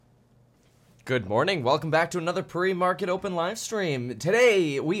Good morning. Welcome back to another pre-market open live stream.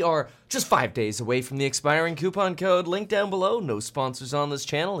 Today, we are just 5 days away from the expiring coupon code. Link down below. No sponsors on this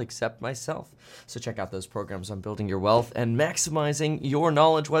channel except myself. So check out those programs on building your wealth and maximizing your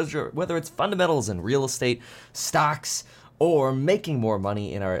knowledge, whether it's fundamentals in real estate, stocks, or making more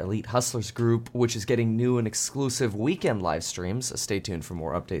money in our Elite Hustlers group, which is getting new and exclusive weekend live streams. Stay tuned for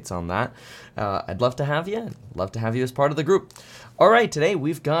more updates on that. I'd love to have you. Love to have you as part of the group. All right, today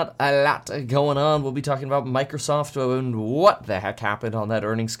we've got a lot going on. We'll be talking about Microsoft and what the heck happened on that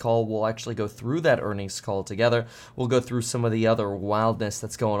earnings call. We'll actually go through that earnings call together. We'll go through some of the other wildness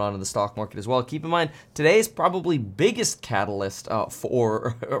that's going on in the stock market as well. Keep in mind, today's probably biggest catalyst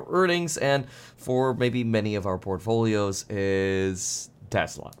for earnings and for maybe many of our portfolios is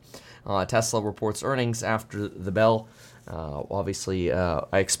Tesla. Tesla reports earnings after the bell. Obviously, I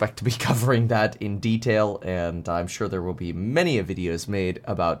expect to be covering that in detail, and I'm sure there will be many videos made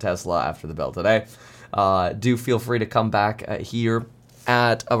about Tesla after the bell today. Do feel free to come back here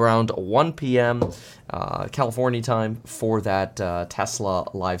at around 1 p.m. California time for that Tesla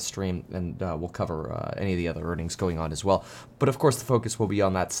live stream, and we'll cover any of the other earnings going on as well. But of course, the focus will be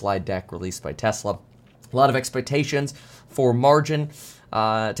on that slide deck released by Tesla. A lot of expectations for margin.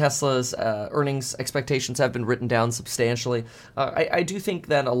 Tesla's earnings expectations have been written down substantially. I do think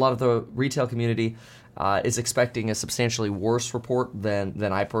that a lot of the retail community is expecting a substantially worse report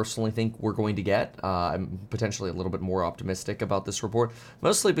than I personally think we're going to get. I'm potentially a little bit more optimistic about this report,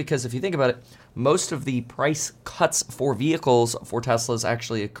 mostly because if you think about it, most of the price cuts for vehicles for Teslas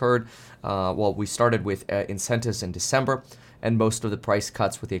actually occurred, we started with incentives in December, and most of the price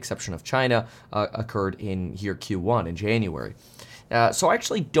cuts, with the exception of China, occurred in here Q1 in January. So I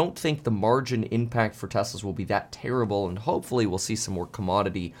actually don't think the margin impact for Teslas will be that terrible, and hopefully we'll see some more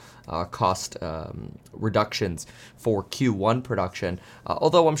commodity cost reductions for Q1 production,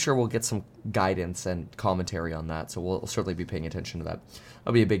 although I'm sure we'll get some guidance and commentary on that, so we'll certainly be paying attention to that.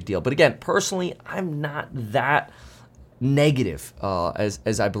 That'll be a big deal. But again, personally, I'm not that negative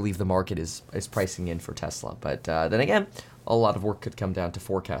as I believe the market is pricing in for Tesla. But then again, a lot of work could come down to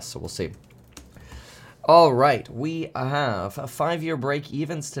forecasts, so we'll see. All right, we have 5-year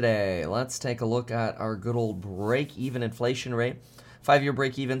break-evens today. Let's take a look at our good old break-even inflation rate. 5-year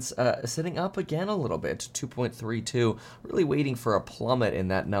break-evens sitting up again a little bit, 2.32. Really waiting for a plummet in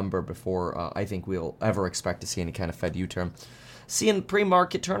that number before I think we'll ever expect to see any kind of Fed U-turn. Seeing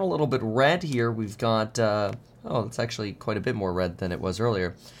pre-market turn a little bit red here. We've got, it's actually quite a bit more red than it was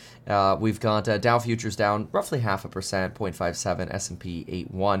earlier. We've got Dow futures down roughly 0.5%, 0.57, S&P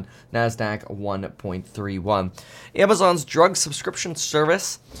 8.1, NASDAQ 1.31. Amazon's drug subscription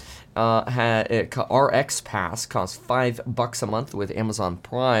service, RX Pass, costs $5 a month with Amazon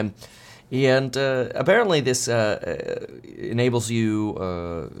Prime. And apparently this enables you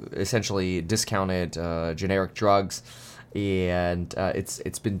essentially discounted generic drugs, and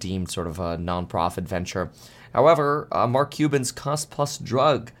it's been deemed sort of a non-profit venture. However, Mark Cuban's Cost Plus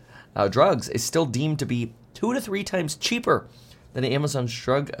drugs is still deemed to be 2 to 3 times cheaper than Amazon's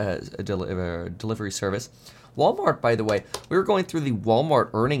drug delivery service. Walmart, by the way, we were going through the Walmart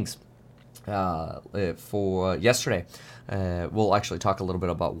earnings for yesterday. We'll actually talk a little bit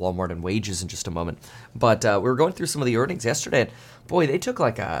about Walmart and wages in just a moment. But we were going through some of the earnings yesterday, and boy, they took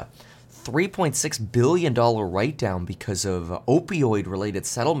like a $3.6 billion write-down because of opioid-related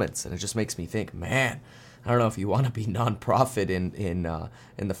settlements, and it just makes me think, man, I don't know if you want to be nonprofit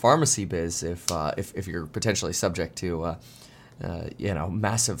in the pharmacy biz if you're potentially subject to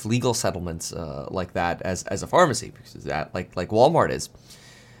massive legal settlements like that as a pharmacy, because that like Walmart is.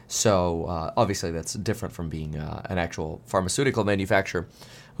 So obviously that's different from being an actual pharmaceutical manufacturer,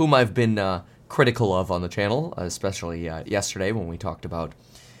 whom I've been critical of on the channel, especially yesterday when we talked about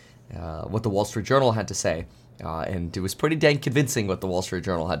what the Wall Street Journal had to say, and it was pretty dang convincing what the Wall Street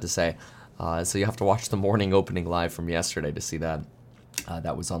Journal had to say. So you have to watch the morning opening live from yesterday to see that.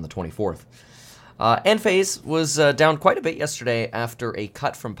 That was on the 24th. Enphase was down quite a bit yesterday after a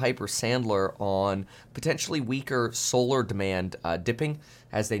cut from Piper Sandler on potentially weaker solar demand dipping,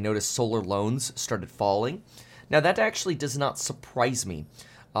 as they noticed solar loans started falling. Now, that actually does not surprise me.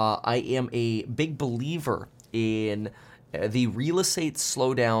 I am a big believer in the real estate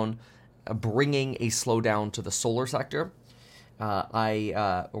slowdown bringing a slowdown to the solar sector.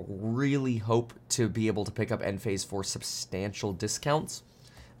 I really hope to be able to pick up Enphase for substantial discounts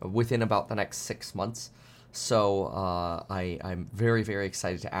within about the next 6 months. So I'm very, very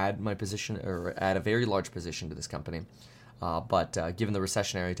excited to add my position, or add a very large position to this company. But given the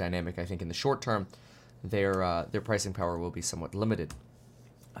recessionary dynamic, I think in the short term, their pricing power will be somewhat limited.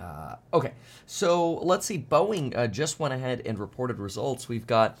 Okay, so let's see. Boeing just went ahead and reported results. We've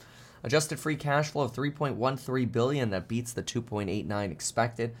got Adjusted free cash flow of $3.13 billion, that beats the $2.89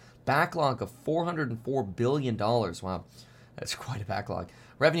 expected. Backlog of $404 billion. Wow, that's quite a backlog.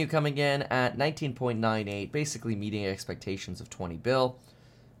 Revenue coming in at 19.98, basically meeting expectations of 20 bill.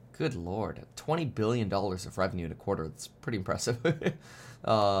 Good Lord, $20 billion of revenue in a quarter. That's pretty impressive.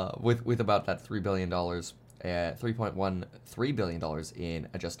 With about that $3 billion, $3.13 billion in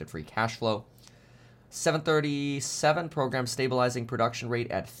adjusted free cash flow. 737 program stabilizing production rate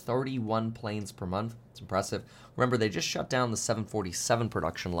at 31 planes per month. It's impressive. Remember, they just shut down the 747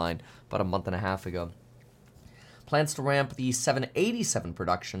 production line about a month and a half ago. Plans to ramp the 787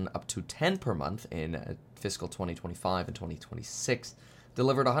 production up to 10 per month in fiscal 2025 and 2026.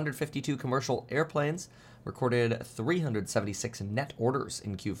 Delivered 152 commercial airplanes, recorded 376 net orders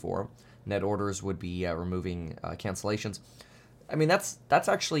in Q4. Net orders would be removing cancellations. I mean, that's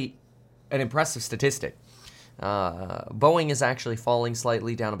actually an impressive statistic. Boeing is actually falling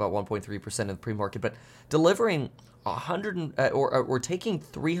slightly, down about 1.3% in the pre-market, but delivering or taking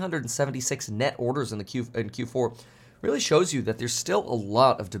 376 net orders in Q4 really shows you that there's still a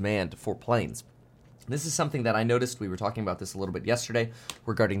lot of demand for planes. This is something that I noticed. We were talking about this a little bit yesterday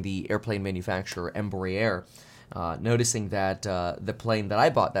regarding the airplane manufacturer Embraer. Noticing that the plane that I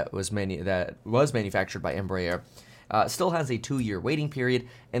bought that was manufactured by Embraer still has a 2-year waiting period,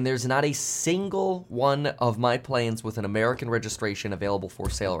 and there's not a single one of my planes with an American registration available for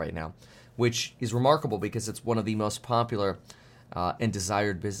sale right now, which is remarkable because it's one of the most popular and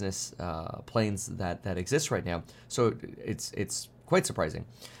desired business planes that exist right now. So it's quite surprising,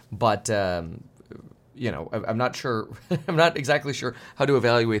 but I'm not sure. I'm not exactly sure how to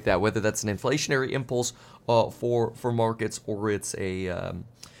evaluate that. Whether that's an inflationary impulse for markets, or it's a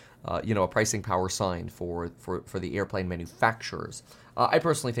pricing power sign for the airplane manufacturers. I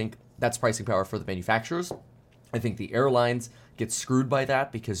personally think that's pricing power for the manufacturers. I think the airlines get screwed by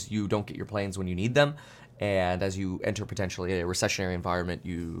that because you don't get your planes when you need them. And as you enter potentially a recessionary environment,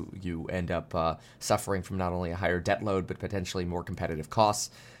 you end up suffering from not only a higher debt load, but potentially more competitive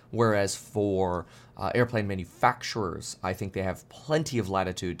costs. Whereas for airplane manufacturers, I think they have plenty of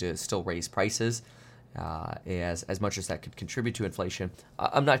latitude to still raise prices. As much as that could contribute to inflation,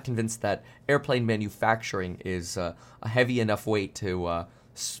 I'm not convinced that airplane manufacturing is a heavy enough weight to.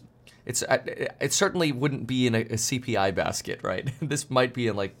 It certainly wouldn't be in a CPI basket, right? This might be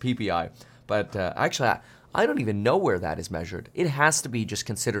in like PPI, but actually, I don't even know where that is measured. It has to be just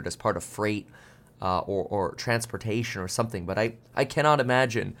considered as part of freight or transportation or something. But I cannot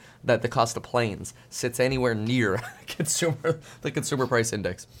imagine that the cost of planes sits anywhere near the consumer price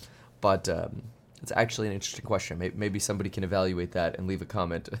index. But it's actually an interesting question. Maybe somebody can evaluate that and leave a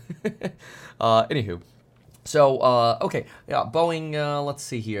comment. Anywho. So, okay, yeah, Boeing, let's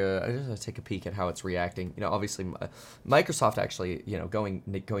see here. I just want to take a peek at how it's reacting. Obviously, Microsoft actually, going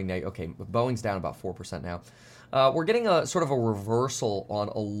okay, Boeing's down about 4% now. We're getting a sort of a reversal on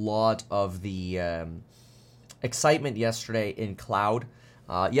a lot of the excitement yesterday in cloud.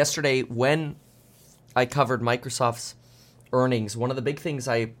 Yesterday, when I covered Microsoft's earnings, one of the big things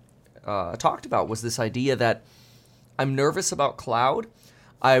I talked about was this idea that I'm nervous about cloud.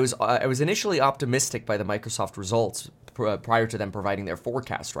 I was initially optimistic by the Microsoft results prior to them providing their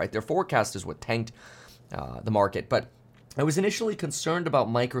forecast, right? Their forecast is what tanked the market. But I was initially concerned about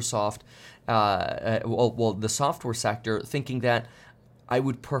Microsoft, the software sector, thinking that I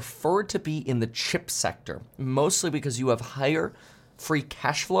would prefer to be in the chip sector, mostly because you have higher free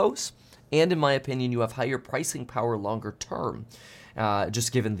cash flows, and in my opinion, you have higher pricing power longer term.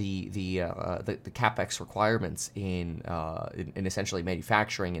 Just given the capex requirements in essentially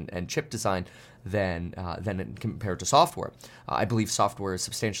manufacturing and chip design than compared to software. I believe software is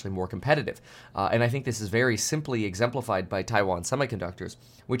substantially more competitive, and I think this is very simply exemplified by Taiwan Semiconductors,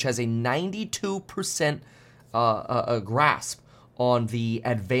 which has a 92% grasp on the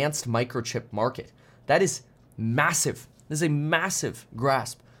advanced microchip market. That is massive. This is a massive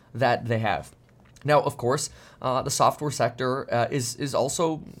grasp that they have. Now, of course, the software sector is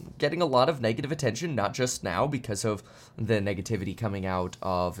also getting a lot of negative attention, not just now because of the negativity coming out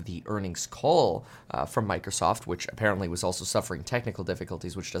of the earnings call from Microsoft, which apparently was also suffering technical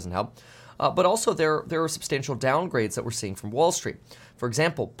difficulties, which doesn't help. But also there are substantial downgrades that we're seeing from Wall Street. For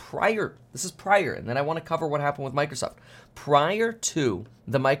example, this is prior, and then I want to cover what happened with Microsoft. Prior to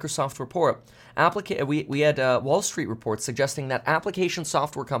the Microsoft report, we had Wall Street reports suggesting that application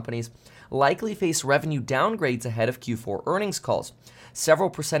software companies likely face revenue downgrades ahead of Q4 earnings calls. Several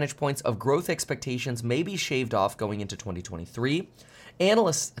percentage points of growth expectations may be shaved off going into 2023.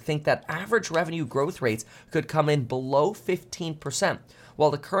 Analysts think that average revenue growth rates could come in below 15%,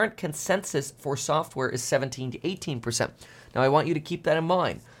 while the current consensus for software is 17 to 18%. Now, I want you to keep that in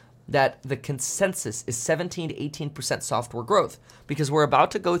mind. that the consensus is 17 to 18% software growth, because we're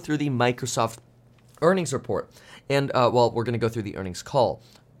about to go through the Microsoft earnings report. And, we're going to go through the earnings call.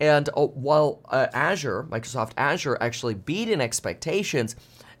 And while Microsoft Azure actually beat in expectations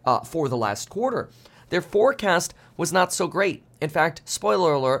for the last quarter, their forecast was not so great. In fact,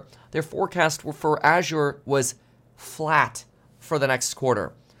 spoiler alert, their forecast for Azure was flat for the next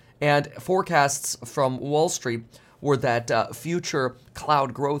quarter. And forecasts from Wall Street were that future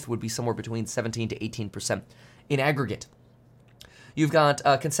cloud growth would be somewhere between 17 to 18% in aggregate. You've got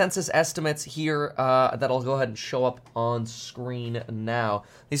consensus estimates here that I'll go ahead and show up on screen now.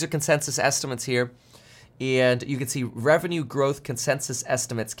 These are consensus estimates here. And you can see revenue growth consensus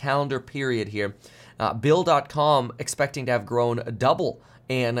estimates, calendar period here. Bill.com expecting to have grown double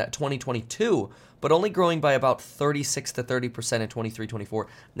in 2022, but only growing by about 36 to 30% in 23-24.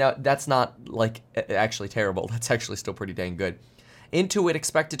 Now, that's not actually terrible. That's actually still pretty dang good. Intuit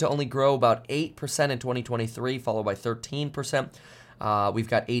expected to only grow about 8% in 2023, followed by 13%. We've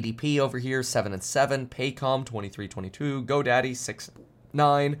got ADP over here, 7 and 7. Paycom, 23-22. GoDaddy,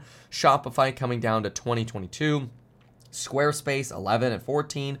 6-9. Shopify coming down to 20-22. Squarespace, 11 and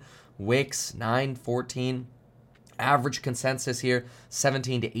 14. Wix, 9-14. Average consensus here,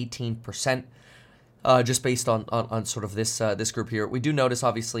 17 to 18%. Just based on sort of this group here. We do notice,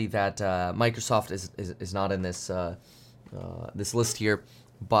 obviously, that Microsoft is not in this this list here,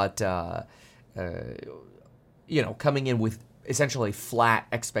 but coming in with essentially flat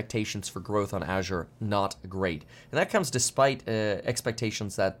expectations for growth on Azure, not great. And that comes despite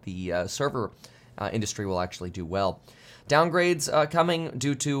expectations that the server industry will actually do well. Downgrades coming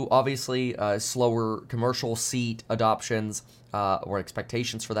due to, obviously, slower commercial seat adoptions or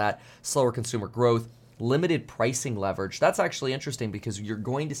expectations for that, slower consumer growth, limited pricing leverage. That's actually interesting because you're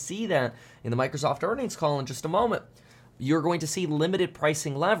going to see that in the Microsoft earnings call in just a moment. You're going to see limited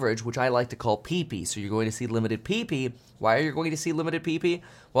pricing leverage, which I like to call PP. So you're going to see limited PP. Why are you going to see limited PP?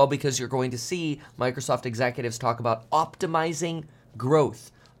 Well, because you're going to see Microsoft executives talk about optimizing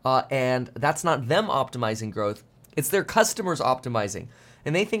growth. And that's not them optimizing growth. It's their customers optimizing.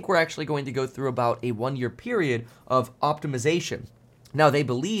 And they think we're actually going to go through about a 1-year period of optimization. Now, they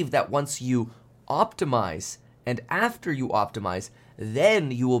believe that once you optimize and after you optimize,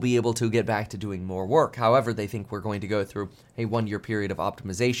 then you will be able to get back to doing more work. However, they think we're going to go through a 1-year period of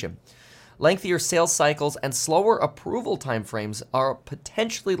optimization. Lengthier sales cycles and slower approval timeframes are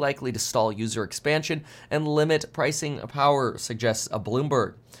potentially likely to stall user expansion and limit pricing power, suggests a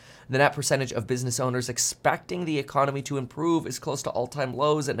Bloomberg. The net percentage of business owners expecting the economy to improve is close to all-time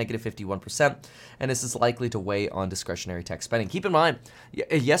lows at negative 51%, and this is likely to weigh on discretionary tech spending. Keep in mind,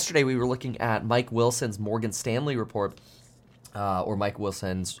 yesterday we were looking at Mike Wilson's Morgan Stanley report, or Mike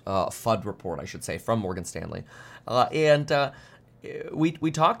Wilson's FUD report, I should say, from Morgan Stanley. And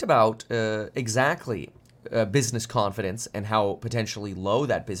we talked about exactly business confidence and how potentially low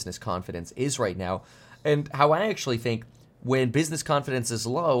that business confidence is right now, and how I actually think when business confidence is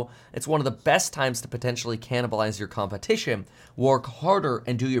low, it's one of the best times to potentially cannibalize your competition, work harder,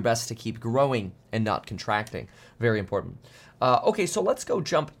 and do your best to keep growing and not contracting. Very important. Okay, so let's go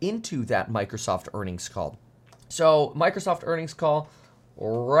jump into that Microsoft earnings call. So Microsoft earnings call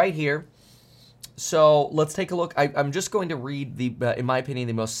right here. So let's take a look. I'm just going to read in my opinion,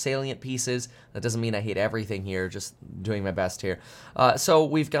 the most salient pieces. That doesn't mean I hate everything here, just doing my best here. So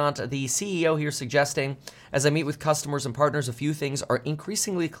we've got the CEO here suggesting, as I meet with customers and partners, a few things are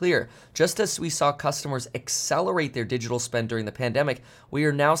increasingly clear. Just as we saw customers accelerate their digital spend during the pandemic, we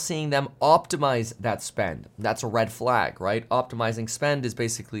are now seeing them optimize that spend. That's a red flag, right? Optimizing spend is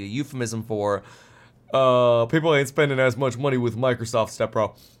basically a euphemism for people ain't spending as much money with Microsoft, step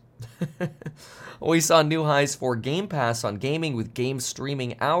bro. We saw new highs for Game Pass on gaming, with game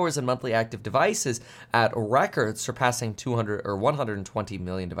streaming hours and monthly active devices at records, surpassing 200 or 120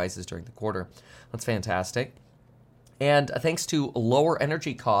 million devices during the quarter. That's fantastic. And thanks to lower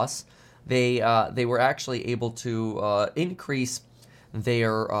energy costs, they were actually able to increase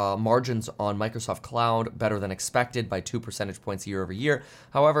their margins on Microsoft Cloud better than expected by 2 percentage points year over year.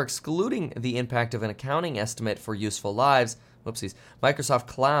 However, excluding the impact of an accounting estimate for useful lives, Microsoft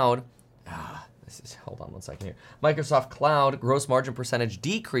Cloud, hold on one second here. Microsoft Cloud gross margin percentage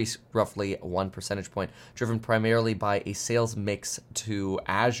decreased roughly 1 percentage point, driven primarily by a sales mix to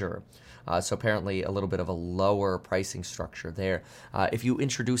Azure. So apparently a little bit of a lower pricing structure there. If you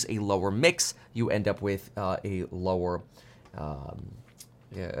introduce a lower mix, you end up with a lower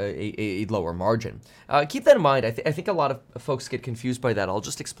lower margin. Keep that in mind. I think a lot of folks get confused by that. I'll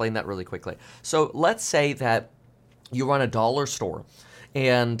just explain that really quickly. So let's say that you run a dollar store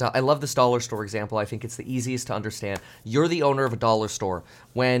And I love this dollar store example. I think it's the easiest to understand. You're the owner of a dollar store.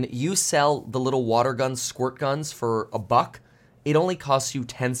 When you sell the little water guns, squirt guns for $1, it only costs you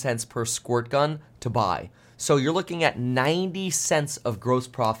 10 cents per squirt gun to buy. So you're looking at 90 cents of gross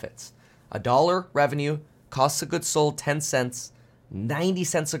profits. $1 revenue, cost of goods sold 10 cents, 90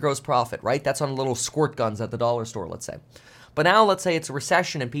 cents of gross profit, right? That's on little squirt guns at the dollar store, let's say. But now let's say it's a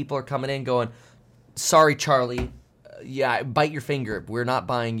recession and people are coming in going, sorry, Charlie, yeah, bite your finger. We're not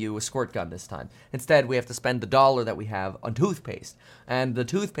buying you a squirt gun this time. Instead, we have to spend the $1 that we have on toothpaste. And the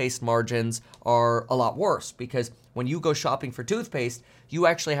toothpaste margins are a lot worse because when you go shopping for toothpaste, you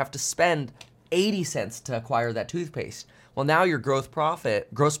actually have to spend 80 cents to acquire that toothpaste. Well, now your gross profit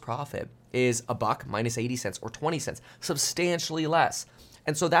is $1 minus 80 cents or 20 cents, substantially less.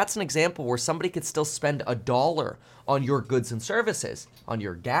 And so that's an example where somebody could still spend $1 on your goods and services, on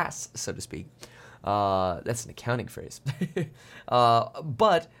your gas, so to speak. That's an accounting phrase.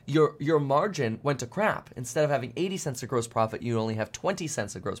 But your margin went to crap. Instead of having 80 cents of gross profit, you only have 20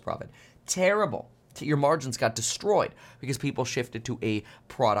 cents of gross profit. Terrible. Your margins got destroyed because people shifted to a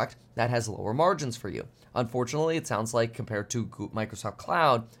product that has lower margins for you. Unfortunately, it sounds like compared to Microsoft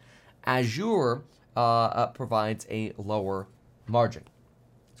Cloud, Azure provides a lower margin.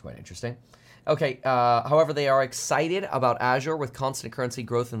 It's quite interesting. Okay, however, they are excited about Azure with constant currency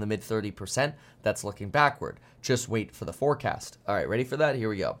growth in the mid 30%. That's looking backward. Just wait for the forecast. All right, ready for that? Here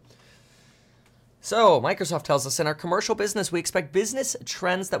we go. So, Microsoft tells us in our commercial business, we expect business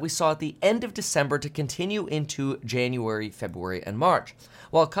trends that we saw at the end of December to continue into January, February, and March.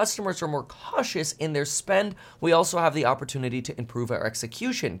 While customers are more cautious in their spend, we also have the opportunity to improve our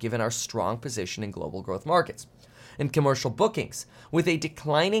execution given our strong position in global growth markets. In commercial bookings, with a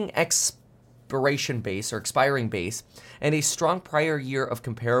declining expiring base and a strong prior year of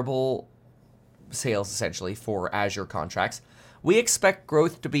comparable sales, essentially, for Azure contracts, we expect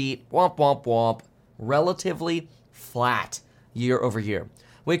growth to be relatively flat year over year.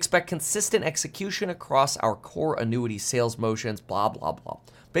 We expect consistent execution across our core annuity sales motions, blah, blah, blah.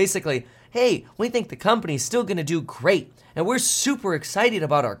 Basically, hey, we think the company's still going to do great, and we're super excited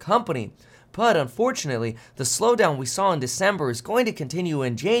about our company. But unfortunately, the slowdown we saw in December is going to continue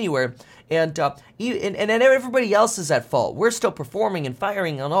in January, and everybody else is at fault. We're still performing and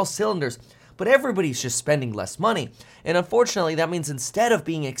firing on all cylinders, but everybody's just spending less money. And unfortunately, that means instead of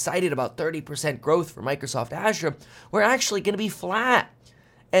being excited about 30% growth for Microsoft Azure, we're actually going to be flat.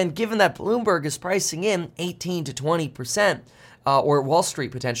 And given that Bloomberg is pricing in 18 to 20%, or Wall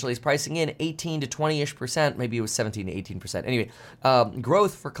Street potentially is pricing in 18 to 20-ish percent, maybe it was 17 to 18%. Anyway,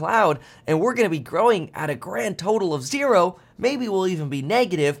 growth for cloud, and we're going to be growing at a grand total of 0. Maybe we'll even be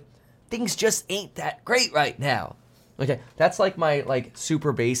negative. Things just ain't that great right now. Okay, that's like my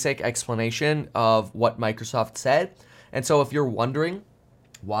super basic explanation of what Microsoft said. And so if you're wondering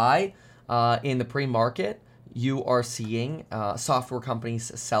why in the pre-market you are seeing software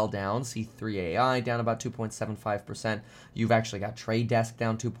companies sell down, C3 AI down about 2.75%. You've actually got Trade Desk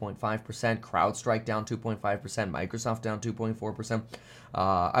down 2.5%, CrowdStrike down 2.5%, Microsoft down 2.4%.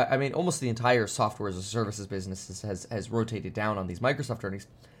 I mean, almost the entire software as a services business has rotated down on these Microsoft earnings.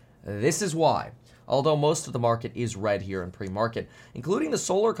 This is why. Although most of the market is red here in pre-market, including the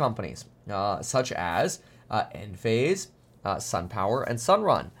solar companies, such as Enphase, SunPower, and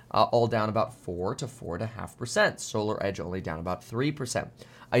Sunrun, all down about 4 to 4.5%. SolarEdge only down about 3%.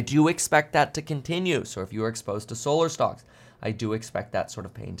 I do expect that to continue. So if you are exposed to solar stocks, I do expect that sort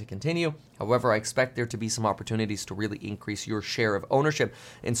of pain to continue. However, I expect there to be some opportunities to really increase your share of ownership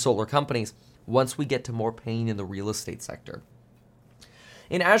in solar companies once we get to more pain in the real estate sector.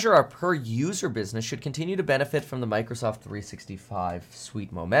 In Azure, our per-user business should continue to benefit from the Microsoft 365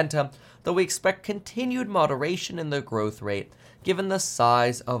 suite momentum, though we expect continued moderation in the growth rate given the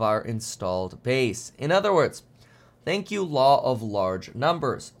size of our installed base. In other words, thank you, law of large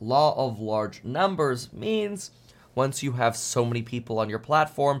numbers. Law of large numbers means once you have so many people on your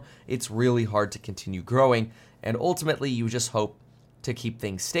platform, it's really hard to continue growing, and ultimately you just hope to keep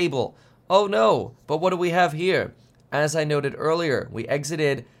things stable. Oh no, but what do we have here? As I noted earlier, we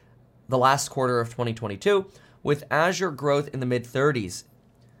exited the last quarter of 2022 with Azure growth in the mid-30s.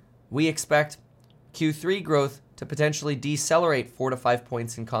 We expect Q3 growth to potentially decelerate 4 to 5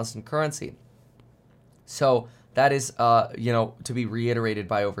 points in constant currency. So that is, to be reiterated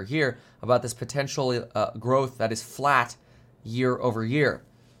by over here about this potential growth that is flat year over year.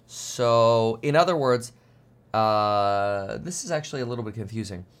 So in other words, this is actually a little bit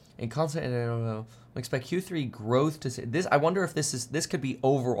confusing. In constant, we expect Q3 growth to this. I wonder if this could be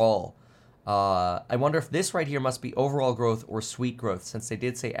overall. I wonder if this right here must be overall growth or suite growth, since they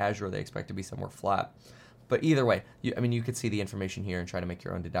did say Azure they expect to be somewhere flat. But either way, you could see the information here and try to make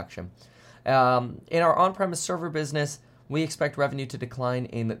your own deduction. In our on-premise server business, we expect revenue to decline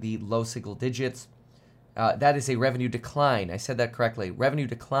in the low single digits. That is a revenue decline. I said that correctly. Revenue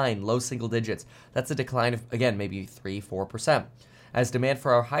decline, low single digits. That's a decline of, again, maybe 3-4%. As demand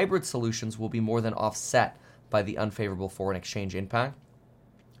for our hybrid solutions will be more than offset by the unfavorable foreign exchange impact.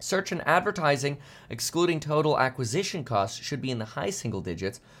 Search and advertising, excluding total acquisition costs, should be in the high single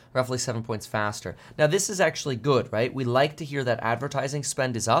digits, roughly 7 points faster. Now, this is actually good, right? We like to hear that advertising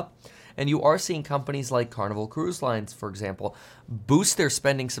spend is up, and you are seeing companies like Carnival Cruise Lines, for example, boost their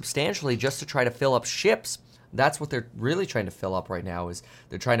spending substantially just to try to fill up ships. That's what they're really trying to fill up right now, is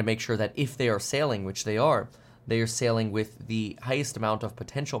they're trying to make sure that if they are sailing, which they are sailing with the highest amount of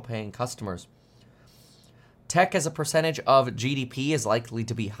potential paying customers. Tech as a percentage of GDP is likely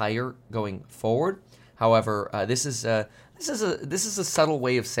to be higher going forward. However, this is a subtle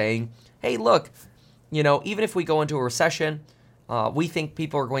way of saying, hey, look, even if we go into a recession, we think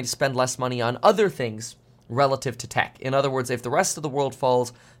people are going to spend less money on other things relative to tech. In other words, if the rest of the world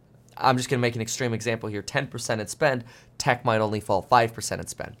falls, I'm just going to make an extreme example here, 10% in spend, tech might only fall 5% in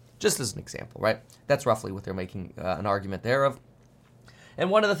spend. Just as an example, right? That's roughly what they're making an argument there of. And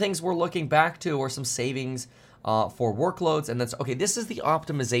one of the things we're looking back to are some savings for workloads, and this is the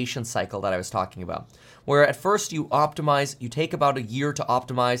optimization cycle that I was talking about, where at first you optimize, you take about a year to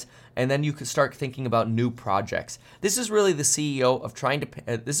optimize, and then you can start thinking about new projects. This is really the CEO trying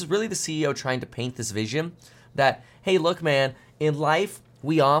to paint this vision that, hey, look, man, in life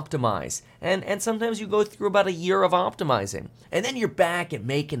we optimize, and sometimes you go through about a year of optimizing, and then you're back and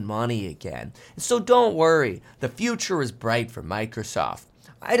making money again. So don't worry, the future is bright for Microsoft.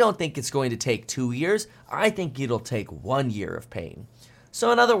 I don't think it's going to take 2 years. I think it'll take 1 year of pain.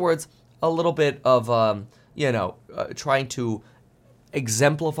 So in other words, a little bit of, trying to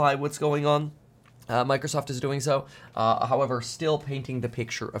exemplify what's going on. Microsoft is doing so, however, still painting the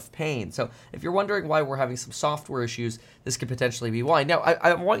picture of pain. So if you're wondering why we're having some software issues, this could potentially be why. Now,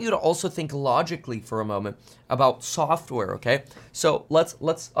 I want you to also think logically for a moment about software, okay? So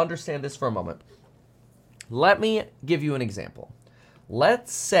let's understand this for a moment. Let me give you an example.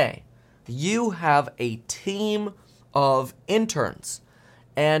 Let's say you have a team of interns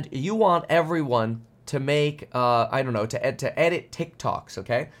and you want everyone to make, to edit TikToks,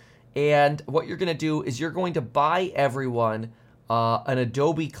 okay? And what you're going to do is you're going to buy everyone an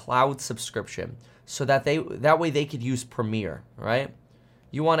Adobe Cloud subscription so that way they could use Premiere, right?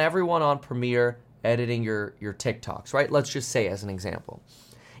 You want everyone on Premiere editing your TikToks, right? Let's just say as an example.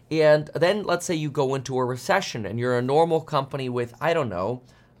 And then let's say you go into a recession and you're a normal company with,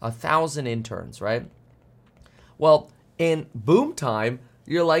 1,000 interns, right? Well, in boom time,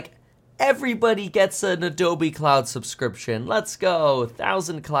 you're like, everybody gets an Adobe Cloud subscription. Let's go,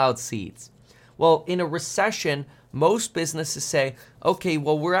 1,000 cloud seats. Well, in a recession, most businesses say, okay,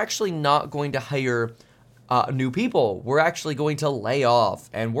 well, we're actually not going to hire new people. We're actually going to lay off,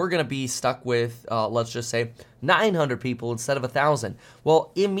 and we're going to be stuck with, let's just say, 900 people instead of 1,000.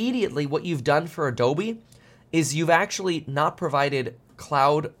 Well, immediately what you've done for Adobe is you've actually not provided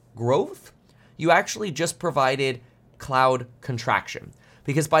cloud growth. You actually just provided cloud contraction.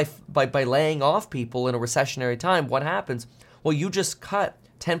 Because by laying off people in a recessionary time, what happens? Well, you just cut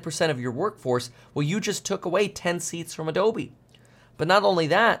 10% of your workforce. Well, you just took away 10 seats from Adobe. But not only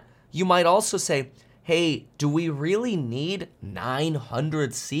that, you might also say, hey, do we really need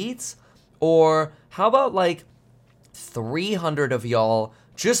 900 seats? Or how about 300 of y'all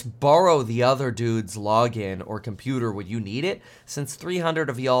just borrow the other dude's login or computer when you need it, since 300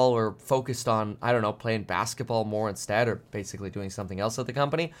 of y'all are focused on, playing basketball more instead, or basically doing something else at the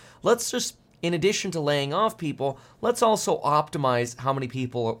company. Let's just, in addition to laying off people, let's also optimize how many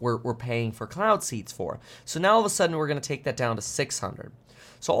people we're paying for cloud seats for. So now all of a sudden we're going to take that down to 600.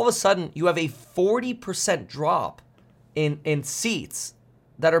 So all of a sudden you have a 40% drop in seats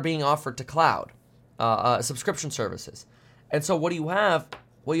that are being offered to cloud subscription services. And so what do you have?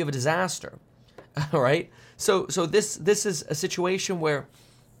 Well, you have a disaster, all right? So this is a situation where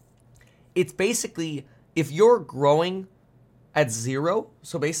it's basically, if you're growing at zero,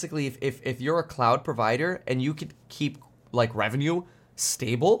 so basically if you're a cloud provider and you could keep revenue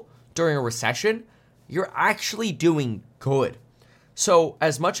stable during a recession, you're actually doing good. So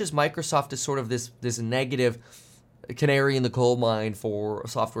as much as Microsoft is sort of this negative canary in the coal mine for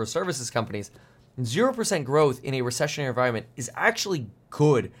software services companies, 0% growth in a recessionary environment is actually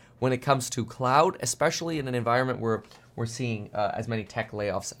good when it comes to cloud, especially in an environment where we're seeing as many tech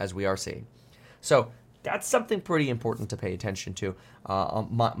layoffs as we are seeing. So that's something pretty important to pay attention to,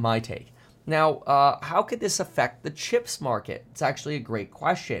 my take. Now, how could this affect the chips market? It's actually a great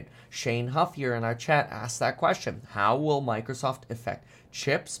question. Shane Huff here in our chat asked that question. How will Microsoft affect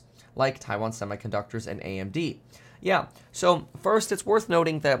chips like Taiwan Semiconductors and AMD? Yeah, so first it's worth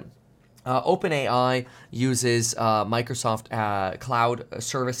noting that OpenAI uses Microsoft cloud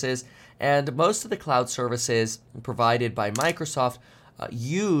services, and most of the cloud services provided by Microsoft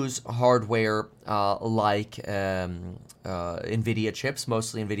use hardware like NVIDIA chips,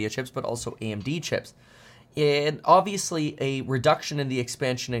 mostly NVIDIA chips, but also AMD chips. And obviously, a reduction in the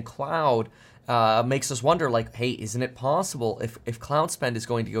expansion in cloud makes us wonder, like, hey, isn't it possible if cloud spend is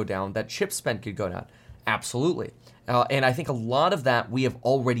going to go down, that chip spend could go down? Absolutely. And I think a lot of that we have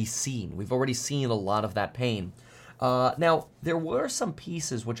already seen. We've already seen a lot of that pain. Now, there were some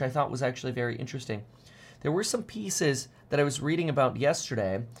pieces which I thought was actually very interesting. There were some pieces that I was reading about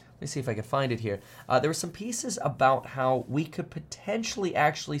yesterday. Let me see if I can find it here. There were some pieces about how we could potentially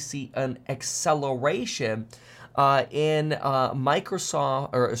actually see an acceleration in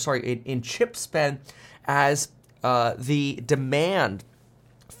Microsoft, or sorry, in chip spend as the demand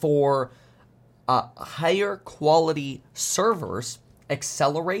for higher quality servers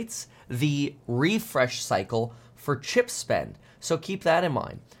accelerates the refresh cycle for chip spend. So keep that in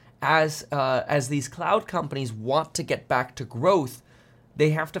mind. As these cloud companies want to get back to growth,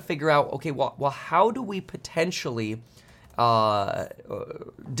 they have to figure out, okay, well how do we potentially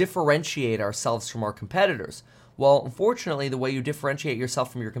differentiate ourselves from our competitors? Well, unfortunately, the way you differentiate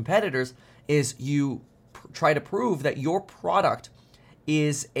yourself from your competitors is you try to prove that your product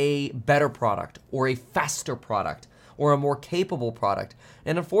is a better product or a faster product or a more capable product.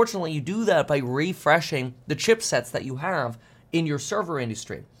 And unfortunately, you do that by refreshing the chipsets that you have in your server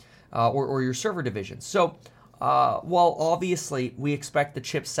industry. Or your server division. So while obviously we expect the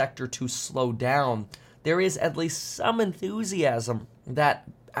chip sector to slow down, there is at least some enthusiasm that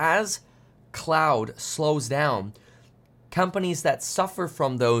as cloud slows down, companies that suffer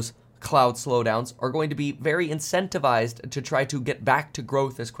from those cloud slowdowns are going to be very incentivized to try to get back to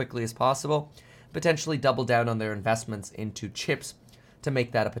growth as quickly as possible, potentially double down on their investments into chips to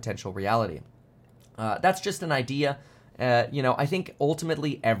make that a potential reality. That's just an idea. I think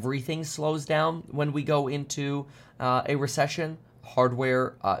ultimately everything slows down when we go into a recession.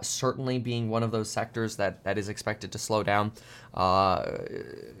 Hardware certainly being one of those sectors that is expected to slow down.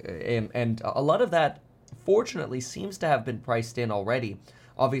 And a lot of that, fortunately, seems to have been priced in already.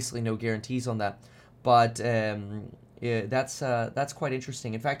 Obviously, no guarantees on that. But that's quite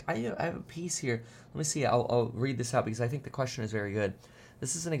interesting. In fact, I have a piece here. Let me see. I'll read this out because I think the question is very good.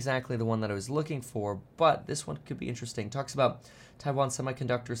 This isn't exactly the one that I was looking for, but this one could be interesting. It talks about Taiwan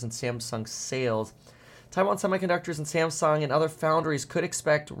Semiconductors and Samsung sales. Taiwan Semiconductors and Samsung and other foundries could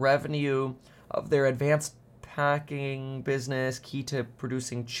expect revenue of their advanced packaging business, key to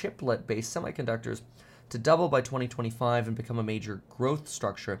producing chiplet-based semiconductors, to double by 2025 and become a major growth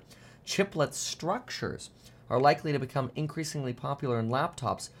structure. Chiplet structures are likely to become increasingly popular in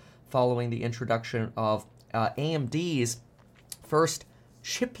laptops following the introduction of AMD's first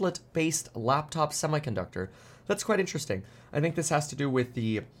chiplet-based laptop semiconductor. That's quite interesting. I think this has to do with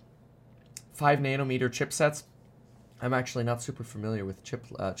the 5 nanometer chipsets. I'm actually not super familiar with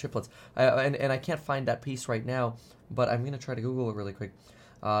chiplets, and I can't find that piece right now, but I'm going to try to Google it really quick.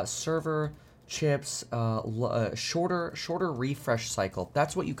 Server chips, shorter refresh cycle.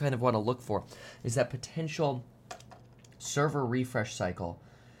 That's what you kind of want to look for, is that potential server refresh cycle.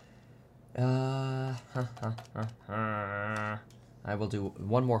 I will do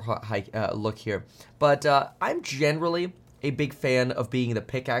one more look here. But I'm generally a big fan of being the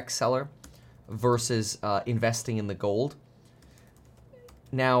pickaxe seller versus investing in the gold.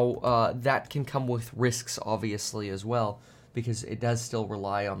 Now, that can come with risks, obviously, as well, because it does still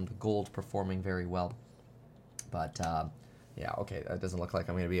rely on the gold performing very well. But, yeah, okay, that doesn't look like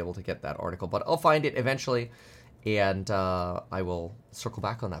I'm going to be able to get that article, but I'll find it eventually. And I will circle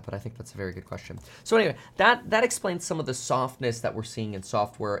back on that, but I think that's a very good question. So anyway, that explains some of the softness that we're seeing in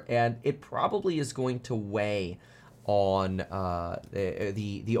software, and it probably is going to weigh on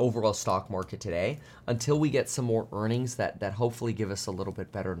the overall stock market today until we get some more earnings that hopefully give us a little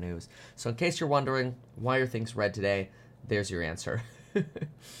bit better news. So in case you're wondering, why are things red today? There's your answer.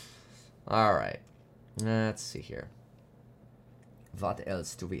 All right, let's see here. What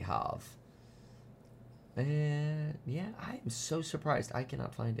else do we have? Yeah, I am so surprised I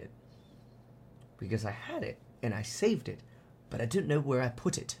cannot find it. Because I had it, and I saved it, but I didn't know where I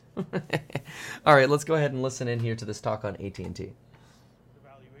put it. All right, let's go ahead and listen in here to this talk on AT&T. The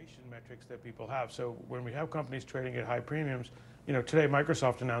valuation metrics that people have. So when we have companies trading at high premiums, today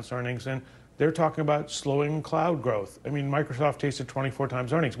Microsoft announced earnings, and they're talking about slowing cloud growth. I mean, Microsoft tasted 24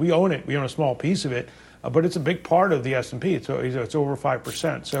 times earnings. We own it. We own a small piece of it, but it's a big part of the S&P. It's over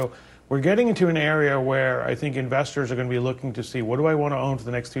 5%. So we're getting into an area where I think investors are going to be looking to see, what do I want to own for the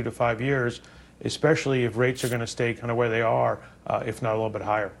next 2 to 5 years, especially if rates are going to stay kind of where they are, if not a little bit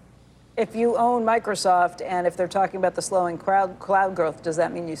higher. If you own Microsoft and if they're talking about the slowing cloud growth, does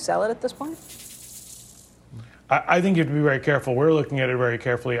that mean you sell it at this point? I think you have to be very careful. We're looking at it very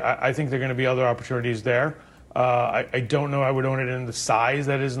carefully. I think there are going to be other opportunities there. I don't know I would own it in the size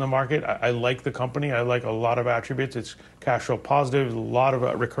that is in the market. I like the company. I like a lot of attributes. It's cash flow positive, a lot of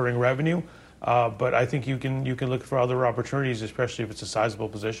recurring revenue. But I think you can look for other opportunities, especially if it's a sizable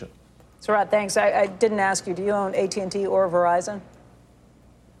position. Sarat, thanks. I didn't ask you, do you own AT&T or Verizon?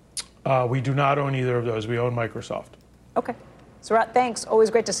 We do not own either of those. We own Microsoft. Okay. Sarat, thanks. Always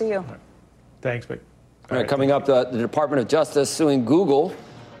great to see you. Right. Thanks, Vic. All right, coming up, the Department of Justice suing Google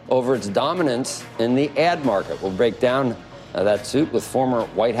over its dominance in the ad market. We'll break down that suit with former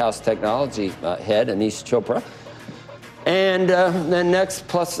White House technology head Anish Chopra. And then next,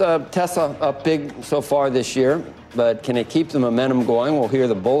 plus Tesla up big so far this year, but can it keep the momentum going? We'll hear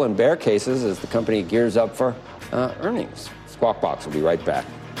the bull and bear cases as the company gears up for earnings. Squawk Box will be right back.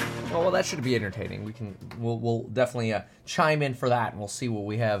 Well, that should be entertaining. We'll definitely chime in for that, and we'll see what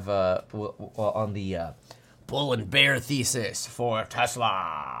we have on the bull and bear thesis for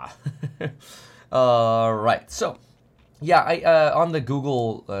Tesla. All right. So, yeah, on the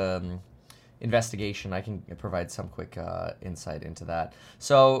Google investigation, I can provide some quick insight into that.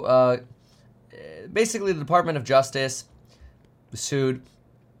 So, basically, the Department of Justice sued.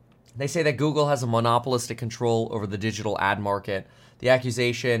 They say that Google has a monopolistic control over the digital ad market. The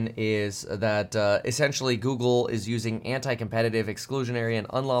accusation is that essentially Google is using anti-competitive, exclusionary, and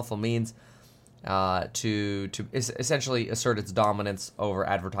unlawful means to essentially assert its dominance over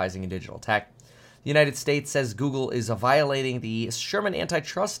advertising and digital tech. The United States says Google is violating the Sherman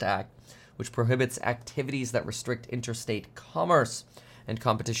Antitrust Act, which prohibits activities that restrict interstate commerce and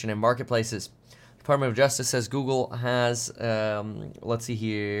competition in marketplaces. The Department of Justice says Google has,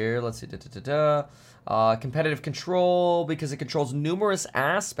 competitive control because it controls numerous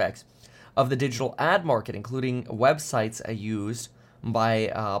aspects of the digital ad market, including websites used by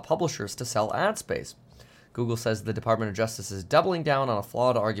publishers to sell ad space. Google says the Department of Justice is doubling down on a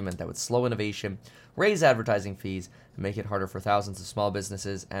flawed argument that would slow innovation, raise advertising fees, and make it harder for thousands of small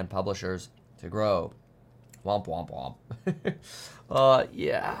businesses and publishers to grow. Womp, womp, womp.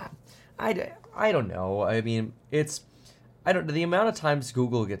 Yeah, I don't know. I mean, the amount of times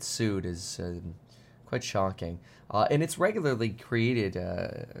Google gets sued is quite shocking. And it's regularly created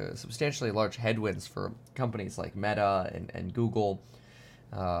substantially large headwinds for companies like Meta and Google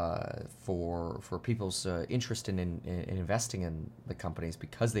for people's interest in investing in the companies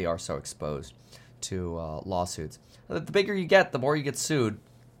because they are so exposed to lawsuits. The bigger you get, the more you get sued.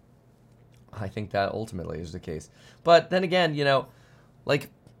 I think that ultimately is the case. But then again,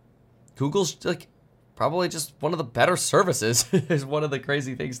 Google's probably just one of the better services is one of the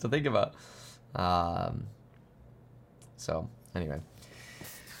crazy things to think about. So anyway,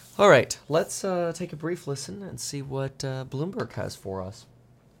 all right, let's take a brief listen and see what Bloomberg has for us.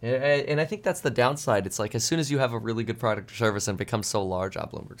 And I think that's the downside. It's like as soon as you have a really good product or service and become so large on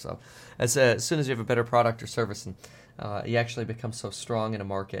Bloomberg, so as soon as you have a better product or service and you actually become so strong in a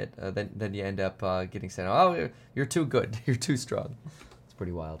market, then you end up getting said, oh, you're too good, you're too strong. It's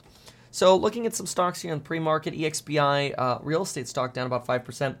pretty wild. So looking at some stocks here on pre-market, EXPI, real estate stock down about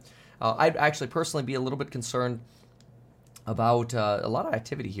 5%. I'd actually personally be a little bit concerned about a lot of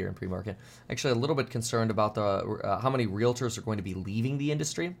activity here in pre-market. Actually, a little bit concerned about the how many realtors are going to be leaving the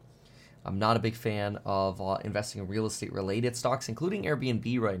industry. I'm not a big fan of investing in real estate-related stocks, including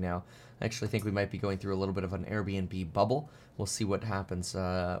Airbnb right now. I actually think we might be going through a little bit of an Airbnb bubble. We'll see what happens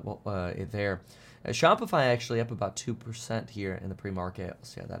there. Shopify actually up about 2% here in the pre-market. We'll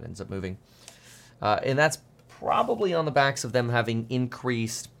see how that ends up moving. And that's probably on the backs of them having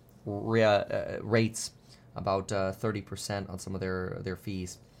increased rates about 30% on some of their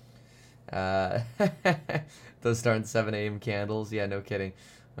fees. Those darn 7 a.m. candles. Yeah, no kidding.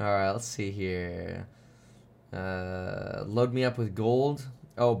 All right, let's see here. Load me up with gold.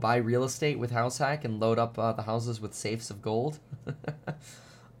 Oh, buy real estate with House Hack and load up the houses with safes of gold.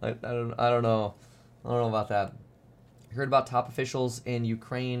 I don't know. I don't know about that. Heard about top officials in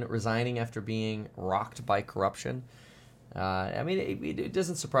Ukraine resigning after being rocked by corruption. I mean, it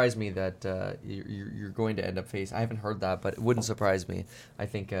doesn't surprise me that you're going to end up facing. I haven't heard that, but it wouldn't surprise me. I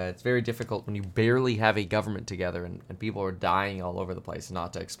think it's very difficult when you barely have a government together and people are dying all over the place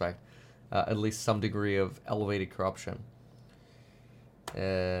not to expect at least some degree of elevated corruption.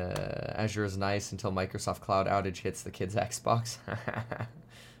 Azure is nice until Microsoft Cloud outage hits the kids' Xbox.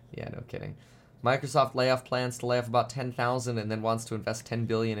 Yeah, no kidding. Microsoft layoff plans to lay off about 10,000 and then wants to invest 10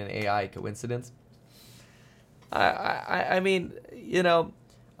 billion in AI. Coincidence? I mean, you know,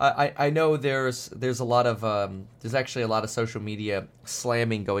 I know there's a lot of there's actually a lot of social media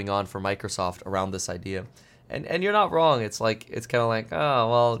slamming going on for Microsoft around this idea, and you're not wrong. It's kind of like, oh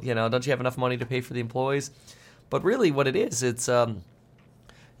well, you know, don't you have enough money to pay for the employees? But really, what it is, it's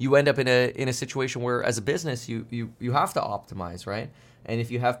you end up in a situation where, as a business, you have to optimize, right? And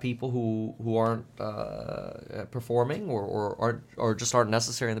if you have people who aren't performing or just aren't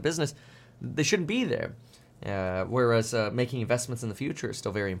necessary in the business, they shouldn't be there. Whereas making investments in the future is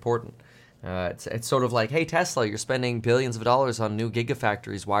still very important. It's sort of like, hey, Tesla, you're spending billions of dollars on new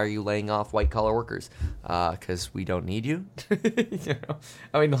gigafactories. Why are you laying off white-collar workers? Because we don't need you. You know?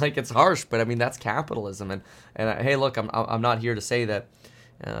 I mean, like, it's harsh, but I mean, that's capitalism. And hey, look, I'm not here to say that,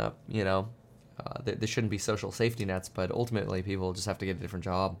 you know, there shouldn't be social safety nets, but ultimately people just have to get a different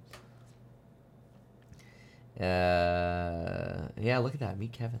job. Yeah, look at that.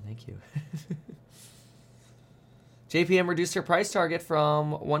 Meet Kevin. Thank you. JPM reduced their price target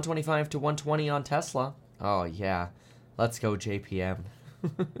from 125 to 120 on Tesla. Oh, yeah. Let's go, JPM.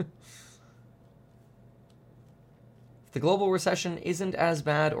 If the global recession isn't as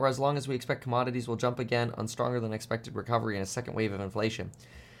bad, or as long as we expect commodities will jump again on stronger than expected recovery and a second wave of inflation.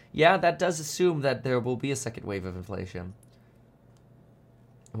 Yeah, that does assume that there will be a second wave of inflation.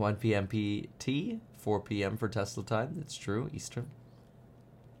 1 p.m. PT, 4 p.m. for Tesla time. That's true, Eastern.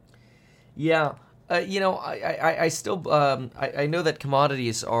 Yeah, you know, I still, I know that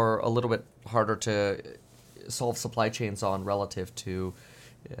commodities are a little bit harder to solve supply chains on relative to,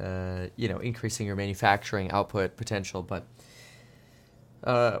 you know, increasing your manufacturing output potential, but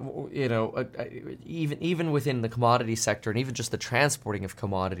you know, even within the commodity sector and even just the transporting of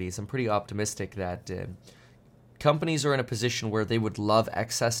commodities, I'm pretty optimistic that companies are in a position where they would love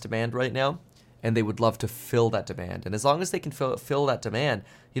excess demand right now, and they would love to fill that demand. And as long as they can fill that demand,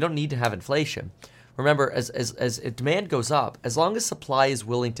 you don't need to have inflation. Remember, as demand goes up, as long as supply is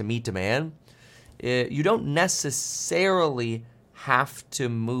willing to meet demand, you don't necessarily have to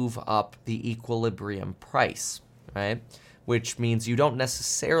move up the equilibrium price, right? Which means you don't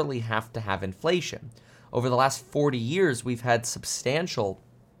necessarily have to have inflation. Over the last 40 years, we've had substantial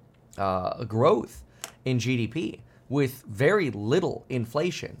growth in GDP with very little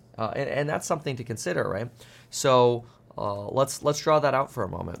inflation, and that's something to consider, right? So let's draw that out for a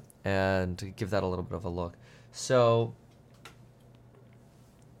moment and give that a little bit of a look. So,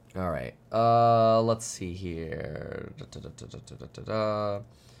 all right, let's see here.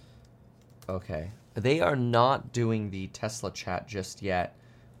 Okay. They are not doing the Tesla chat just yet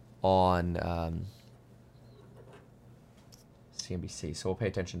on CNBC, so we'll pay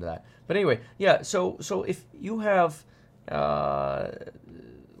attention to that. But anyway, yeah, so if you have,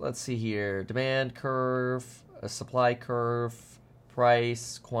 let's see here, demand curve, a supply curve,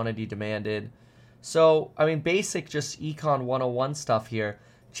 price, quantity demanded. So, I mean, basic just Econ 101 stuff here.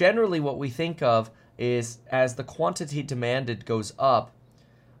 Generally, what we think of is as the quantity demanded goes up,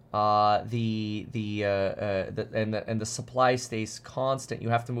 and the supply stays constant. You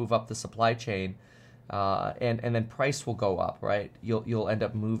have to move up the supply chain, and then price will go up, right? You'll end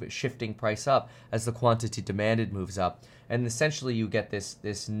up shifting price up as the quantity demanded moves up, and essentially you get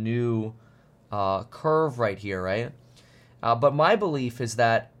this new curve right here, right? But my belief is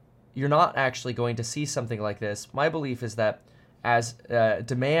that you're not actually going to see something like this. My belief is that as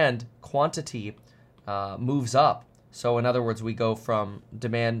demand quantity moves up. So in other words, we go from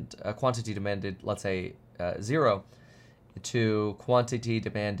quantity demanded, let's say 0, to quantity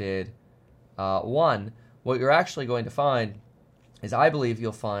demanded 1. What you're actually going to find is, I believe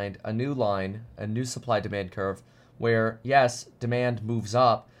you'll find a new line, a new supply-demand curve, where yes, demand moves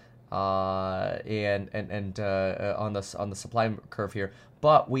up, and on the supply curve here,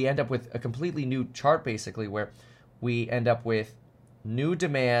 but we end up with a completely new chart, basically, where we end up with new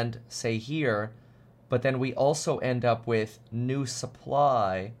demand, say here. But then we also end up with new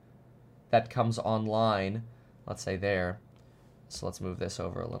supply that comes online, let's say there. So let's move this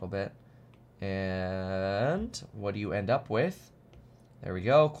over a little bit. And what do you end up with? There we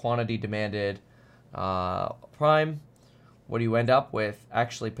go, quantity demanded prime. What do you end up with?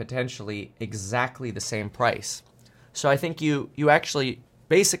 Actually, potentially exactly the same price. So I think you actually,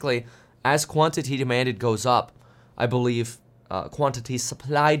 basically, as quantity demanded goes up, I believe quantity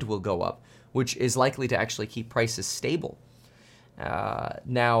supplied will go up, which is likely to actually keep prices stable.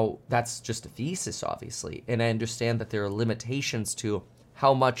 Now, that's just a thesis, obviously, and I understand that there are limitations to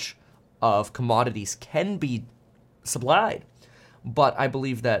how much of commodities can be supplied. but I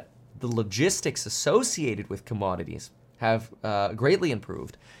believe that the logistics associated with commodities have greatly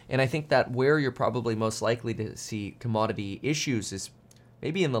improved. And I think that where you're probably most likely to see commodity issues is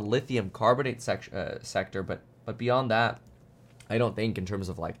maybe in the lithium carbonate sector, but beyond that, I don't think in terms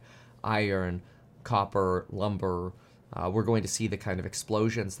of like iron, copper, lumber, we're going to see the kind of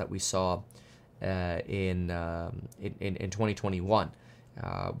explosions that we saw in 2021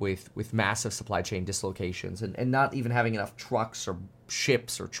 with massive supply chain dislocations and not even having enough trucks or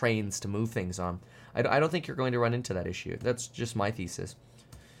ships or trains to move things on. I don't think you're going to run into that issue. That's just my thesis.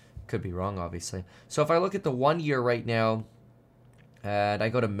 Could be wrong, obviously. So if I look at the 1 year right now, and I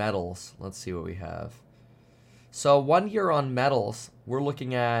go to metals, let's see what we have. So 1 year on metals, we're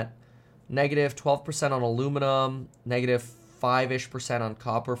looking at negative 12% on aluminum, negative 5-ish% on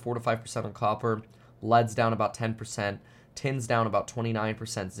copper, 4 to 5% on copper. Lead's down about 10%. Tin's down about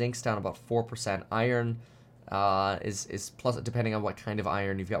 29%. Zinc's down about 4%. Iron is plus, depending on what kind of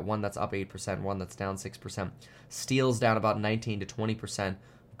iron. You've got one that's up 8%, one that's down 6%. Steel's down about 19 to 20%.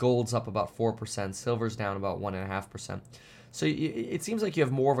 Gold's up about 4%. Silver's down about 1.5%. So it seems like you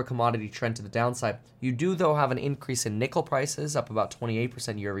have more of a commodity trend to the downside. You do, though, have an increase in nickel prices, up about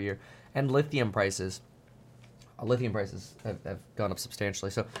 28% year over year, and lithium prices. Lithium prices have gone up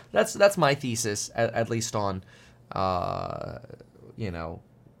substantially. So that's my thesis, at least on,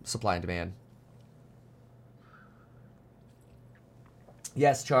 supply and demand.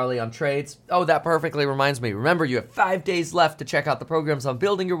 Yes, Charlie, on trades. Oh, that perfectly reminds me. Remember, you have 5 days left to check out the programs on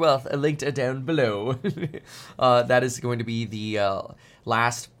building your wealth, linked down below. That is going to be the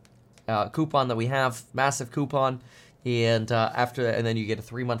last coupon that we have, massive coupon, and then you get a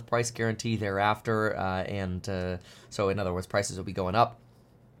 3-month price guarantee thereafter, so in other words, prices will be going up.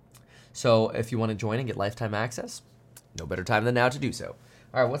 So if you want to join and get lifetime access, no better time than now to do so.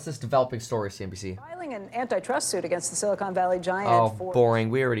 All right, what's this developing story, CNBC? Filing an antitrust suit against the Silicon Valley giant. Oh, boring.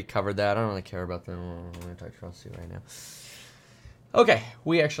 We already covered that. I don't really care about the antitrust suit right now. Okay,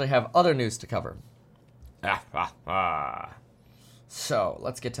 we actually have other news to cover. So,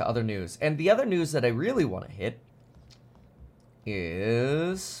 let's get to other news. And the other news that I really want to hit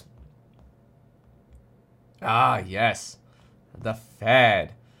is... yes. The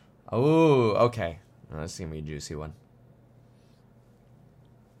Fed. Oh, okay. This is going to be a juicy one.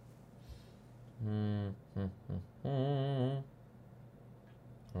 All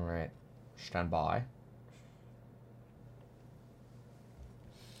right, stand by.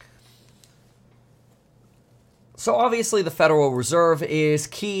 So obviously the Federal Reserve is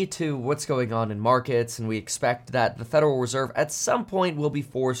key to what's going on in markets, and we expect that the Federal Reserve at some point will be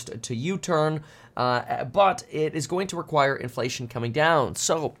forced to U-turn, but it is going to require inflation coming down.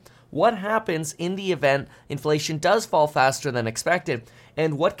 So what happens in the event inflation does fall faster than expected?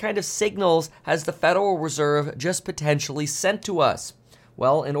 And what kind of signals has the Federal Reserve just potentially sent to us?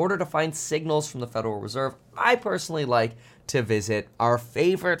 Well, in order to find signals from the Federal Reserve, I personally like to visit our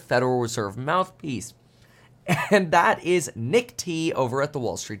favorite Federal Reserve mouthpiece. And that is Nick T over at the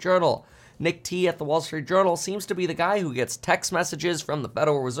Wall Street Journal. Nick T at the Wall Street Journal seems to be the guy who gets text messages from the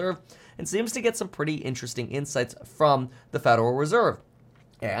Federal Reserve and seems to get some pretty interesting insights from the Federal Reserve.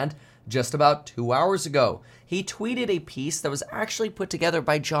 And just about 2 hours ago, he tweeted a piece that was actually put together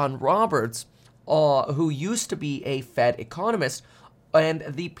by John Roberts, who used to be a Fed economist, and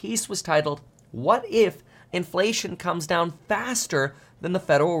the piece was titled, "What if inflation comes down faster than the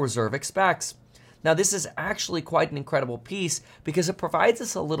Federal Reserve expects?" Now, this is actually quite an incredible piece because it provides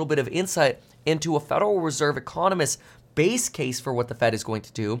us a little bit of insight into a Federal Reserve economist's base case for what the Fed is going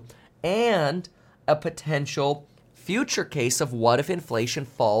to do and a potential future case of what if inflation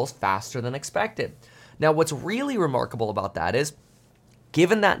falls faster than expected. Now, what's really remarkable about that is,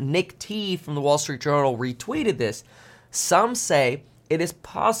 given that Nick T from the Wall Street Journal retweeted this, some say it is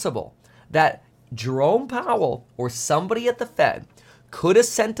possible that Jerome Powell or somebody at the Fed could have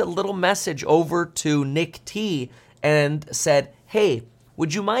sent a little message over to Nick T and said, hey,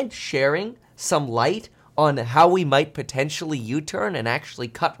 would you mind sharing some light on how we might potentially U-turn and actually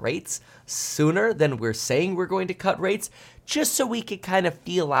cut rates sooner than we're saying we're going to cut rates, just so we could kind of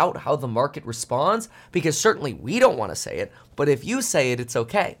feel out how the market responds, because certainly we don't want to say it, but if you say it, it's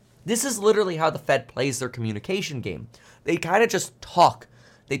okay. This is literally how the Fed plays their communication game. They kind of just talk.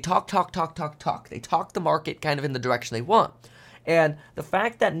 They talk. They talk the market kind of in the direction they want. And the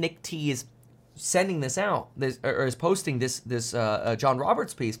fact that Nick T is sending this out, or is posting this John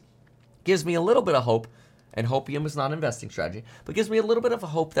Roberts piece, gives me a little bit of hope, and hopium is not an investing strategy, but gives me a little bit of a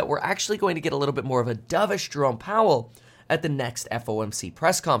hope that we're actually going to get a little bit more of a dovish Jerome Powell at the next FOMC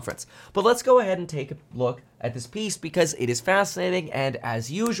press conference. But let's go ahead and take a look at this piece because it is fascinating, and as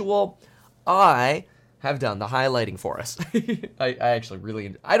usual, I have done the highlighting for us. I actually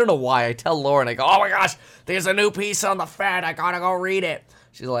really, I don't know why. I tell Lauren, I go, oh my gosh, there's a new piece on the Fed. I gotta go read it.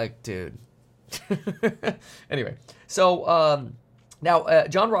 She's like, dude. Anyway, so now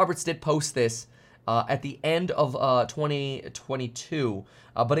John Roberts did post this at the end of 2022,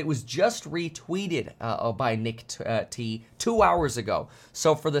 but it was just retweeted by Nick T 2 hours ago.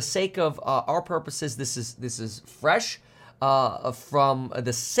 So for the sake of our purposes, this is fresh from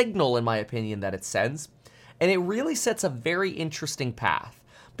the signal, in my opinion, that it sends. And it really sets a very interesting path,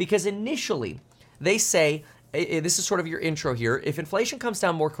 because initially they say, this is sort of your intro here, if inflation comes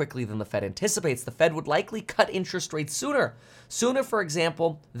down more quickly than the Fed anticipates, the Fed would likely cut interest rates sooner. Sooner, for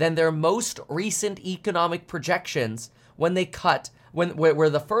example, than their most recent economic projections when they cut, where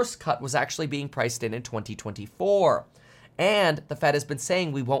the first cut was actually being priced in 2024. And the Fed has been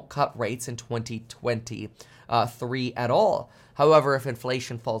saying we won't cut rates in 2023 at all. However, if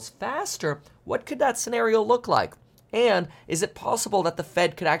inflation falls faster, what could that scenario look like? And is it possible that the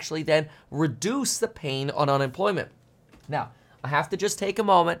Fed could actually then reduce the pain on unemployment? Now, I have to just take a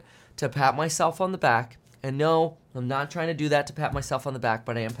moment to pat myself on the back. And no, I'm not trying to do that to pat myself on the back,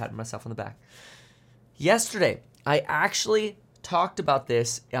 but I am patting myself on the back. Yesterday, I actually talked about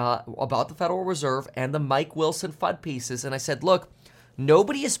this, about the Federal Reserve and the Mike Wilson FUD pieces. And I said, look,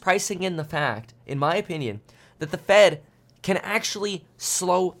 nobody is pricing in the fact, in my opinion, that the Fed can actually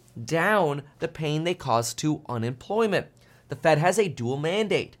slow down the pain they cause to unemployment. The Fed has a dual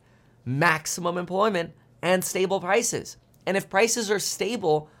mandate: maximum employment and stable prices. And if prices are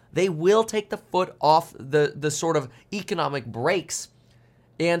stable, they will take the foot off the sort of economic brakes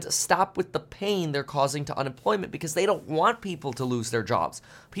and stop with the pain they're causing to unemployment, because they don't want people to lose their jobs.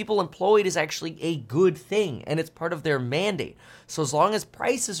 People employed is actually a good thing, and it's part of their mandate. So as long as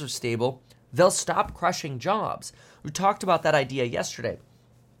prices are stable, they'll stop crushing jobs. We talked about that idea yesterday.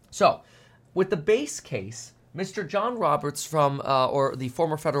 So, with the base case, Mr. John Roberts or the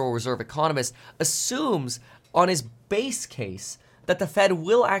former Federal Reserve economist, assumes on his base case that the Fed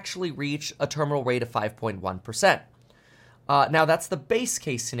will actually reach a terminal rate of 5.1%. Now, that's the base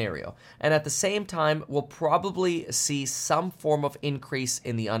case scenario. And at the same time, we'll probably see some form of increase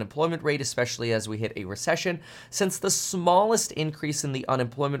in the unemployment rate, especially as we hit a recession, since the smallest increase in the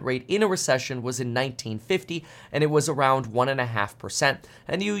unemployment rate in a recession was in 1950, and it was around 1.5%.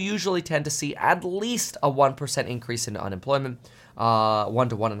 And you usually tend to see at least a 1% increase in unemployment. 1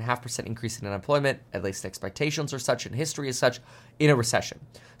 to 1.5% increase in unemployment, at least expectations are such and history is such, in a recession.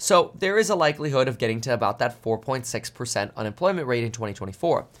 So there is a likelihood of getting to about that 4.6% unemployment rate in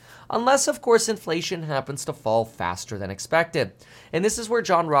 2024, unless, of course, inflation happens to fall faster than expected. And this is where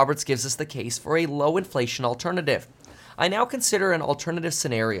John Roberts gives us the case for a low inflation alternative. I now consider an alternative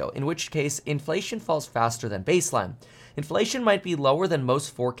scenario, in which case inflation falls faster than baseline. Inflation might be lower than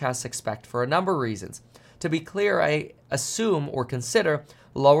most forecasts expect for a number of reasons. To be clear, I assume or consider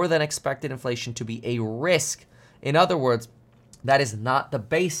lower than expected inflation to be a risk. In other words, that is not the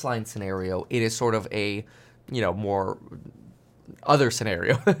baseline scenario. It is sort of a, more other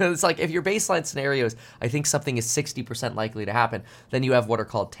scenario. It's like if your baseline scenario is, I think something is 60% likely to happen, then you have what are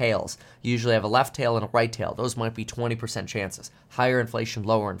called tails. You usually have a left tail and a right tail. Those might be 20% chances. Higher inflation,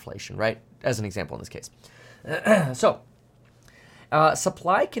 lower inflation, right? As an example in this case. So,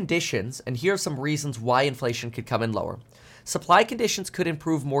 supply conditions, and here are some reasons why inflation could come in lower. Supply conditions could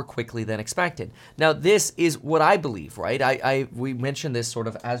improve more quickly than expected. Now, this is what I believe, right? We mentioned this sort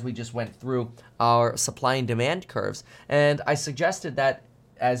of as we just went through our supply and demand curves, and I suggested that,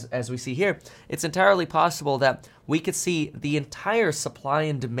 as we see here, it's entirely possible that we could see the entire supply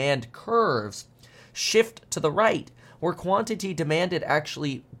and demand curves shift to the right, where quantity demanded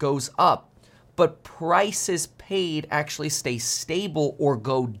actually goes up, but prices paid actually stay stable or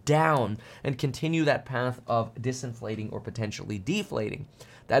go down and continue that path of disinflating or potentially deflating.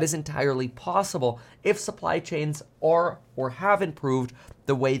 That is entirely possible if supply chains are or have improved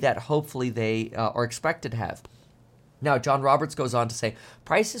the way that hopefully they are expected to have. Now, John Roberts goes on to say,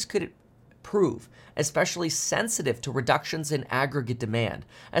 prices could prove especially sensitive to reductions in aggregate demand,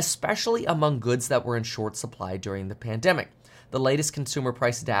 especially among goods that were in short supply during the pandemic. The latest consumer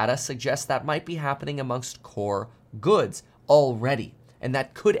price data suggests that might be happening amongst core goods already, and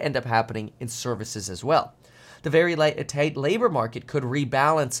that could end up happening in services as well. The very tight labor market could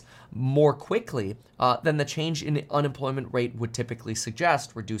rebalance more quickly than the change in the unemployment rate would typically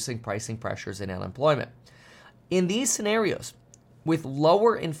suggest, reducing pricing pressures in unemployment. In these scenarios, with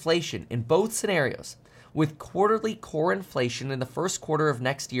lower inflation in both scenarios, with quarterly core inflation in the first quarter of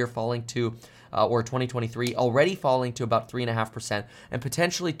next year falling to, or 2023, already falling to about 3.5% and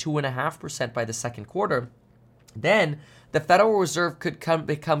potentially 2.5% by the second quarter, then the Federal Reserve could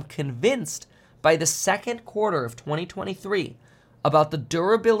become convinced by the second quarter of 2023 about the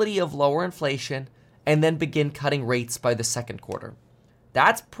durability of lower inflation and then begin cutting rates by the second quarter.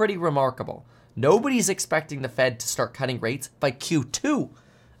 That's pretty remarkable. Nobody's expecting the Fed to start cutting rates by Q2.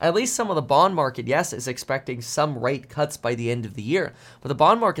 At least some of the bond market, yes, is expecting some rate cuts by the end of the year. But the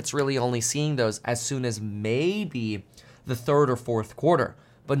bond market's really only seeing those as soon as maybe the third or fourth quarter,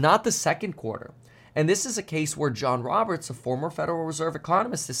 but not the second quarter. And this is a case where John Roberts, a former Federal Reserve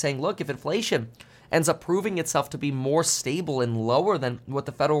economist, is saying, look, if inflation ends up proving itself to be more stable and lower than what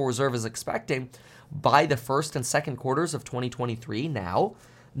the Federal Reserve is expecting by the first and second quarters of 2023 now,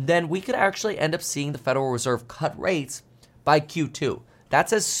 then we could actually end up seeing the Federal Reserve cut rates by Q2.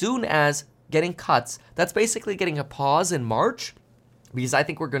 That's as soon as getting cuts. That's basically getting a pause in March, because I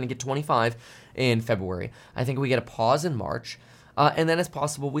think we're going to get 25 in February. I think we get a pause in March, and then it's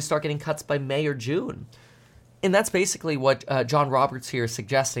possible we start getting cuts by May or June. And that's basically what John Roberts here is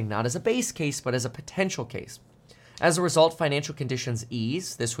suggesting, not as a base case, but as a potential case. As a result, financial conditions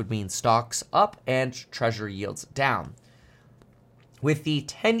ease. This would mean stocks up and treasury yields down, with the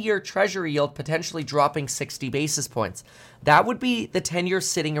 10-year treasury yield potentially dropping 60 basis points. That would be the 10-year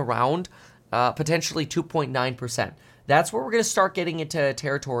sitting around potentially 2.9%. That's where we're going to start getting into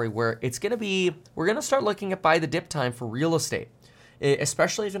territory where it's going to be, we're going to start looking at buy the dip time for real estate.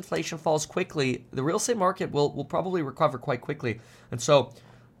 Especially if inflation falls quickly, the real estate market will probably recover quite quickly. And so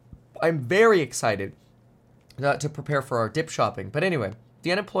I'm very excited to prepare for our dip shopping. But anyway,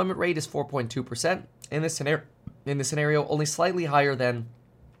 the unemployment rate is 4.2% in this scenario. In this scenario, only slightly higher than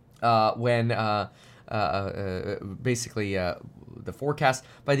when the forecast.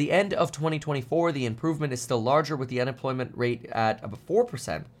 By the end of 2024, the improvement is still larger, with the unemployment rate at about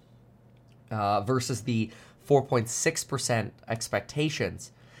 4% versus the 4.6%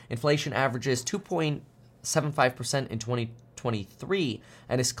 expectations. Inflation averages 2.75% in 2023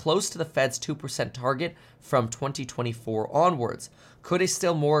 and is close to the Fed's 2% target from 2024 onwards. Could a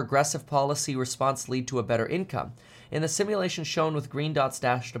still more aggressive policy response lead to a better income? In the simulation shown with green dots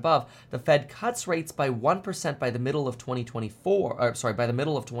dashed above, the Fed cuts rates by 1% by the middle of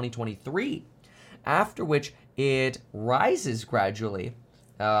 2023, after which it rises gradually.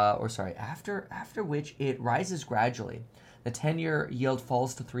 After which it rises gradually. The 10-year yield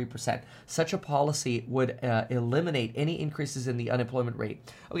falls to 3%. Such a policy would eliminate any increases in the unemployment rate.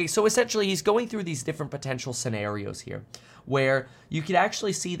 Okay, so essentially he's going through these different potential scenarios here, where you could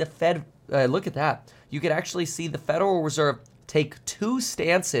actually see the Fed, look at that, you could actually see the Federal Reserve take two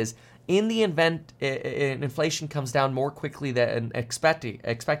stances in the event inflation comes down more quickly than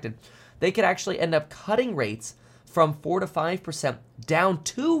expected. They could actually end up cutting rates from 4 to 5% down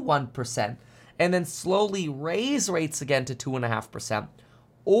to 1%, and then slowly raise rates again to 2.5%.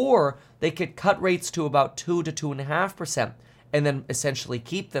 Or they could cut rates to about 2 to 2.5% and then essentially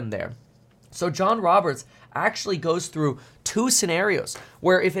keep them there. So John Roberts actually goes through two scenarios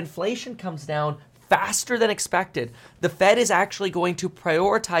where if inflation comes down faster than expected, the Fed is actually going to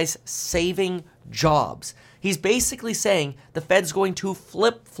prioritize saving jobs. He's basically saying the Fed's going to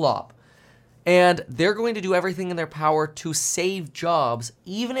flip-flop, and they're going to do everything in their power to save jobs,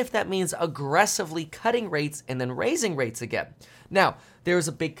 even if that means aggressively cutting rates and then raising rates again. Now, there's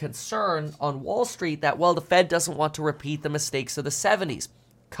a big concern on Wall Street that, well, the Fed doesn't want to repeat the mistakes of the 70s,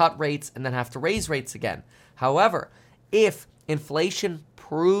 cut rates and then have to raise rates again. However, if inflation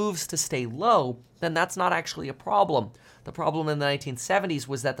proves to stay low, then that's not actually a problem. The problem in the 1970s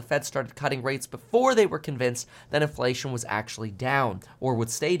was that the Fed started cutting rates before they were convinced that inflation was actually down or would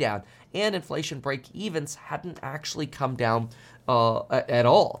stay down. And inflation break-evens hadn't actually come down at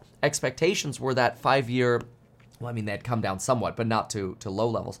all. Expectations were that 5-year, they had come down somewhat, but not to low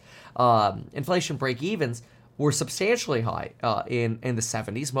levels. Inflation break-evens were substantially high in the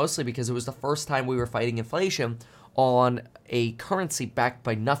 70s, mostly because it was the first time we were fighting inflation on a currency backed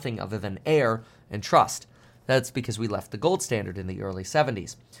by nothing other than air and trust. That's because we left the gold standard in the early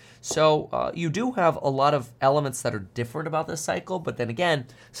 70s. So you do have a lot of elements that are different about this cycle, but then again,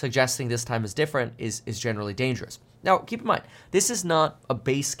 suggesting this time is different is generally dangerous. Now, keep in mind, this is not a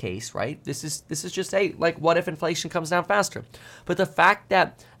base case, right? This is just what if inflation comes down faster? But the fact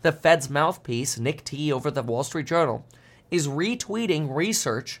that the Fed's mouthpiece, Nick T over the Wall Street Journal, is retweeting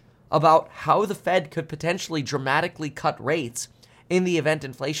research about how the Fed could potentially dramatically cut rates in the event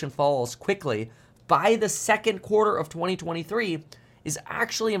inflation falls quickly by the second quarter of 2023 is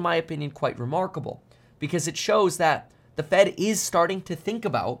actually, in my opinion, quite remarkable, because it shows that the Fed is starting to think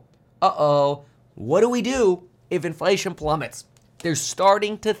about, what do we do if inflation plummets? They're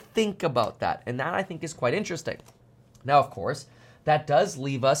starting to think about that, and that I think is quite interesting. Now, of course, that does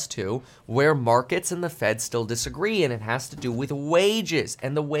leave us to where markets and the Fed still disagree, and it has to do with wages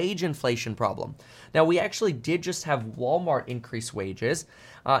and the wage inflation problem. Now, we actually did just have Walmart increase wages.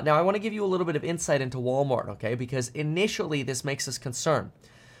 Now, I want to give you a little bit of insight into Walmart, okay, because initially this makes us concerned.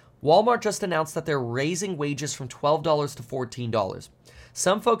 Walmart just announced that they're raising wages from $12 to $14.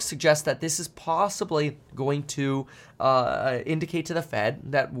 Some folks suggest that this is possibly going to indicate to the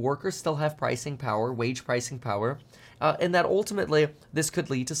Fed that workers still have pricing power, wage pricing power, and that ultimately this could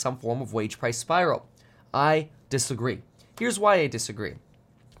lead to some form of wage price spiral. I disagree. Here's why I disagree.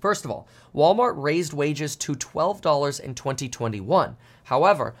 First of all, Walmart raised wages to $12 in 2021.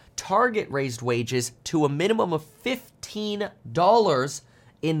 However, Target raised wages to a minimum of $15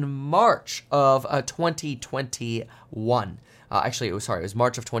 in March of 2021. It was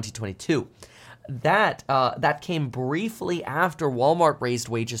March of 2022. That came briefly after Walmart raised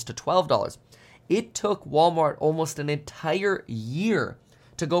wages to $12. It took Walmart almost an entire year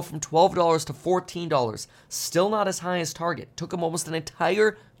to go from $12 to $14. Still not as high as Target. Took them almost an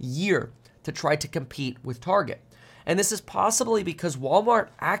entire year to try to compete with Target. And this is possibly because Walmart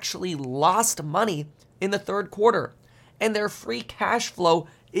actually lost money in the third quarter, and their free cash flow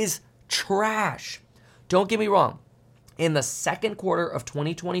is trash. Don't get me wrong. In the second quarter of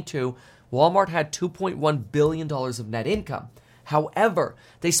 2022, Walmart had $2.1 billion of net income. However,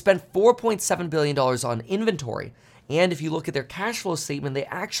 they spent $4.7 billion on inventory. And if you look at their cash flow statement, they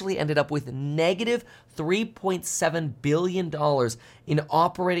actually ended up with negative $3.7 billion in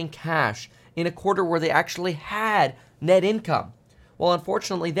operating cash in a quarter where they actually had net income. Well,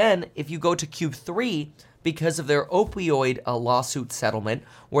 unfortunately then, if you go to Q3, because of their opioid lawsuit settlement,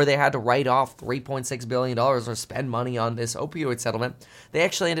 where they had to write off $3.6 billion or spend money on this opioid settlement, they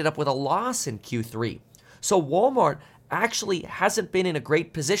actually ended up with a loss in Q3. So Walmart actually hasn't been in a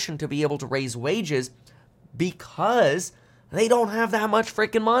great position to be able to raise wages because they don't have that much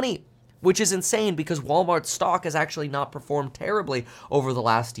freaking money, which is insane because Walmart's stock has actually not performed terribly over the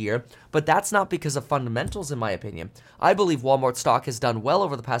last year, but that's not because of fundamentals, in my opinion. I believe Walmart stock has done well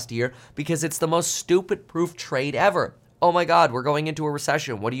over the past year because it's the most stupid-proof trade ever. Oh my God, we're going into a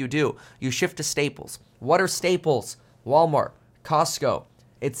recession. What do? You shift to staples. What are staples? Walmart, Costco.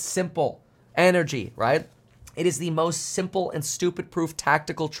 It's simple. Energy, right? It is the most simple and stupid-proof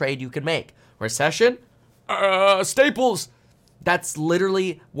tactical trade you can make. Recession? Staples. That's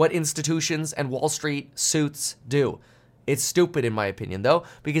literally what institutions and Wall Street suits do. It's stupid in my opinion though,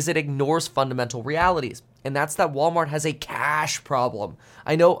 because it ignores fundamental realities. And that's that Walmart has a cash problem.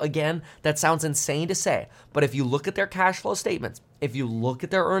 I know, again, that sounds insane to say, but if you look at their cash flow statements, if you look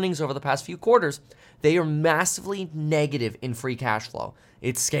at their earnings over the past few quarters, they are massively negative in free cash flow.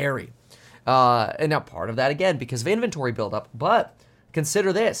 It's scary. And now part of that, again, because of inventory buildup, but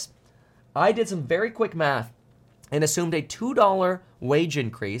consider this. I did some very quick math and assumed a $2 wage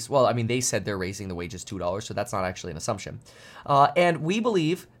increase. Well, I mean, they said they're raising the wages $2, so that's not actually an assumption. And we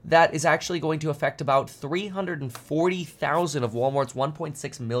believe that is actually going to affect about 340,000 of Walmart's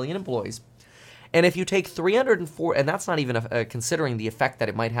 1.6 million employees. And if you take 304, and that's not even considering the effect that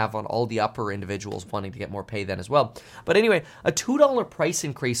it might have on all the upper individuals wanting to get more pay then as well. But anyway, a $2 price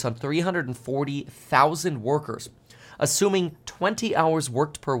increase on 340,000 workers, assuming 20 hours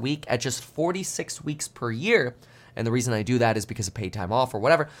worked per week at just 46 weeks per year, and the reason I do that is because of paid time off or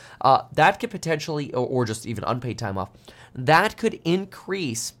whatever, that could potentially, or just even unpaid time off, that could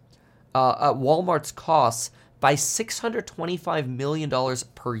increase Walmart's costs by $625 million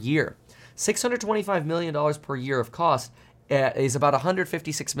per year. $625 million per year of cost is about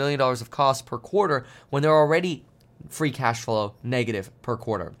 $156 million of cost per quarter when they're already free cash flow negative per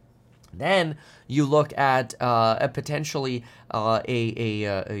quarter. Then you look at potentially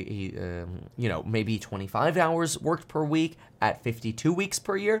maybe 25 hours worked per week at 52 weeks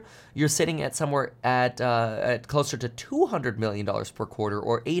per year. You're sitting at somewhere at closer to $200 million per quarter,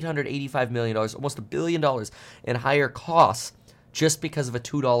 or $885 million, almost $1 billion in higher costs just because of a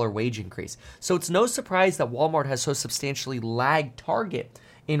 $2 wage increase. So it's no surprise that Walmart has so substantially lagged Target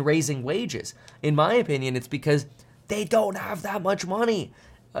in raising wages. In my opinion, it's because they don't have that much money.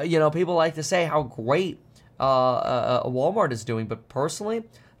 People like to say how great Walmart is doing, but personally,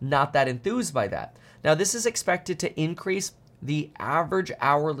 not that enthused by that. Now, this is expected to increase the average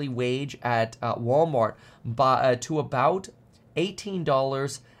hourly wage at Walmart to about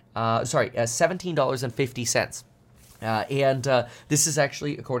 $17.50. And this is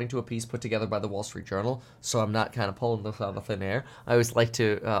actually according to a piece put together by the Wall Street Journal, so I'm not kind of pulling this out of thin air. I always like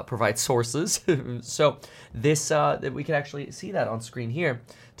to provide sources. So this, we can actually see that on screen here.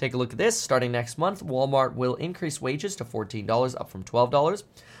 Take a look at this. Starting next month, Walmart will increase wages to $14, up from $12.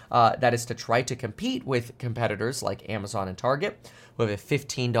 That is to try to compete with competitors like Amazon and Target, who have a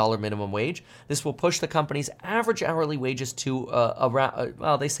 $15 minimum wage. This will push the company's average hourly wages to around,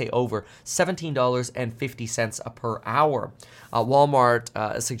 well, they say over $17.50 per hour.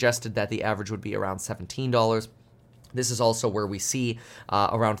 Walmart suggested that the average would be around $17. This is also where we see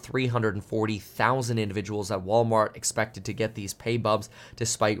around 340,000 individuals at Walmart expected to get these pay bumps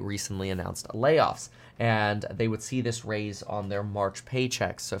despite recently announced layoffs. And they would see this raise on their March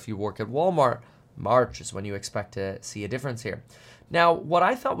paychecks. So if you work at Walmart, March is when you expect to see a difference here. Now, what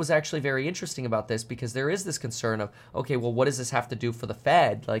I thought was actually very interesting about this, because there is this concern of, okay, well, what does this have to do for the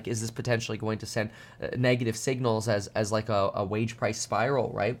Fed? Like, is this potentially going to send negative signals as like a wage price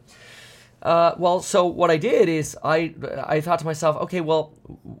spiral, right? Well, so what I did is I thought to myself, okay, well,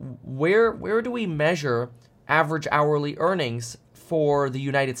 where do we measure average hourly earnings for the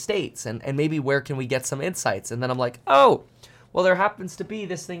United States? And maybe where can we get some insights? And then I'm like, oh, well, there happens to be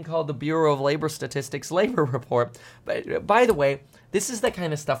this thing called the Bureau of Labor Statistics Labor Report. But by the way, this is the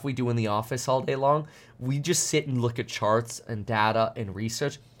kind of stuff we do in the office all day long. We just sit and look at charts and data and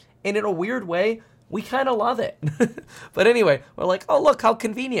research. And in a weird way, we kind of love it. But anyway, we're like, oh, look, how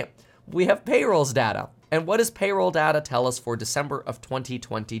convenient. We have payrolls data. And what does payroll data tell us for December of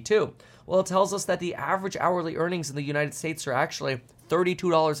 2022? Well, it tells us that the average hourly earnings in the United States are actually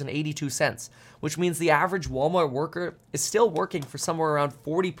 $32.82, which means the average Walmart worker is still working for somewhere around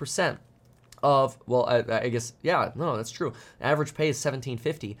 40% of, well, I guess, yeah, no, that's true. Average pay is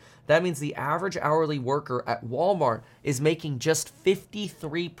 $17.50. That means the average hourly worker at Walmart is making just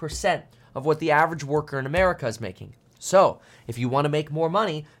 53% of what the average worker in America is making. So, if you want to make more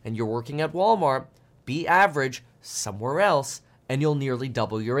money and you're working at Walmart, be average somewhere else and you'll nearly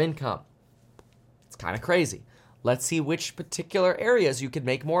double your income. It's kind of crazy. Let's see which particular areas you could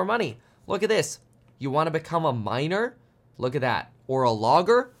make more money. Look at this. You want to become a miner? Look at that. Or a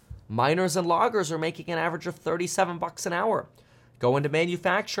logger? Miners and loggers are making an average of $37 an hour. Go into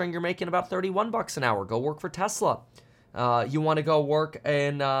manufacturing, you're making about $31 an hour. Go work for Tesla. You want to go work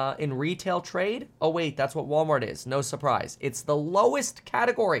in retail trade? Oh, wait, that's what Walmart is. No surprise. It's the lowest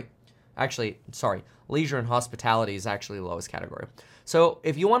category. Actually, sorry, leisure and hospitality is actually the lowest category. So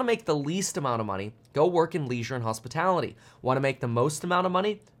if you want to make the least amount of money, go work in leisure and hospitality. Want to make the most amount of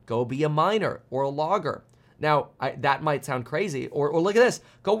money? Go be a miner or a logger. Now, that might sound crazy. Or look at this.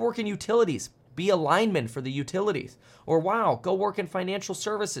 Go work in utilities. Be a lineman for the utilities. Or wow, go work in financial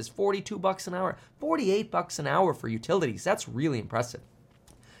services, $42 an hour, $48 an hour for utilities. That's really impressive.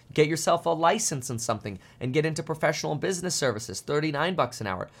 Get yourself a license in something and get into professional and business services, $39 an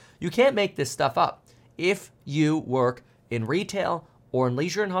hour. You can't make this stuff up. If you work in retail or in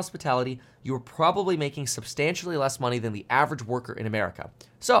leisure and hospitality, you're probably making substantially less money than the average worker in America.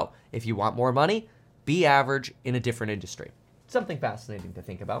 So if you want more money, be average in a different industry. Something fascinating to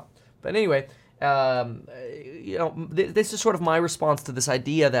think about. But anyway, this is sort of my response to this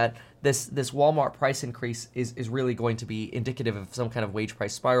idea that this Walmart price increase is really going to be indicative of some kind of wage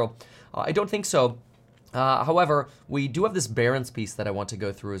price spiral. I don't think so. However, we do have this Barron's piece that I want to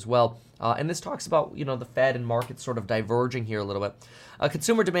go through as well. And this talks about, the Fed and markets sort of diverging here a little bit.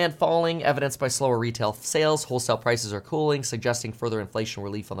 Consumer demand falling, evidenced by slower retail sales. Wholesale prices are cooling, suggesting further inflation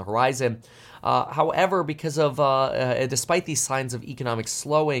relief on the horizon. However, because of, despite these signs of economic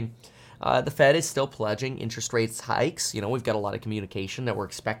slowing, the Fed is still pledging interest rates hikes. We've got a lot of communication that we're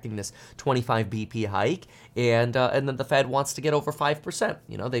expecting this 25 BP hike, and then the Fed wants to get over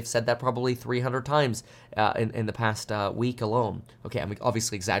 5%. They've said that probably 300 times in the past week alone. Okay, I'm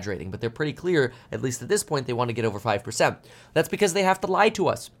obviously exaggerating, but they're pretty clear, at least at this point, they want to get over 5%. That's because they have to lie to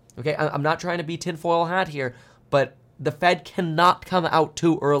us. Okay, I'm not trying to be tinfoil hat here, but the Fed cannot come out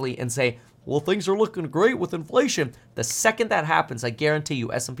too early and say, well, things are looking great with inflation. The second that happens, I guarantee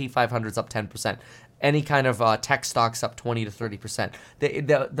you S&P 500 is up 10%. Any kind of tech stocks up 20 to 30%.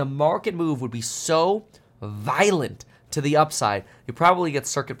 The market move would be so violent to the upside, you probably get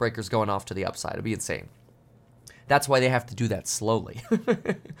circuit breakers going off to the upside. It'd be insane. That's why they have to do that slowly.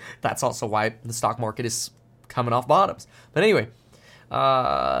 That's also why the stock market is coming off bottoms. But anyway,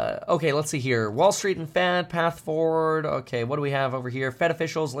 okay, let's see here. Wall Street and Fed, path forward. Okay, what do we have over here? Fed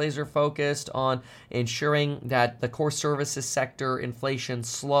officials laser focused on ensuring that the core services sector inflation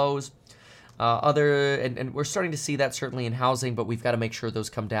slows. And we're starting to see that certainly in housing, but we've got to make sure those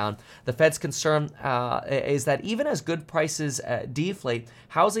come down. The Fed's concern is that even as good prices deflate,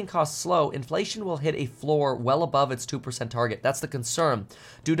 housing costs slow, inflation will hit a floor well above its 2% target. That's the concern,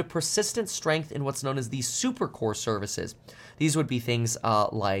 due to persistent strength in what's known as these super core services. These would be things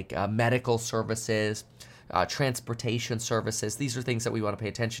like medical services, transportation services. These are things that we want to pay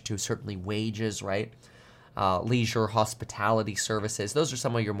attention to, certainly wages, right? leisure, hospitality services. Those are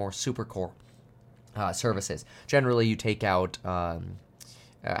some of your more super core services. Generally, you take out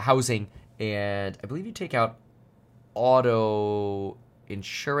housing, and I believe you take out auto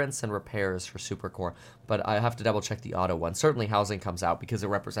insurance and repairs for Supercore, but I have to double check the auto one. Certainly housing comes out because it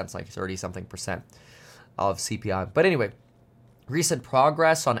represents like 30-something% of CPI. But anyway, recent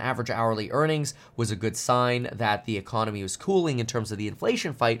progress on average hourly earnings was a good sign that the economy was cooling in terms of the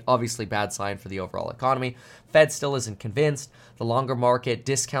inflation fight. Obviously, bad sign for the overall economy. Fed still isn't convinced. The longer market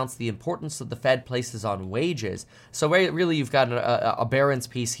discounts the importance that the Fed places on wages. So really, you've got a Barron's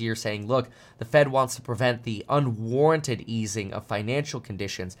piece here saying, look, the Fed wants to prevent the unwarranted easing of financial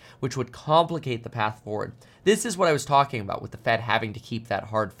conditions, which would complicate the path forward. This is what I was talking about with the Fed having to keep that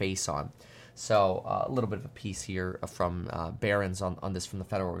hard face on. So a little bit of a piece here from Barron's on this from the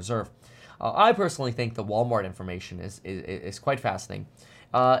Federal Reserve. I personally think the Walmart information is quite fascinating.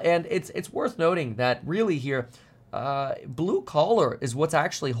 And it's worth noting that really here, blue collar is what's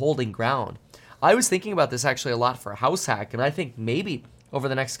actually holding ground. I was thinking about this actually a lot for House Hack, and I think maybe over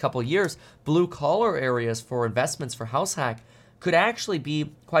the next couple of years, blue collar areas for investments for House Hack could actually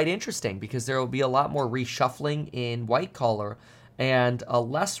be quite interesting because there will be a lot more reshuffling in white collar and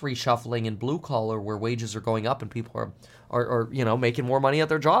less reshuffling in blue collar where wages are going up and people are making more money at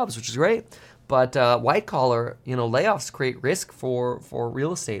their jobs, which is great. But white collar, layoffs create risk for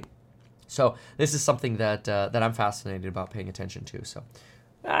real estate. So this is something that I'm fascinated about paying attention to. So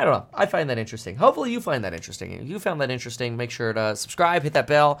I don't know. I find that interesting. Hopefully you find that interesting. If you found that interesting, make sure to subscribe, hit that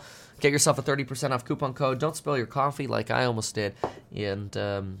bell, get yourself a 30% off coupon code. Don't spill your coffee like I almost did. And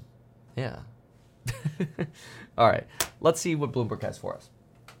yeah. All right. Let's see what Bloomberg has for us.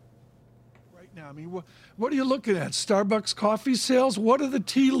 Right now, I mean, what are you looking at? Starbucks coffee sales? What are the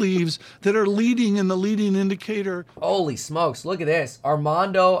tea leaves that are leading in the leading indicator? Holy smokes, look at this.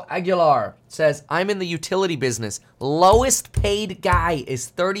 Armando Aguilar says, I'm in the utility business. Lowest paid guy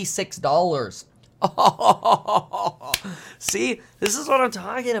is $36. Oh, see, this is what I'm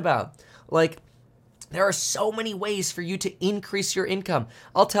talking about. Like, there are so many ways for you to increase your income.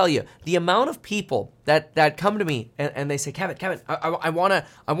 I'll tell you, the amount of people that come to me and they say, Kevin, I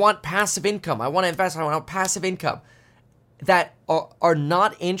want passive income. I want to invest. I want passive income. That are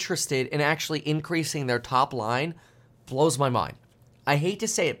not interested in actually increasing their top line blows my mind. I hate to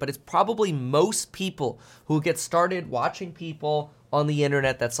say it, but it's probably most people who get started watching people on the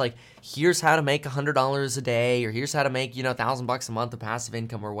internet that's like, here's how to make $100 a day, or here's how to make, $1,000 a month of passive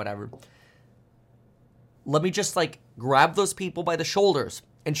income or whatever. Let me just grab those people by the shoulders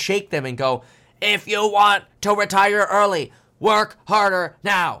and shake them and go, if you want to retire early, work harder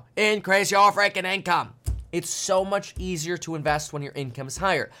now. Increase your freaking income. It's so much easier to invest when your income is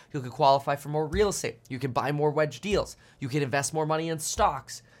higher. You could qualify for more real estate. You can buy more wedge deals. You can invest more money in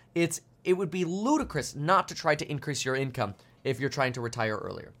stocks. It would be ludicrous not to try to increase your income if you're trying to retire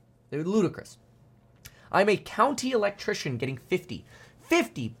earlier. It would be ludicrous. I'm a county electrician getting $50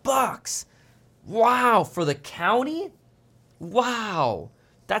 bucks. Wow, for the county? Wow,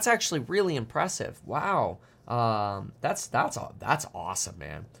 that's actually really impressive. Wow, that's awesome,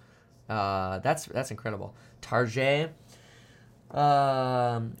 man. That's incredible. Tarjay,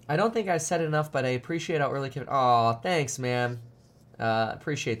 I don't think I said enough, but I appreciate how early Kevin. Oh, thanks, man.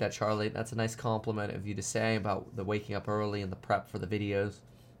 Appreciate that, Charlie. That's a nice compliment of you to say about the waking up early and the prep for the videos.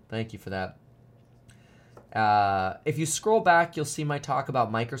 Thank you for that. If you scroll back, you'll see my talk about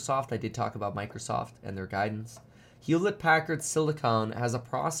Microsoft. I did talk about Microsoft and their guidance. Hewlett-Packard Silicon has a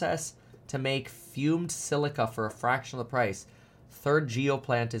process to make fumed silica for a fraction of the price. Third Geo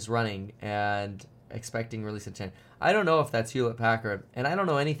plant is running and expecting release in 10. I don't know if that's Hewlett-Packard, and I don't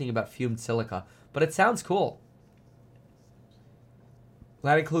know anything about fumed silica, but it sounds cool.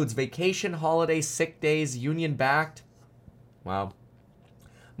 That includes vacation, holidays, sick days, union-backed. Wow.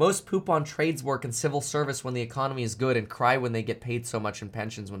 Most poop on trades work in civil service when the economy is good and cry when they get paid so much in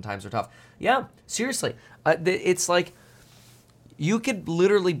pensions when times are tough. Yeah, seriously. It's like you could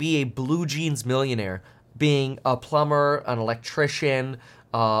literally be a blue jeans millionaire being a plumber, an electrician,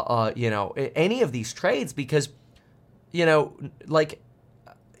 any of these trades because, you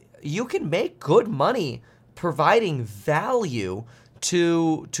can make good money providing value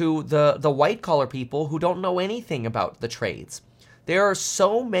to the white collar people who don't know anything about the trades. There are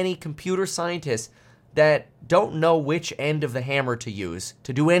so many computer scientists that don't know which end of the hammer to use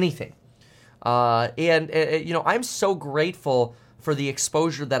to do anything. I'm so grateful for the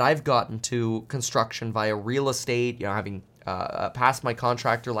exposure that I've gotten to construction via real estate, having passed my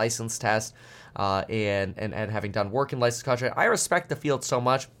contractor license test and having done work in licensed contract. I respect the field so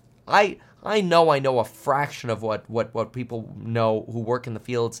much. I know a fraction of what people know who work in the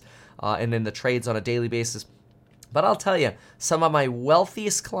fields and in the trades on a daily basis. But I'll tell you, some of my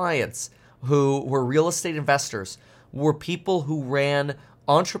wealthiest clients who were real estate investors were people who ran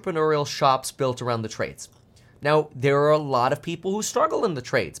entrepreneurial shops built around the trades. Now, there are a lot of people who struggle in the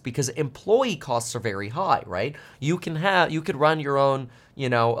trades because employee costs are very high, right? You could run your own,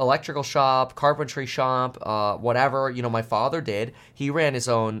 electrical shop, carpentry shop, whatever. My father did. He ran his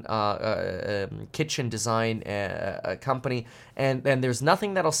own kitchen design company, and there's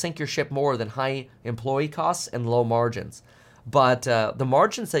nothing that'll sink your ship more than high employee costs and low margins. But the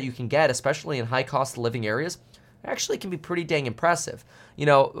margins that you can get, especially in high cost of living areas, actually can be pretty dang impressive.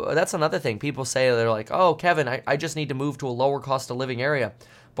 That's another thing. People say, they're like, oh, Kevin, I just need to move to a lower cost of living area.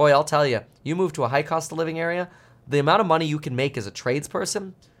 Boy, I'll tell you, you move to a high cost of living area, the amount of money you can make as a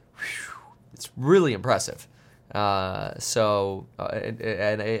tradesperson, it's really impressive. And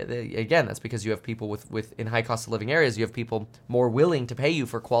again, that's because you have people with in high cost of living areas, you have people more willing to pay you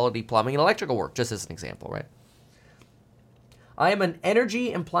for quality plumbing and electrical work, just as an example, right? I am an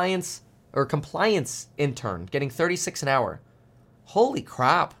energy compliance intern, getting $36 an hour. Holy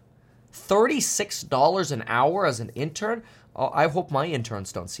crap. $36 an hour as an intern? Oh, I hope my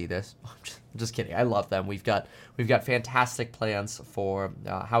interns don't see this. I'm just kidding. I love them. We've got fantastic plans for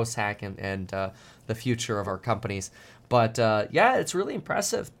House Hack and the future of our companies. But yeah, it's really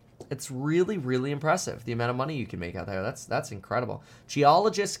impressive. It's really, really impressive, the amount of money you can make out there. That's incredible.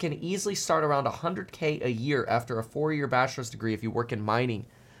 Geologists can easily start around $100K a year after a 4-year bachelor's degree if you work in mining,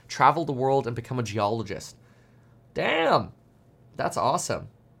 travel the world, and become a geologist. Damn, that's awesome.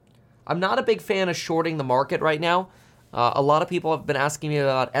 I'm not a big fan of shorting the market right now. A lot of people have been asking me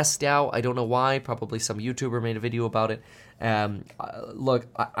about SDAO. I don't know why. Probably some YouTuber made a video about it. Look,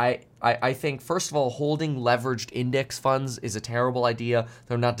 I think, first of all, holding leveraged index funds is a terrible idea.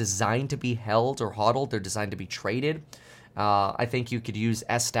 They're not designed to be held or hodled. They're designed to be traded. I think you could use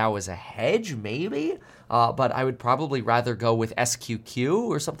SDAO as a hedge, maybe. But I would probably rather go with SQQ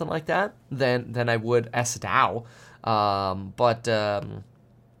or something like that than I would SDAO.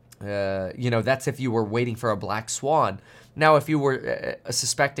 That's if you were waiting for a black swan. Now, if you were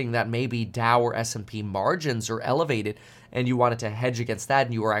suspecting that maybe Dow or S&P margins are elevated and you wanted to hedge against that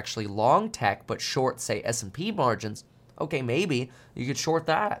and you were actually long tech but short, say, S&P margins, okay, maybe you could short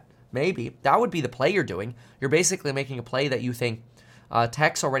that. Maybe. That would be the play you're doing. You're basically making a play that you think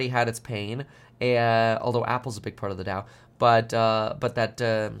tech's already had its pain, although Apple's a big part of the Dow, but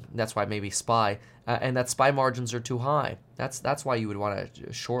that's why maybe SPY, and that SPY margins are too high. That's why you would want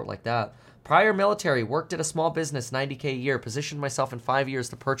to short like that. Prior military, worked at a small business, $90K a year, positioned myself in 5 years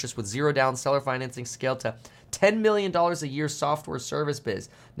to purchase with zero down seller financing, scaled to $10 million a year software service biz.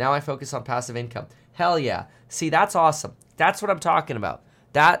 Now I focus on passive income. Hell yeah. See, that's awesome. That's what I'm talking about.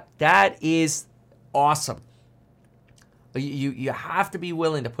 That is awesome. You have to be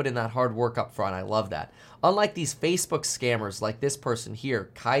willing to put in that hard work up front. I love that. Unlike these Facebook scammers like this person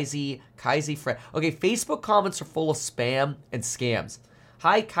here, Kaizy Fred. Okay, Facebook comments are full of spam and scams.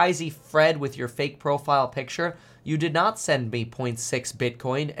 Hi, Kaizy Fred with your fake profile picture. You did not send me 0.6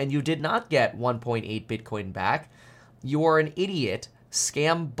 Bitcoin and you did not get 1.8 Bitcoin back. You are an idiot,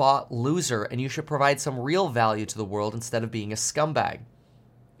 scam bot loser, and you should provide some real value to the world instead of being a scumbag.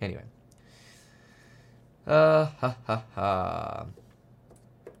 Anyway.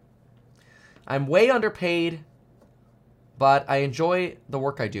 I'm way underpaid, but I enjoy the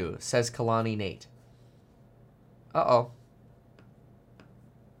work I do, says Kalani Nate. Uh-oh.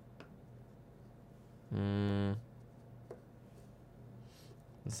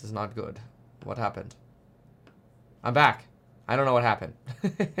 This is not good. What happened? I'm back. I don't know what happened.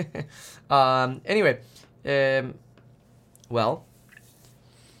 Anyway, well,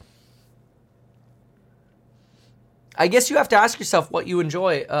 I guess you have to ask yourself what you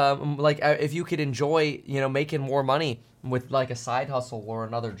enjoy. If you could enjoy, making more money with like a side hustle or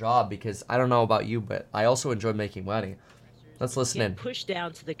another job, because I don't know about you, but I also enjoy making money. Let's listen in. Push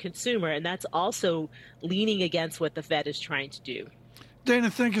down to the consumer, and that's also leaning against what the Fed is trying to do.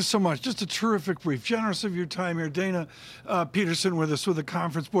 Dana, thank you so much. Just a terrific brief. Generous of your time here. Dana Peterson with us with the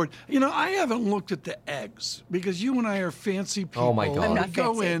conference board. I haven't looked at the eggs because you and I are fancy people. Oh, my God. And I'm we not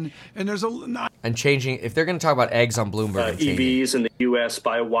go fancy. in, and there's And changing, if they're going to talk about eggs on Bloomberg, I'm changing. EVs in the U.S.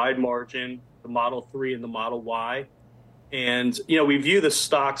 by a wide margin, the Model 3 and the Model Y. And, we view the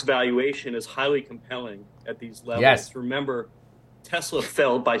stock's valuation as highly compelling at these levels. Yes. Remember, Tesla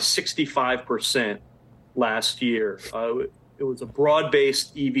fell by 65% last year. It was a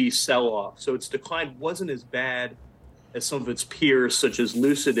broad-based EV sell-off, so its decline wasn't as bad as some of its peers, such as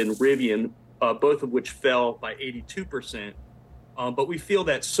Lucid and Rivian, both of which fell by 82%. But we feel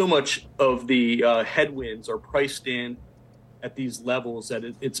that so much of the headwinds are priced in at these levels that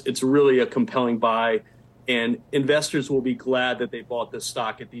it's really a compelling buy. And investors will be glad that they bought this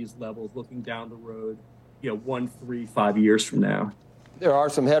stock at these levels, looking down the road, 1, 3, 5 years from now. There are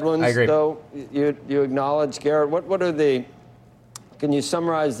some headwinds, though. You acknowledge, Garrett. What are the? Can you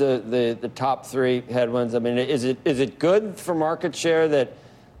summarize the top 3 headwinds? I mean, is it good for market share that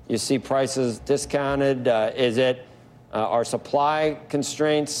you see prices discounted? Is it are supply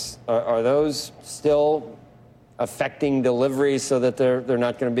constraints? Are those still affecting deliveries so that they're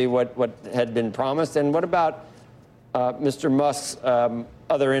not going to be what had been promised? And what about Mr. Musk's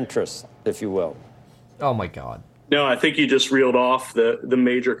other interests, if you will? Oh my God. No, I think you just reeled off the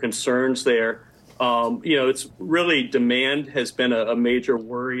major concerns there. It's really demand has been a major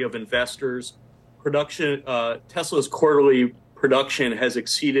worry of investors. Production, Tesla's quarterly production has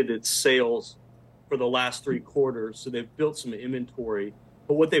exceeded its sales for the last 3 quarters, so they've built some inventory.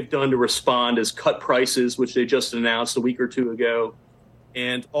 But what they've done to respond is cut prices, which they just announced a week or 2 ago,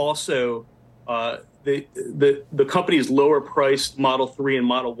 and also the company's lower-priced Model 3 and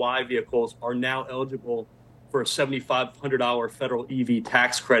Model Y vehicles are now eligible for a $7,500 federal EV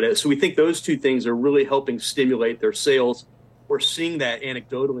tax credit. So we think those 2 things are really helping stimulate their sales. We're seeing that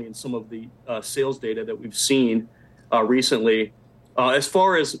anecdotally in some of the sales data that we've seen recently. As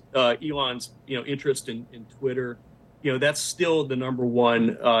far as Elon's interest in Twitter, that's still the number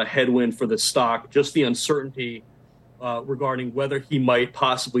one headwind for the stock, just the uncertainty regarding whether he might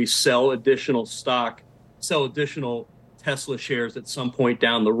possibly sell additional Tesla shares at some point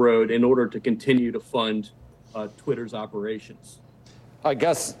down the road in order to continue to fund Twitter's operations. I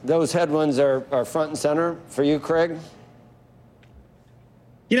guess those headwinds are front and center for you, Craig?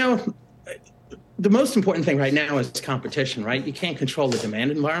 The most important thing right now is competition, right? You can't control the demand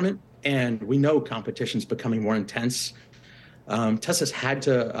environment, and we know competition's becoming more intense. Tesla's had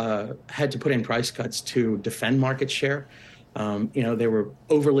to put in price cuts to defend market share. They were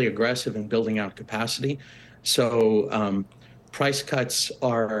overly aggressive in building out capacity. So price cuts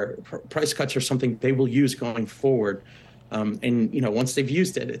are something they will use going forward. Once they've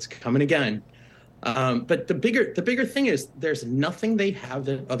used it, it's coming again. But the bigger thing is there's nothing they have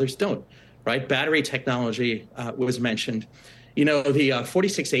that others don't, right? Battery technology was mentioned. The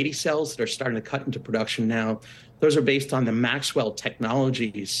 4680 cells that are starting to cut into production now, those are based on the Maxwell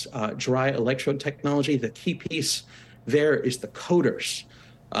Technologies dry electrode technology. The key piece there is the coaters.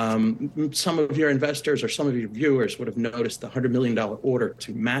 Some of your investors or some of your viewers would have noticed the $100 million order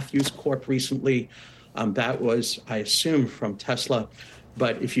to Matthews Corp recently. That was, I assume, from Tesla.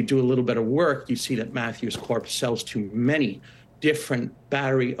 But if you do a little bit of work, you see that Matthews Corp sells to many different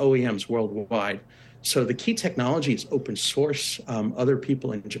battery OEMs worldwide. So the key technology is open source. Other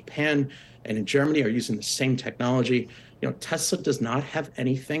people in Japan and in Germany are using the same technology. Tesla does not have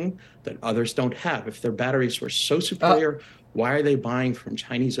anything that others don't have. If their batteries were so superior, why are they buying from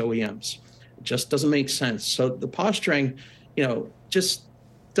Chinese OEMs? It just doesn't make sense. So the posturing, just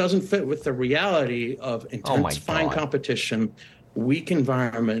doesn't fit with the reality of intensifying competition, weak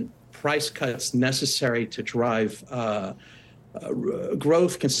environment, price cuts necessary to drive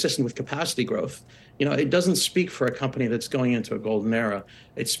growth consistent with capacity growth. It doesn't speak for a company that's going into a golden era.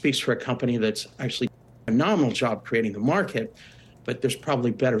 It speaks for a company that's actually doing a phenomenal job creating the market, but there's probably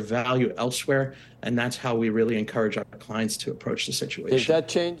better value elsewhere. And that's how we really encourage our clients to approach the situation. Did that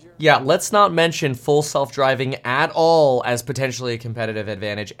change? Yeah, let's not mention full self-driving at all as potentially a competitive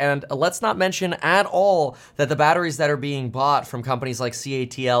advantage. And let's not mention at all that the batteries that are being bought from companies like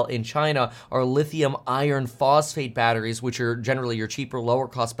CATL in China are lithium iron phosphate batteries, which are generally your cheaper, lower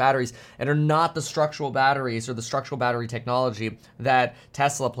cost batteries, and are not the structural batteries or the structural battery technology that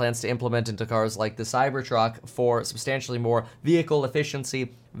Tesla plans to implement into cars like the Cybertruck for substantially more vehicle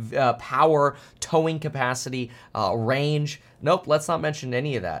efficiency, power, towing capacity, range. Nope, let's not mention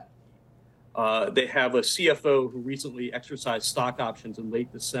any of that. They have a CFO who recently exercised stock options in late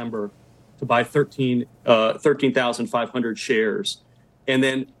December to buy 13,500 shares. And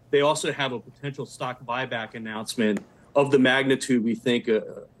then they also have a potential stock buyback announcement of the magnitude, we think,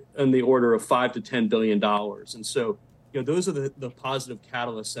 in the order of $5 to $10 billion. And so, those are the positive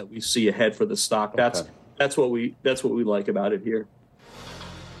catalysts that we see ahead for the stock. That's what we like about it here.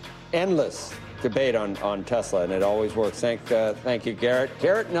 Endless debate on Tesla, and it always works. Thank you, Garrett.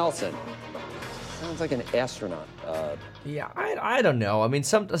 Garrett Nelson. Sounds like an astronaut. Yeah, I don't know. I mean,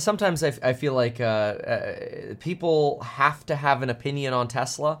 sometimes I feel like people have to have an opinion on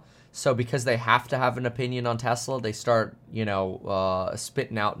Tesla. So because they have to have an opinion on Tesla, they start,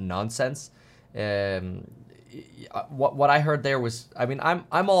 spitting out nonsense. what I heard there was, I mean,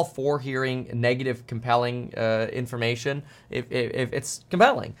 I'm all for hearing negative, compelling information if it's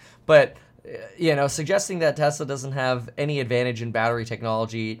compelling, but suggesting that Tesla doesn't have any advantage in battery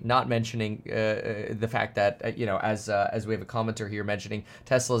technology, not mentioning the fact that as we have a commenter here mentioning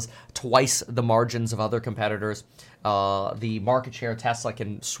Tesla's twice the margins of other competitors, the market share Tesla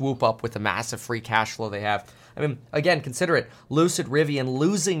can swoop up with the massive free cash flow they have. I mean, again, consider it. Lucid, Rivian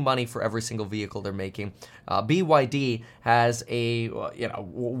losing money for every single vehicle they're making. BYD has a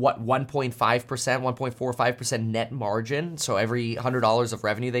 1.5%, 1.45% net margin. So every $100 of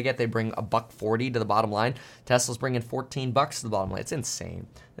revenue they get, they bring $1.40 to the bottom line. Tesla's bringing $14 to the bottom line. It's insane.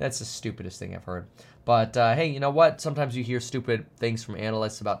 That's the stupidest thing I've heard. But hey, you know what? Sometimes you hear stupid things from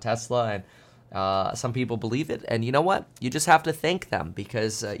analysts about Tesla, and some people believe it, and you know what? You just have to thank them,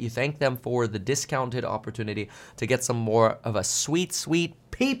 because you thank them for the discounted opportunity to get some more of a sweet, sweet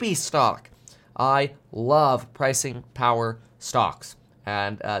peepee stock. I love pricing power stocks,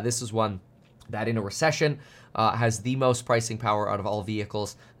 and this is one that in a recession has the most pricing power out of all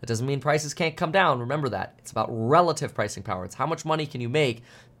vehicles. That doesn't mean prices can't come down. Remember that. It's about relative pricing power. It's how much money can you make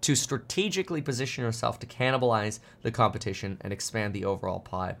to strategically position yourself to cannibalize the competition and expand the overall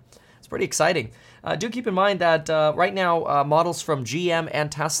pie. It's pretty exciting. Do keep in mind that right now, models from GM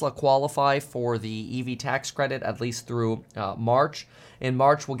and Tesla qualify for the EV tax credit, at least through March. In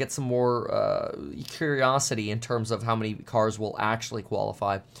March, we'll get some more curiosity in terms of how many cars will actually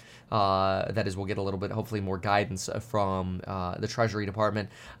qualify. That is, we'll get a little bit, hopefully, more guidance from the Treasury Department,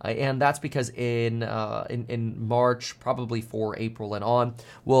 and that's because in March, probably for April and on,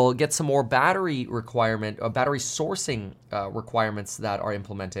 we'll get some more battery sourcing requirements that are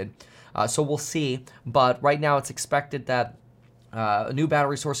implemented. So we'll see, but right now it's expected that new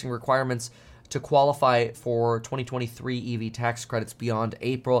battery sourcing requirements to qualify for 2023 EV tax credits beyond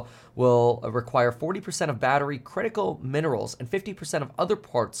April will require 40% of battery critical minerals and 50% of other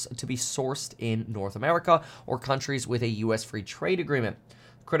parts to be sourced in North America or countries with a U.S. free trade agreement.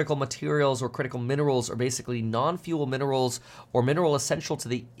 Critical materials or critical minerals are basically non-fuel minerals or mineral essential to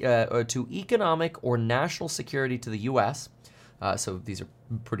the to economic or national security to the U.S. So these are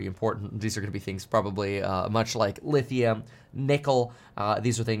pretty important. These are going to be things probably much like lithium, nickel.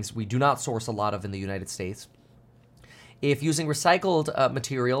 These are things we do not source a lot of in the United States. If using recycled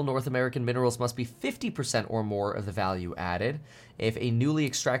material, North American minerals must be 50% or more of the value added. If a newly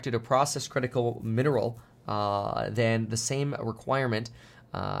extracted or processed critical mineral, then the same requirement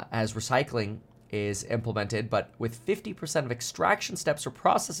as recycling is implemented, but with 50% of extraction steps or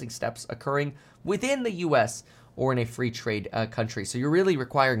processing steps occurring within the U.S. or in a free trade country. So you're really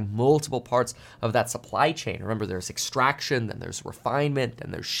requiring multiple parts of that supply chain. Remember, there's extraction, then there's refinement,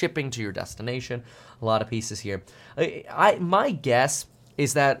 then there's shipping to your destination. A lot of pieces here. My guess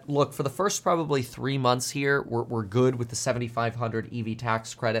is that, look, for the first probably 3 months here, we're good with the $7,500 EV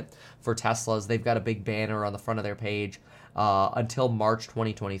tax credit for Teslas. They've got a big banner on the front of their page. Until March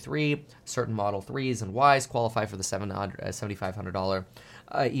 2023, certain Model 3s and Ys qualify for the $7,500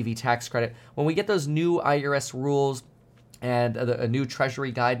 EV tax credit. When we get those new IRS rules and a new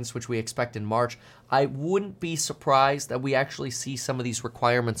Treasury guidance, which we expect in March, I wouldn't be surprised that we actually see some of these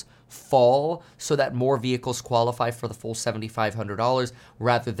requirements fall so that more vehicles qualify for the full $7,500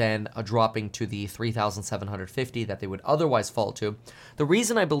 rather than dropping to the $3,750 that they would otherwise fall to. The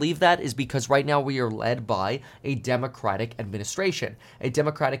reason I believe that is because right now we are led by a Democratic administration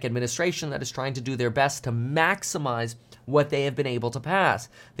that is trying to do their best to maximize what they have been able to pass.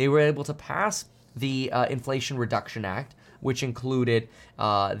 They were able to pass the Inflation Reduction Act, which included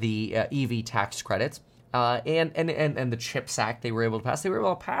the EV tax credits, and the CHIPS Act. They were able to pass. They were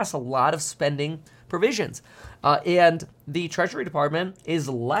able to pass a lot of spending provisions, and the Treasury Department is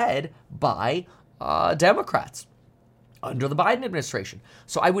led by Democrats under the Biden administration.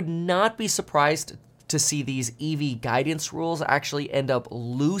 So I would not be surprised to see these EV guidance rules actually end up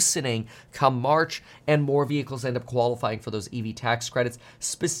loosening come March, and more vehicles end up qualifying for those EV tax credits,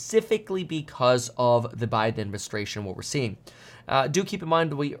 specifically because of the Biden administration, what we're seeing. Do keep in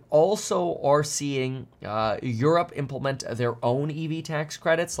mind, we also are seeing Europe implement their own EV tax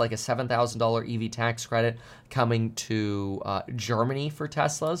credits, like a $7,000 EV tax credit coming to Germany for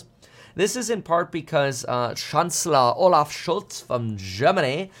Teslas. This is in part because Chancellor Olaf Scholz from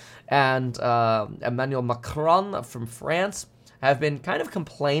Germany and Emmanuel Macron from France have been kind of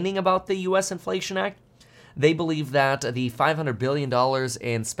complaining about the U.S. Inflation Act. They believe that the $500 billion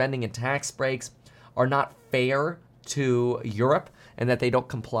in spending and tax breaks are not fair to Europe and that they don't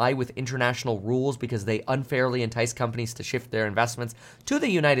comply with international rules because they unfairly entice companies to shift their investments to the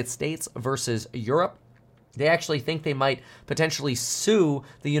United States versus Europe. They actually think they might potentially sue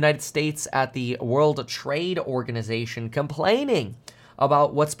the United States at the World Trade Organization, complaining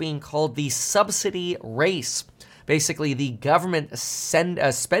about what's being called the subsidy race. Basically, the government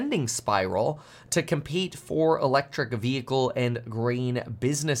spending spiral to compete for electric vehicle and green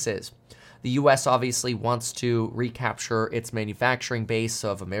businesses. The U.S. obviously wants to recapture its manufacturing base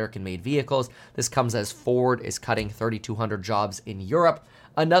of American-made vehicles. This comes as Ford is cutting 3,200 jobs in Europe.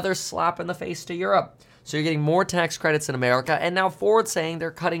 Another slap in the face to Europe. So you're getting more tax credits in America, and now Ford saying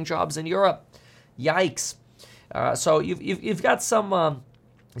they're cutting jobs in Europe. Yikes! So you've got some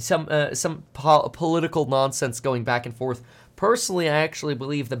political nonsense going back and forth. Personally, I actually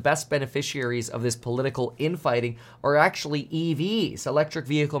believe the best beneficiaries of this political infighting are actually EVs, electric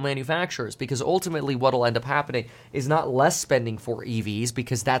vehicle manufacturers, because ultimately what will end up happening is not less spending for EVs,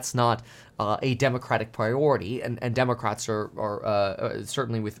 because that's not a Democratic priority, and Democrats are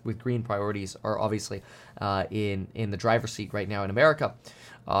certainly with green priorities are obviously in the driver's seat right now in America.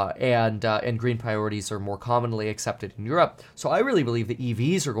 And green priorities are more commonly accepted in Europe. So I really believe the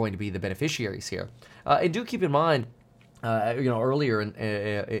EVs are going to be the beneficiaries here. And do keep in mind, earlier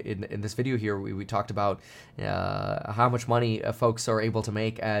in this video here, we talked about how much money folks are able to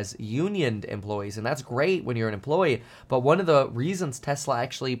make as unioned employees, and that's great when you're an employee. But one of the reasons Tesla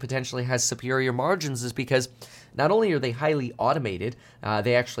actually potentially has superior margins is because not only are they highly automated,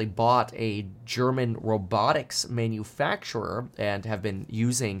 they actually bought a German robotics manufacturer and have been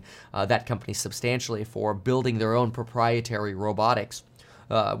using that company substantially for building their own proprietary robotics.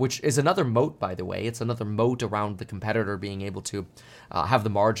 Which is another moat, by the way. It's another moat around the competitor being able to have the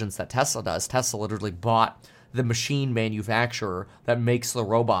margins that Tesla does. Tesla literally bought the machine manufacturer that makes the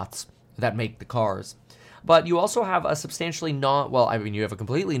robots that make the cars. But you also have a substantially you have a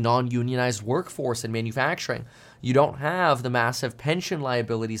completely non-unionized workforce in manufacturing. You don't have the massive pension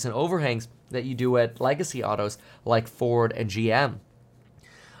liabilities and overhangs that you do at legacy autos like Ford and GM.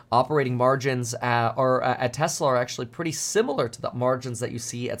 Operating margins at Tesla are actually pretty similar to the margins that you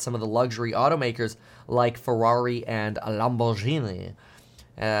see at some of the luxury automakers like Ferrari and Lamborghini.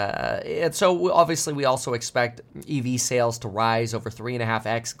 And so obviously we also expect EV sales to rise over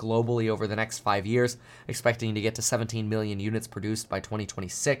 3.5x globally over the next 5 years, expecting to get to 17 million units produced by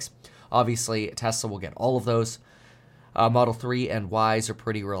 2026. Obviously, Tesla will get all of those. Model 3 and Ys are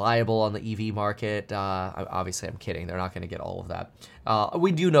pretty reliable on the EV market. Obviously, I'm kidding. They're not going to get all of that.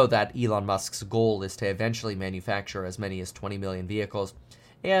 We do know that Elon Musk's goal is to eventually manufacture as many as 20 million vehicles.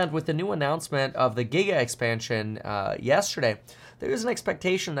 And with the new announcement of the Giga expansion yesterday, there is an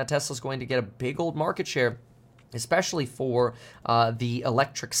expectation that Tesla's going to get a big old market share, especially for the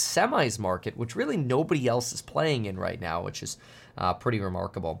electric semis market, which really nobody else is playing in right now, which is pretty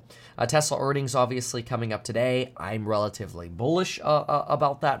remarkable. Tesla earnings obviously coming up today. I'm relatively bullish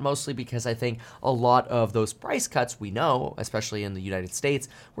about that, mostly because I think a lot of those price cuts we know, especially in the United States,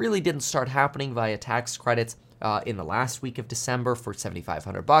 really didn't start happening via tax credits in the last week of December for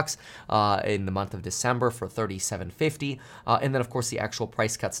 $7,500, in the month of December for $3,750, and then of course the actual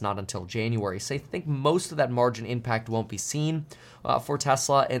price cuts not until January. So I think most of that margin impact won't be seen for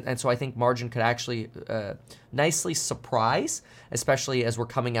Tesla, and so I think margin could actually nicely surprise, especially as we're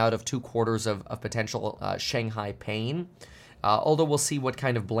coming out of 2 quarters of potential Shanghai pain. Although we'll see what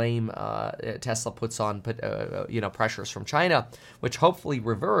kind of blame Tesla puts on, pressures from China, which hopefully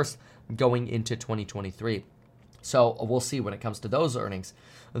reverse going into 2023. So we'll see when it comes to those earnings.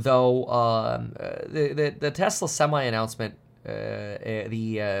 Though the Tesla Semi announcement,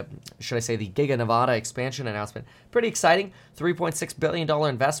 the Giga Nevada expansion announcement, pretty exciting. $3.6 billion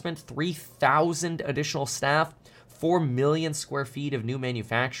investment, 3,000 additional staff, 4 million square feet of new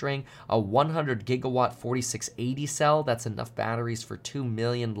manufacturing, a 100 gigawatt 4680 cell. That's enough batteries for 2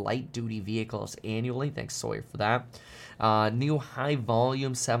 million light duty vehicles annually. Thanks, Sawyer, for that. New high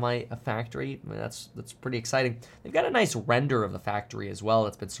volume semi factory. I mean, that's pretty exciting. They've got a nice render of the factory as well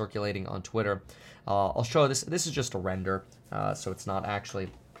that's been circulating on Twitter. I'll show this. This is just a render, so it's not actually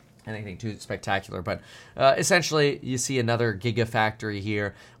anything too spectacular, but essentially you see another gigafactory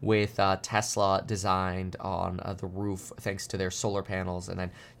here with Tesla designed on the roof thanks to their solar panels, and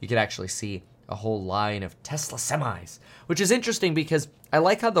then you can actually see a whole line of Tesla semis, which is interesting because I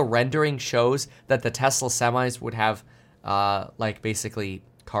like how the rendering shows that the Tesla semis would have basically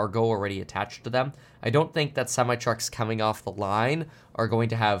cargo already attached to them. I don't think that semi-trucks coming off the line are going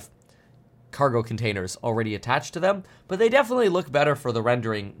to have cargo containers already attached to them, but they definitely look better for the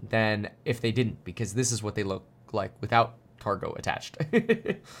rendering than if they didn't, because this is what they look like without cargo attached.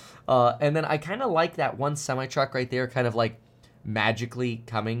 And then I kind of like that one semi-truck right there kind of like magically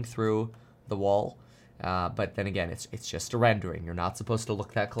coming through the wall. But then again, it's just a rendering. You're not supposed to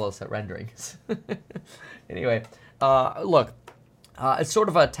look that close at renderings. Anyway, look. It's sort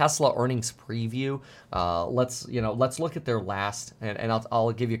of a Tesla earnings preview. Let's look at their last, and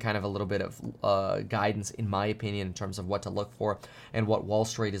I'll give you kind of a little bit of guidance, in my opinion, in terms of what to look for and what Wall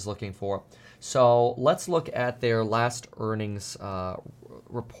Street is looking for. So let's look at their last earnings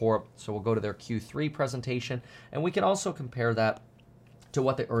report. So we'll go to their Q3 presentation, and we can also compare that to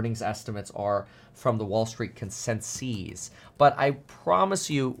what the earnings estimates are from the Wall Street consensus. But I promise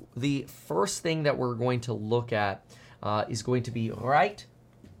you, the first thing that we're going to look at is going to be right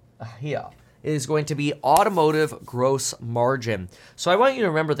here. It is going to be automotive gross margin. So I want you to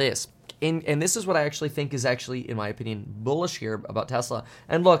remember this. And this is what I actually think is actually, in my opinion, bullish here about Tesla.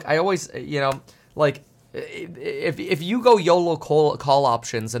 And look, I always, if you go YOLO call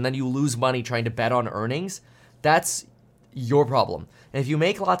options and then you lose money trying to bet on earnings, that's your problem. And if you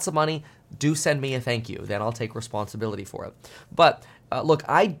make lots of money, do send me a thank you. Then I'll take responsibility for it. But look,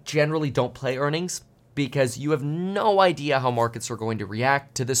 I generally don't play earnings, because you have no idea how markets are going to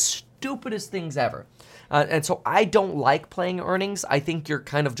react to the stupidest things ever. And so I don't like playing earnings. I think you're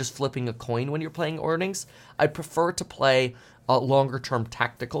kind of just flipping a coin when you're playing earnings. I prefer to play longer-term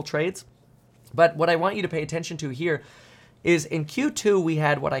tactical trades. But what I want you to pay attention to here is in Q2, we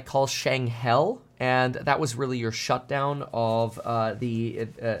had what I call Shanghai, and that was really your shutdown of the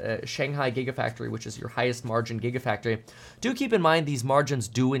Shanghai Gigafactory, which is your highest margin Gigafactory. Do keep in mind these margins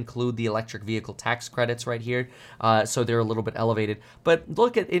do include the electric vehicle tax credits right here, so they're a little bit elevated. But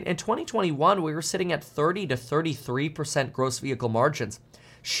look, at in 2021, we were sitting at 30 to 33% gross vehicle margins.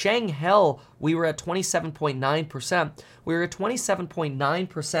 Shanghai, we were at 27.9%. We were at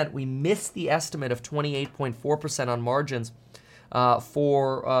 27.9%. We missed the estimate of 28.4% on margins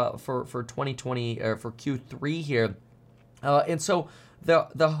for 2020 or for Q3 here. And so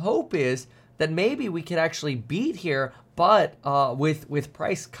the hope is that maybe we could actually beat here, but with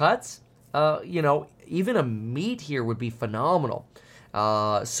price cuts, even a meet here would be phenomenal.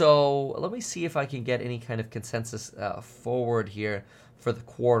 So let me see if I can get any kind of consensus forward here for the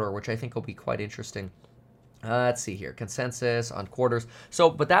quarter, which I think will be quite interesting. Let's see here, consensus on quarters. So,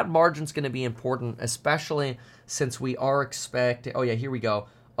 but that margin's going to be important, especially since we are expecting, oh yeah, here we go.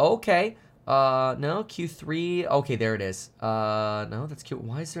 Okay, no, Q3, okay, there it is. No, that's Q,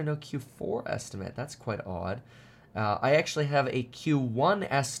 why is there no Q4 estimate? That's quite odd. I actually have a Q1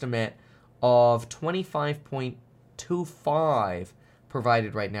 estimate of 25.25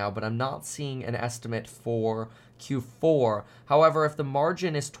 provided right now, but I'm not seeing an estimate for Q4. However, if the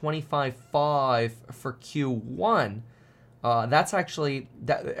margin is 25.5 for Q1, that's actually,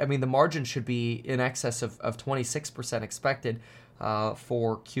 the margin should be in excess of 26% expected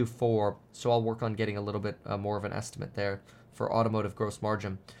for Q4. So I'll work on getting a little bit more of an estimate there for automotive gross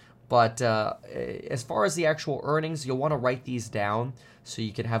margin. But as far as the actual earnings, you'll want to write these down so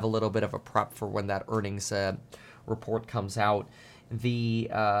you can have a little bit of a prep for when that earnings report comes out. The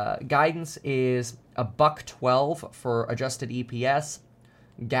guidance is $1.12 for adjusted EPS,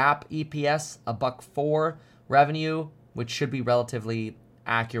 GAAP EPS $1.04, revenue, which should be relatively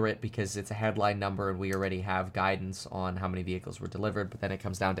accurate because it's a headline number and we already have guidance on how many vehicles were delivered, but then it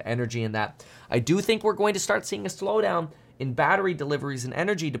comes down to energy in that. I do think we're going to start seeing a slowdown in battery deliveries and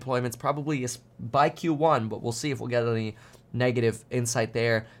energy deployments probably by Q1, but we'll see if we'll get any negative insight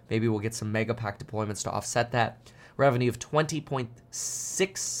there. Maybe we'll get some Megapack deployments to offset that. Revenue of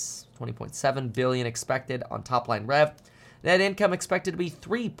 20.7 billion expected on top line rev. Net income expected to be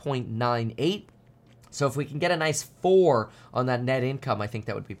 3.98. So if we can get a nice 4 on that net income, I think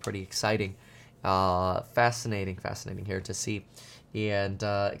that would be pretty exciting. Fascinating here to see. And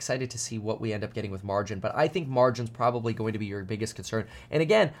excited to see what we end up getting with margin. But I think margin's probably going to be your biggest concern. And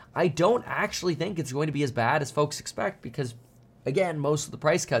again, I don't actually think it's going to be as bad as folks expect because, again, most of the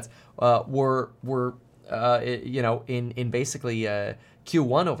price cuts were in basically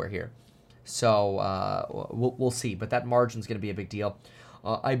Q1 over here. So we'll see. But that margin's going to be a big deal.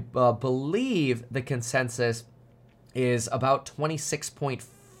 I believe the consensus is about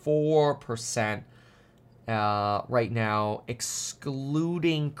 26.4% right now,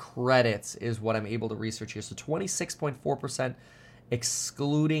 excluding credits is what I'm able to research here. So 26.4%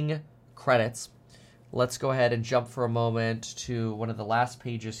 excluding credits. Let's go ahead and jump for a moment to one of the last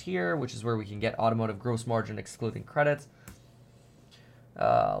pages here, which is where we can get automotive gross margin excluding credits.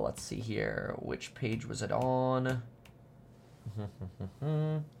 Let's see here. Which page was it on?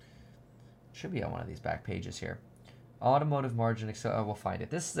 Should be on one of these back pages here. Automotive margin, we'll find it.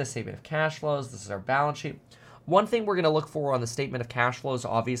 This is the statement of cash flows. This is our balance sheet. One thing we're going to look for on the statement of cash flows,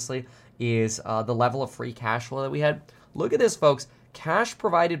 obviously, is the level of free cash flow that we had. Look at this, folks. Cash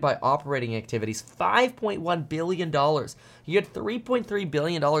provided by operating activities, $5.1 billion. You had $3.3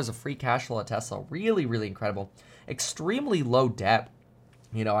 billion of free cash flow at Tesla. Really, really incredible. Extremely low debt.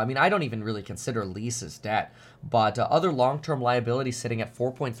 You know, I mean, I don't even really consider leases debt, but other long-term liabilities sitting at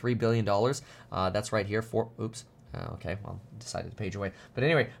 $4.3 billion. That's right here. Okay, well, decided to page away. But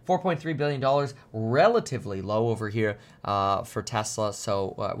anyway, $4.3 billion, relatively low over here for Tesla.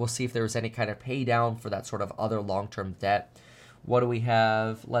 So we'll see if there was any kind of pay down for that sort of other long-term debt. What do we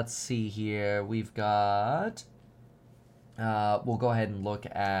have? Let's see here. We've got... we'll go ahead and look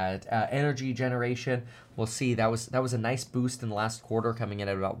at energy generation. We'll see that was a nice boost in the last quarter, coming in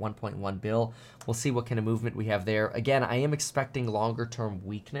at about 1.1 bill. We'll see what kind of movement we have there. Again, I am expecting longer term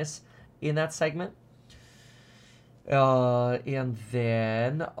weakness in that segment. And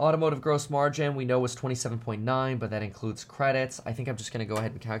then automotive gross margin we know was 27.9, but that includes credits. I think I'm just going to go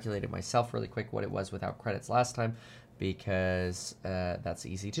ahead and calculate it myself really quick what it was without credits last time, because that's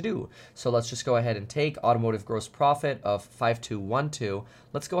easy to do. So let's just go ahead and take automotive gross profit of 5212.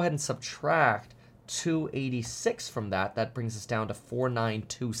 Let's go ahead and subtract 286 from that. That brings us down to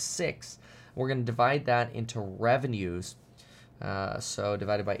 4926. We're going to divide that into revenues. So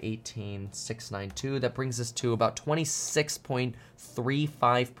divided by 18,692, that brings us to about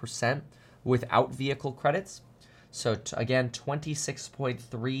 26.35% without vehicle credits. So again,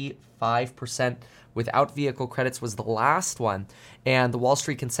 26.35% without vehicle credits was the last one. And the Wall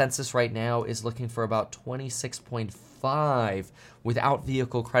Street consensus right now is looking for about 26.5 without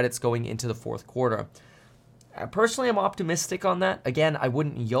vehicle credits going into the fourth quarter. Personally, I'm optimistic on that. Again, I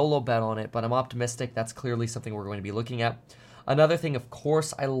wouldn't YOLO bet on it, but I'm optimistic. That's clearly something we're going to be looking at. Another thing, of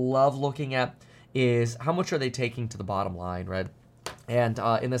course, I love looking at is how much are they taking to the bottom line, right? And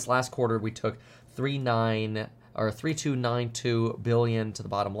in this last quarter, we took 3.292 billion to the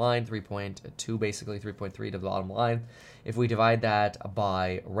bottom line, 3.2 basically 3.3 to the bottom line. If we divide that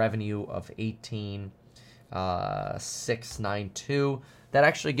by revenue of 18,692, that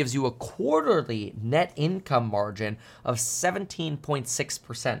actually gives you a quarterly net income margin of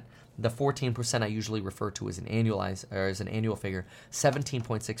 17.6%. The 14% I usually refer to as an annual figure,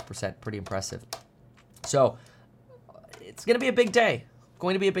 17.6%, pretty impressive. So it's going to be a big day.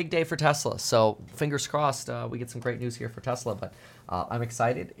 Going to be a big day for Tesla. So fingers crossed we get some great news here for Tesla. But I'm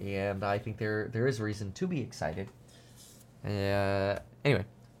excited, and I think there is reason to be excited. Anyway,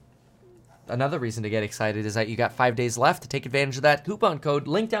 another reason to get excited is that you got 5 days left to take advantage of that coupon code.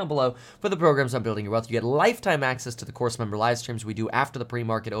 Link down below for the programs on Building Your Wealth. You get lifetime access to the course member live streams we do after the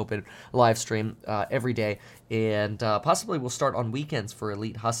pre-market open live stream every day. And possibly we'll start on weekends for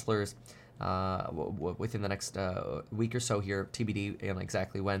elite hustlers within the next week or so here, TBD on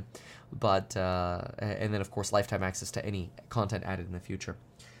exactly when. But and then, of course, lifetime access to any content added in the future.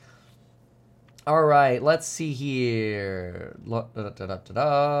 All right, let's see here. Let's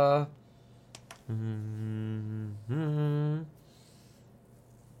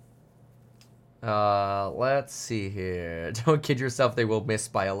see here. Don't kid yourself, they will miss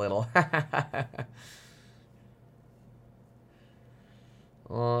by a little.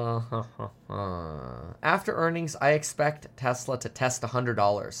 After earnings, I expect Tesla to test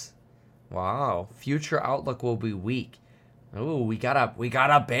 $100. Wow, future outlook will be weak. Ooh, we got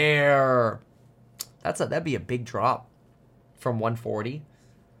a bear. That'd be a big drop from 140.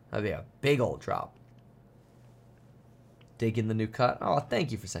 That'd be a big old drop. Digging the new cut. Oh,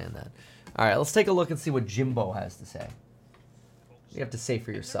 thank you for saying that. All right, let's take a look and see what Jimbo has to say. You have to say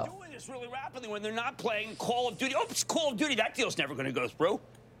for yourself. They're doing this really rapidly when they're not playing Call of Duty. Oh, it's Call of Duty. That deal's never going to go through.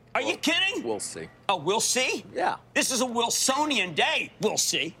 Are you kidding? We'll see. Oh, we'll see? Yeah. This is a Wilsonian day. We'll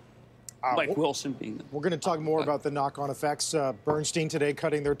see. Like Wilson being the... We're going to talk more about the knock-on effects. Bernstein today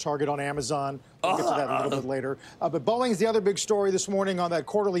cutting their target on Amazon. We'll get to that a little bit later. But Boeing's the other big story this morning on that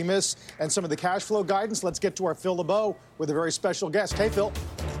quarterly miss and some of the cash flow guidance. Let's get to our Phil LeBeau with a very special guest. Hey, Phil.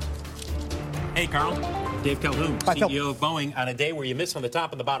 Hey, Carl. Dave Calhoun, Hi, CEO Phil. of Boeing. On a day where you miss on the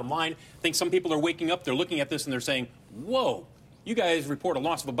top and the bottom line, I think some people are waking up, they're looking at this, and they're saying, whoa, you guys report a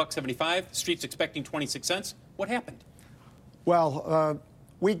loss of $1.75. The Street's expecting 26 cents. What happened? Well,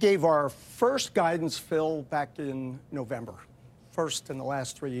 we gave our first guidance, Phil, back in November. First in the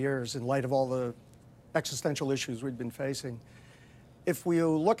last 3 years, in light of all the existential issues we'd been facing. If we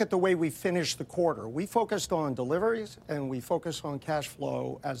look at the way we finished the quarter, we focused on deliveries and we focused on cash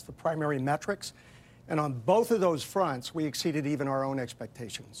flow as the primary metrics. And on both of those fronts, we exceeded even our own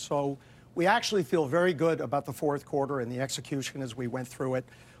expectations. So we actually feel very good about the fourth quarter and the execution as we went through it.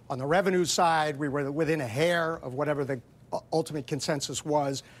 On the revenue side, we were within a hair of whatever the ultimate consensus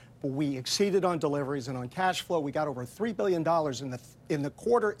was, but we exceeded on deliveries, and on cash flow, we got over $3 billion in the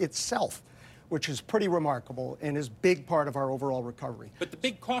quarter itself, which is pretty remarkable and is a big part of our overall recovery. But the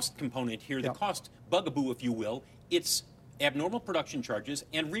big cost component here, the cost bugaboo, if you will, it's abnormal production charges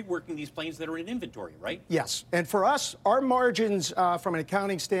and reworking these planes that are in inventory, right? Yes. And for us, our margins from an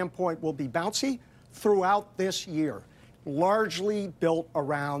accounting standpoint will be bouncy throughout this year, largely built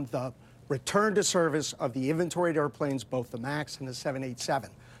around the return to service of the inventoried airplanes, both the MAX and the 787.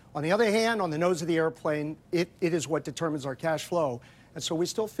 On the other hand, on the nose of the airplane, it is what determines our cash flow. And so we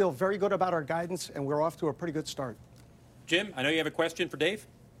still feel very good about our guidance, and we're off to a pretty good start. Jim, I know you have a question for Dave.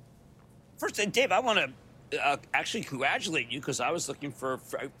 First, Dave, I want to actually congratulate you because I was looking for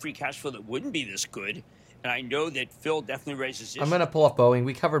free cash flow that wouldn't be this good. And I know that Phil definitely raises this. I'm going to pull up Boeing.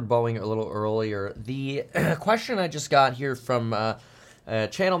 We covered Boeing a little earlier. The question I just got here from a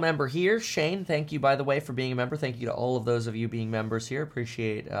channel member here, Shane, thank you, by the way, for being a member. Thank you to all of those of you being members here.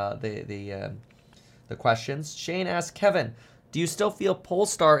 Appreciate the questions. Shane asks, Kevin, do you still feel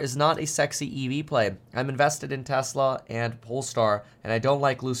Polestar is not a sexy EV play? I'm invested in Tesla and Polestar, and I don't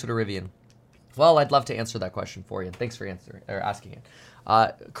like Lucid or Rivian. Well, I'd love to answer that question for you, and thanks for asking it.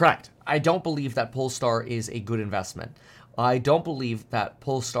 Correct. I don't believe that Polestar is a good investment. I don't believe that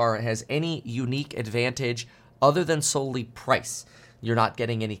Polestar has any unique advantage other than solely price. You're not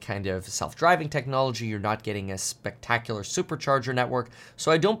getting any kind of self-driving technology. You're not getting a spectacular supercharger network.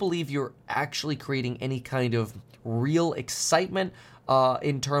 So I don't believe you're actually creating any kind of real excitement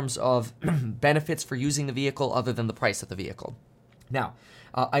in terms of benefits for using the vehicle other than the price of the vehicle. Now,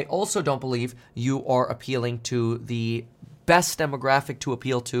 I also don't believe you are appealing to the best demographic to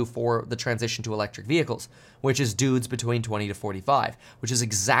appeal to for the transition to electric vehicles, which is dudes between 20 to 45, which is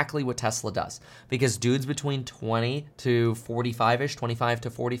exactly what Tesla does. Because dudes between 20 to 45-ish, 25 to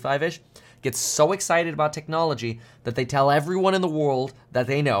 45-ish, get so excited about technology that they tell everyone in the world that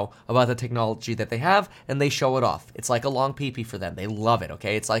they know about the technology that they have, and they show it off. It's like a long pee-pee for them. They love it,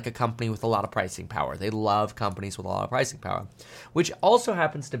 okay? It's like a company with a lot of pricing power. They love companies with a lot of pricing power, which also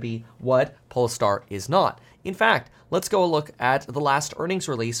happens to be what Polestar is not. In fact, let's go look at the last earnings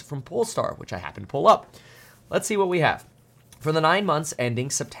release from Polestar, which I happen to pull up. Let's see what we have. For the 9 months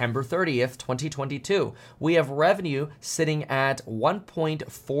ending September 30th, 2022, we have revenue sitting at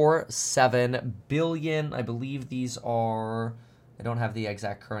 1.47 billion. I believe these are, I don't have the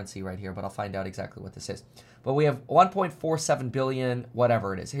exact currency right here, but I'll find out exactly what this is. But we have 1.47 billion,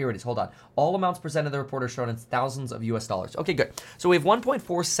 whatever it is. Here it is. Hold on. All amounts presented in the report are shown in thousands of US dollars. Okay, good. So we have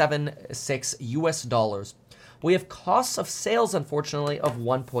 1.476 US dollars. We have costs of sales, unfortunately, of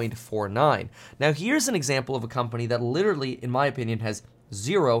 1.49. Now, here's an example of a company that literally, in my opinion, has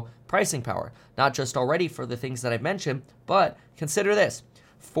zero pricing power. Not just already for the things that I've mentioned, but consider this.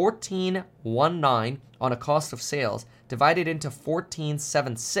 14.19 on a cost of sales divided into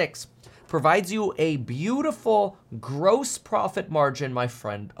 14.76 provides you a beautiful gross profit margin, my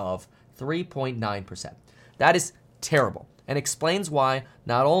friend, of 3.9%. That is terrible and explains why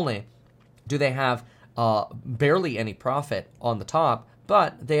not only do they have barely any profit on the top,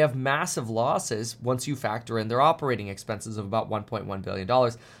 but they have massive losses once you factor in their operating expenses of about $1.1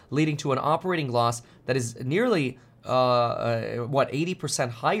 billion, leading to an operating loss that is nearly 80%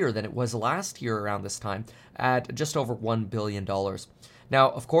 higher than it was last year around this time at just over $1 billion.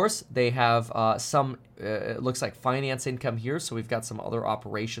 Now, of course, they have some, it looks like finance income here, so we've got some other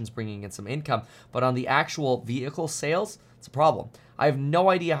operations bringing in some income, but on the actual vehicle sales, it's a problem. I have no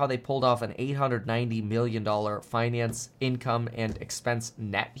idea how they pulled off an $890 million finance income and expense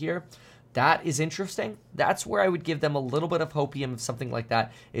net here. That is interesting. That's where I would give them a little bit of hopium if something like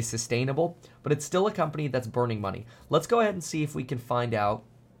that is sustainable, but it's still a company that's burning money. Let's go ahead and see if we can find out,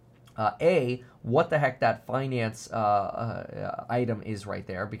 what the heck that finance item is right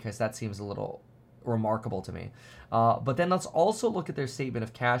there, because that seems a little remarkable to me. But then let's also look at their statement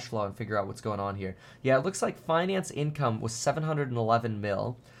of cash flow and figure out what's going on here. Yeah, it looks like finance income was 711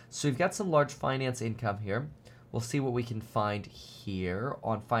 mil. So we've got some large finance income here. We'll see what we can find here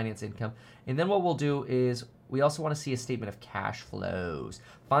on finance income. And then what we'll do is we also want to see a statement of cash flows.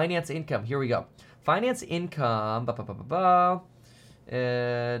 Finance income, here we go. Finance income, finance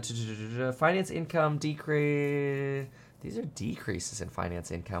income decrease. These are decreases in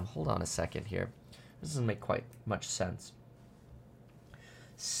finance income. Hold on a second here. This doesn't make quite much sense.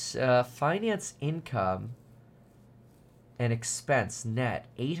 Finance income and expense net,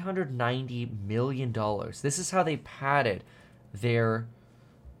 $890 million. This is how they padded their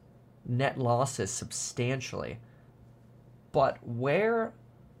net losses substantially. But where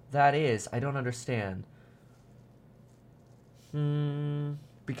that is, I don't understand.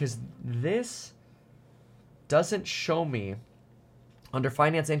 Because this doesn't show me under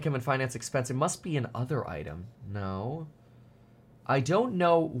finance income and finance expense. It must be an other item. No. I don't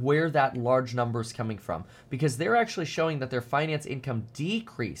know where that large number is coming from, because they're actually showing that their finance income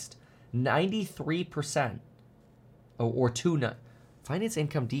decreased 93%, finance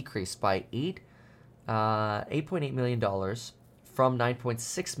income decreased by $8.8 million from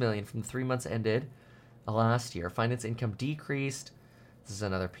 $9.6 million from the 3 months ended last year. Finance income decreased. This is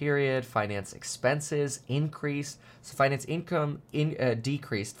another period. Finance expenses increased. So finance income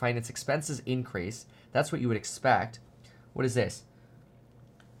decreased. Finance expenses increased. That's what you would expect. What is this?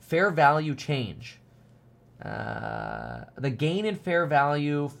 Fair value change. The gain in fair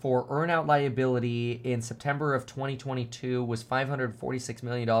value for earnout liability in September of 2022 was $546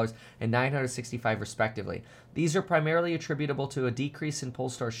 million and $965 respectively. These are primarily attributable to a decrease in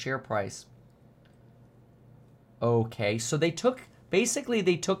Polestar's share price. Okay, so they took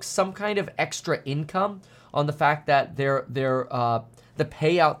some kind of extra income on the fact that the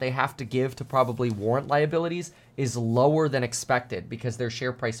payout they have to give to probably warrant liabilities is lower than expected because their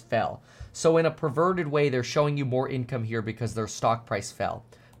share price fell. So in a perverted way, they're showing you more income here because their stock price fell.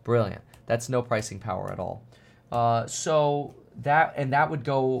 Brilliant. That's no pricing power at all. So that would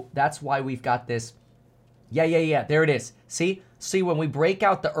go, that's why we've got this. Yeah, there it is. See, when we break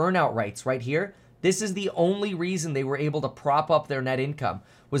out the earnout rights right here, this is the only reason they were able to prop up their net income,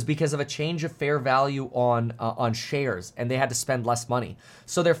 was because of a change of fair value on shares, and they had to spend less money.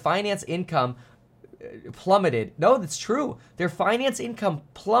 So their finance income plummeted. No, that's true. Their finance income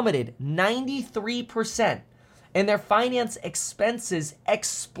plummeted 93%, and their finance expenses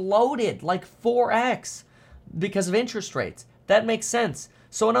exploded like 4x because of interest rates. That makes sense.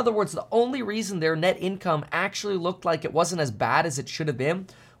 So in other words, the only reason their net income actually looked like it wasn't as bad as it should have been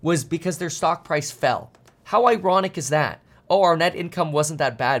was because their stock price fell. How ironic is that? Oh, our net income wasn't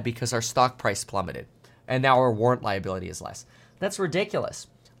that bad because our stock price plummeted, and now our warrant liability is less. That's ridiculous.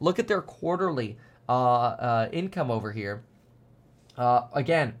 Look at their quarterly income over here.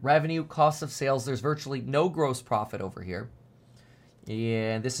 Again, revenue, cost of sales, there's virtually no gross profit over here.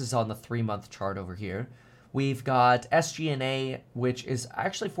 And this is on the 3-month chart over here. We've got SG&A, which is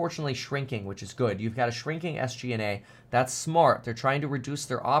actually fortunately shrinking, which is good. You've got a shrinking SG&A. That's smart. They're trying to reduce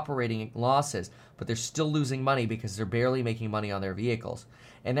their operating losses, but they're still losing money because they're barely making money on their vehicles.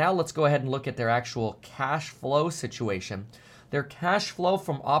 And now let's go ahead and look at their actual cash flow situation. Their cash flow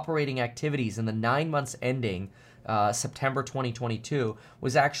from operating activities in the 9 months ending September 2022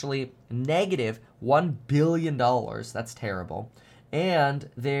 was actually negative $1 billion. That's terrible. And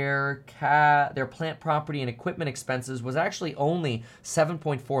their plant, property, and equipment expenses was actually only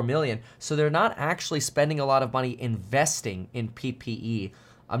 $7.4 million. So they're not actually spending a lot of money investing in PPE.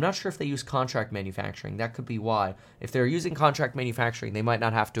 I'm not sure if they use contract manufacturing. That could be why. If they're using contract manufacturing, they might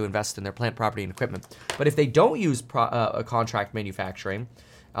not have to invest in their plant, property, and equipment. But if they don't use contract manufacturing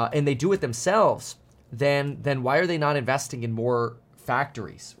and they do it themselves, then why are they not investing in more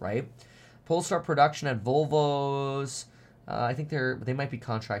factories, right? Polestar production at Volvo's. I think they might be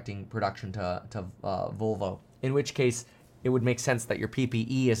contracting production to Volvo, in which case it would make sense that your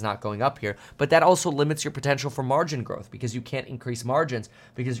PPE is not going up here. But that also limits your potential for margin growth because you can't increase margins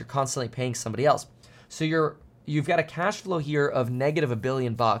because you're constantly paying somebody else. So you've got a cash flow here of negative $1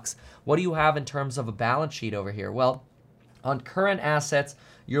 billion. What do you have in terms of a balance sheet over here? Well, on current assets,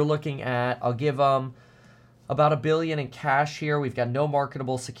 you're looking at, I'll give them about $1 billion in cash here. We've got no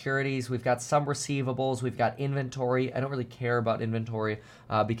marketable securities. We've got some receivables. We've got inventory. I don't really care about inventory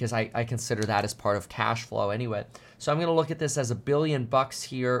because I consider that as part of cash flow anyway. So I'm going to look at this as $1 billion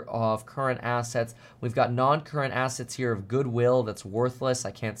here of current assets. We've got non-current assets here of goodwill that's worthless.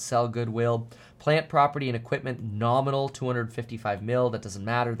 I can't sell goodwill. Plant, property, and equipment nominal, $255 million. That doesn't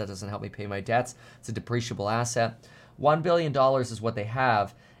matter. That doesn't help me pay my debts. It's a depreciable asset. $1 billion is what they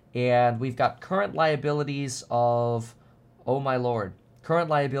have. And we've got current liabilities of, oh my lord, current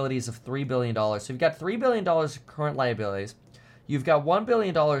liabilities of $3 billion. So you've got $3 billion of current liabilities. You've got $1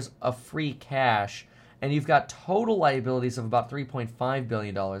 billion of free cash. And you've got total liabilities of about $3.5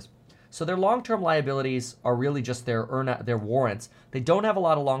 billion. So their long-term liabilities are really just their warrants. They don't have a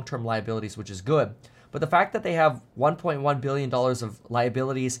lot of long-term liabilities, which is good. But the fact that they have $1.1 billion of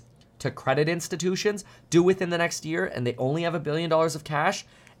liabilities to credit institutions due within the next year, and they only have $1 billion of cash,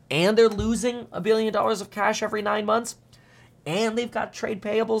 and they're losing $1 billion of cash every 9 months, and they've got trade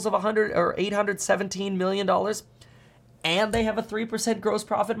payables of $817 million, and they have a 3% gross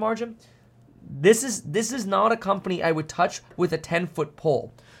profit margin. This is not a company I would touch with a 10-foot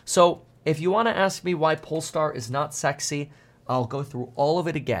pole. So if you want to ask me why Polestar is not sexy, I'll go through all of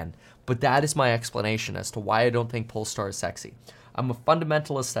it again. But that is my explanation as to why I don't think Polestar is sexy. I'm a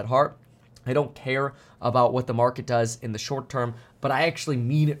fundamentalist at heart. I don't care about what the market does in the short term, but I actually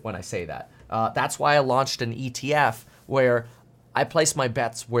mean it when I say that. That's why I launched an ETF where I place my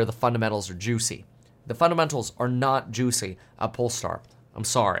bets where the fundamentals are juicy. The fundamentals are not juicy at Polestar. I'm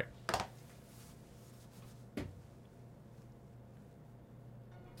sorry.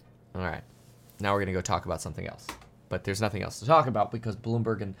 All right. Now we're going to go talk about something else. But there's nothing else to talk about because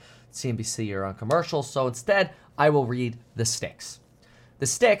Bloomberg and CNBC are on commercials. So instead, I will read the sticks. The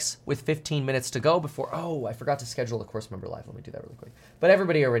sticks with 15 minutes to go before... Oh, I forgot to schedule the course member live. Let me do that really quick. But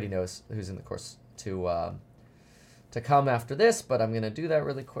everybody already knows who's in the course to come after this. But I'm going to do that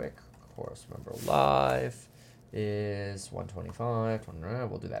really quick. Course member live is 125.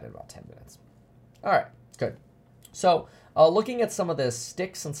 We'll do that in about 10 minutes. All right, good. So looking at some of the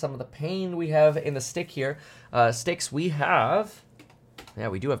sticks and some of the pain we have in the stick here. Sticks we have... Yeah,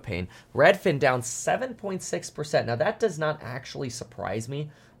 we do have pain. Redfin down 7.6%. Now, that does not actually surprise me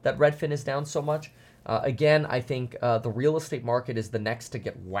that Redfin is down so much. Again, I think the real estate market is the next to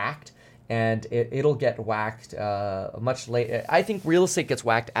get whacked, and it'll get whacked much later. I think real estate gets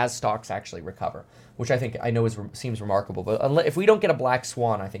whacked as stocks actually recover, which I know seems remarkable. But if we don't get a black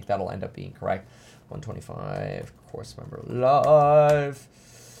swan, I think that'll end up being correct. 125, course member live.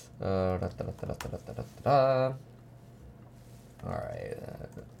 All right.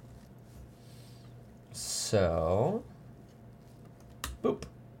 So, boop.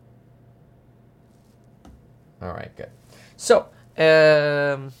 All right, good. So,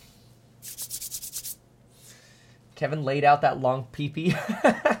 Kevin laid out that long PP.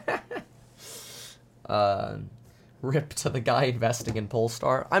 Rip to the guy investing in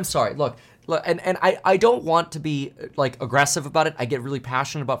Polestar. I'm sorry. Look, and I don't want to be like aggressive about it. I get really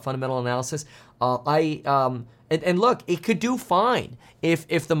passionate about fundamental analysis. And look, it could do fine.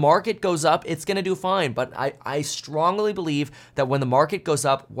 If the market goes up, it's going to do fine. But I strongly believe that when the market goes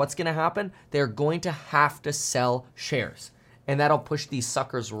up, what's going to happen? They're going to have to sell shares. And that'll push these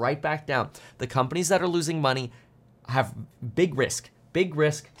suckers right back down. The companies that are losing money have big risk,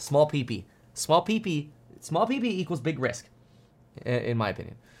 small PP. Small PP equals big risk, in my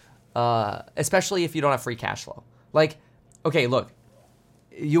opinion. Especially if you don't have free cash flow. Like, okay, look.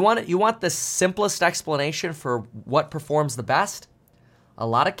 You want the simplest explanation for what performs the best? A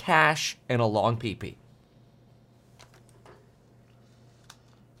lot of cash and a long PP.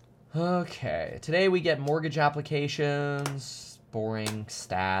 Okay, today we get mortgage applications. Boring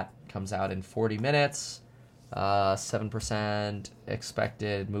stat. Comes out in 40 minutes. 7%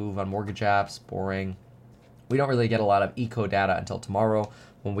 expected move on mortgage apps. Boring. We don't really get a lot of eco data until tomorrow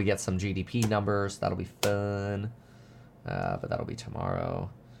when we get some GDP numbers. That'll be fun. But that'll be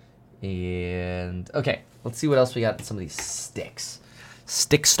tomorrow. And okay, let's see what else we got in some of these sticks.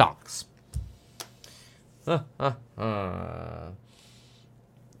 Stick stocks. Redfin,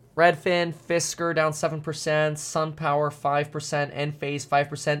 Fisker down 7%, SunPower 5%, Enphase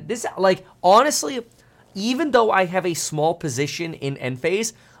 5%. This, like, honestly, even though I have a small position in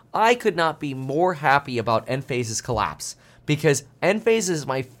Enphase, I could not be more happy about Enphase's collapse because Enphase is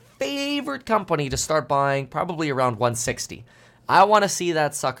my favorite company to start buying probably around 160. I want to see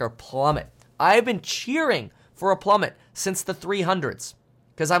that sucker plummet. I've been cheering for a plummet since the 300s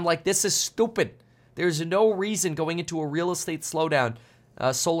because I'm like, this is stupid. There's no reason going into a real estate slowdown,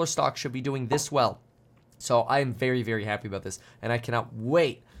 solar stock should be doing this well. So I'm very, very happy about this, and I cannot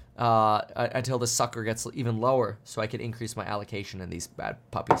wait until the sucker gets even lower so I can increase my allocation in these bad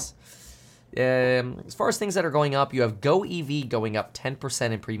puppies. As far as things that are going up, you have GoEV going up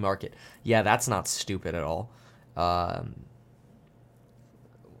 10% in pre-market. Yeah, that's not stupid at all.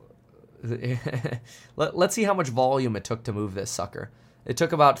 Let's see how much volume it took to move this sucker. It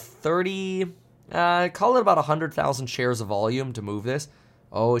took about 30, call it about 100,000 shares of volume to move this.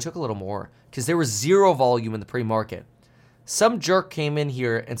 Oh, it took a little more because there was zero volume in the pre-market. Some jerk came in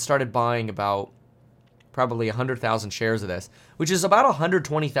here and started buying about probably 100,000 shares of this, which is about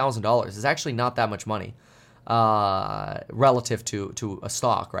 $120,000. It's actually not that much money relative to a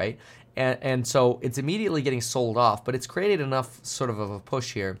stock, right? And so it's immediately getting sold off, but it's created enough sort of a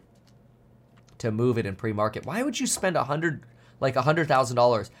push here to move it in pre-market. Why would you spend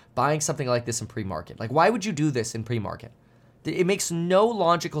 $100,000 buying something like this in pre-market? Like, why would you do this in pre-market? It makes no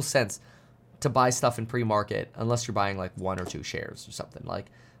logical sense to buy stuff in pre-market unless you're buying like 1 or 2 shares or something. Like,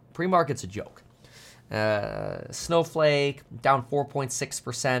 pre-market's a joke. Snowflake down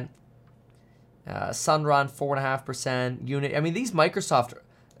 4.6%. Sunrun 4.5%. Unit. I mean, these Microsoft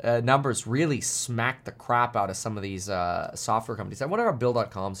numbers really smack the crap out of some of these software companies. I wonder how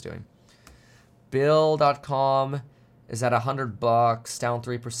Bill.com's doing. Bill.com is at $100, down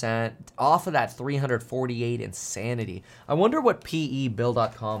 3%. Off of that 348 insanity. I wonder what PE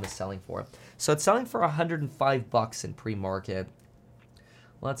Bill.com is selling for. So it's selling for $105 in pre-market.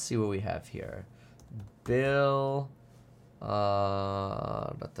 Let's see what we have here. Bill.com.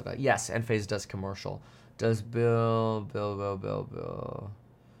 Yes, Enphase does commercial. Does Bill.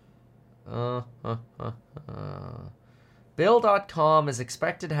 Bill.com is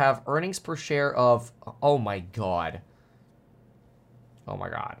expected to have earnings per share of, oh my god.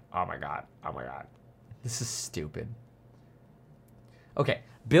 This is stupid. Okay,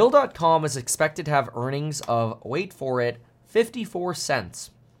 Bill.com is expected to have earnings of, wait for it, 54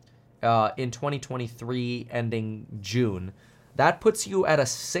 cents in 2023 ending June. That puts you at a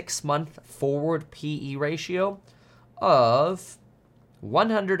 6-month forward PE ratio of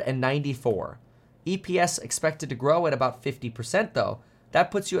 194. EPS expected to grow at about 50% though. That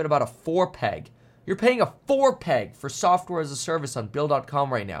puts you at about a 4 peg. You're paying a 4 peg for software as a service on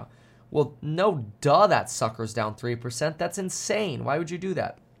Bill.com right now. Well, no duh, that sucker's down 3%. That's insane. Why would you do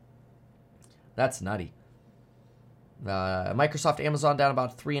that? That's nutty. Microsoft, Amazon down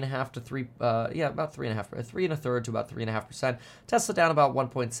about 3.5 to 3, about 3.5, 3 1/3 to about 3.5%. Tesla down about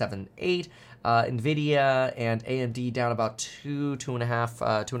 1.78. Nvidia and AMD down about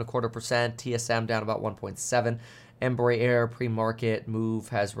 2.25%. TSM down about 1.7. Embraer pre-market move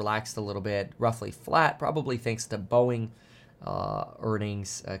has relaxed a little bit, roughly flat, probably thanks to Boeing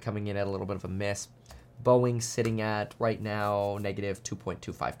earnings coming in at a little bit of a miss. Boeing sitting at right now negative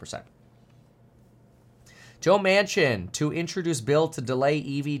 2.25%. Joe Manchin to introduce bill to delay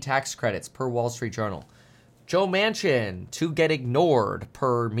EV tax credits per Wall Street Journal. Joe Manchin to get ignored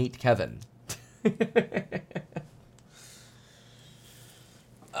per Meet Kevin.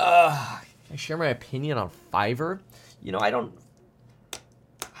 I share my opinion on Fiverr. You know,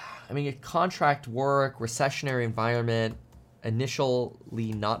 contract work, recessionary environment,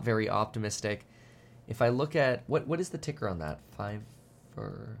 initially not very optimistic. If I look at, what is the ticker on that?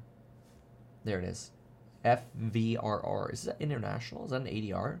 Fiverr. There it is. FVRR. Is that international? Is that an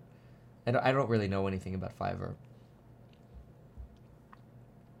ADR? I don't really know anything about Fiverr.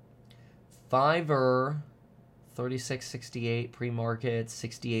 Fiverr, 36.68 pre-market,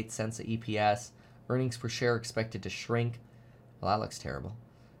 68 cents of EPS. Earnings per share expected to shrink. Well, that looks terrible.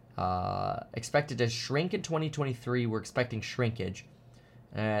 Expected to shrink in 2023. We're expecting shrinkage.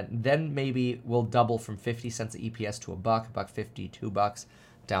 And then maybe we'll double from 50 cents of EPS to $1.50, $2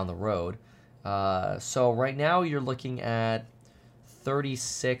 down the road. So right now you're looking at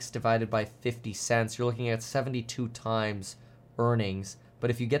 36 divided by 50 cents. You're looking at 72 times earnings.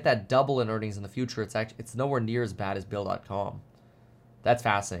 But if you get that double in earnings in the future, it's nowhere near as bad as Bill.com. That's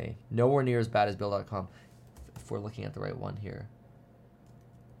fascinating. Nowhere near as bad as Bill.com. If we're looking at the right one here.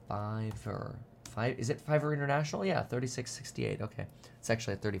 Fiverr. Is it Fiverr International? Yeah, 36.68. Okay. It's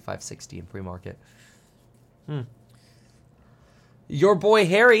actually at 35.60 in pre-market. Your boy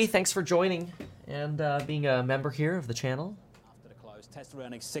Harry, thanks for joining and being a member here of the channel. After the close, Tesla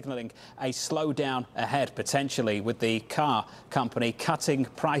earnings signaling a slowdown ahead, potentially, with the car company cutting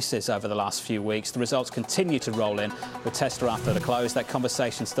prices over the last few weeks. The results continue to roll in with Tesla after the close. That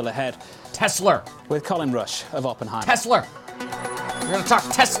conversation still ahead. Tesla! With Colin Rush of Oppenheimer. Tesla! We're going to talk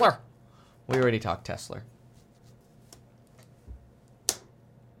Tesla! We already talked Tesla.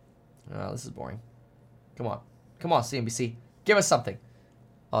 Oh, this is boring. Come on. Come on, CNBC. Give us something.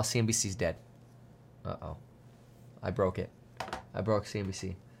 Oh, CNBC's dead. Uh-oh. I broke it. I broke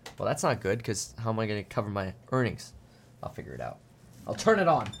CNBC. Well, that's not good, because how am I going to cover my earnings? I'll figure it out. I'll turn it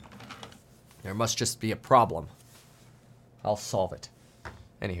on. There must just be a problem. I'll solve it.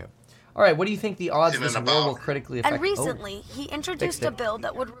 Anywho. All right, what do you think the odds this war will critically affect? And recently, he introduced a bill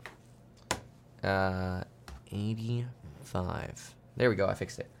that would... 85. There we go, I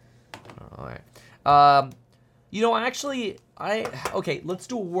fixed it. All right. You know, okay, let's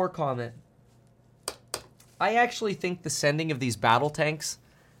do a war comment. I actually think the sending of these battle tanks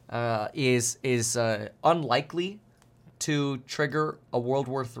is unlikely to trigger a World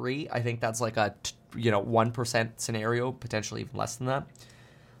War III. I think that's like a 1% scenario, potentially even less than that.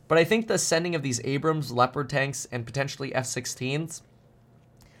 But I think the sending of these Abrams Leopard tanks and potentially F-16s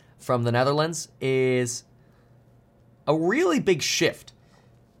from the Netherlands is a really big shift.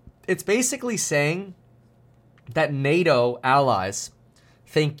 It's basically saying that NATO allies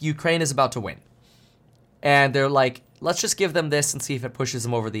think Ukraine is about to win. And they're like, let's just give them this and see if it pushes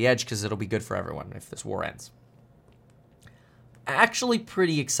them over the edge, because it'll be good for everyone if this war ends. Actually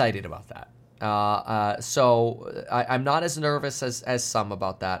pretty excited about that. So I'm not as nervous as some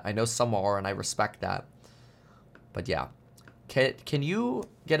about that. I know some are, and I respect that. But yeah. Can you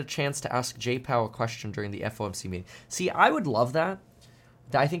get a chance to ask J-Pow a question during the FOMC meeting? See, I would love that.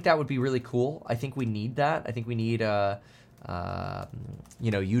 I think that would be really cool. I think we need that. I think we need,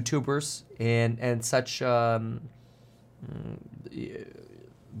 YouTubers and such,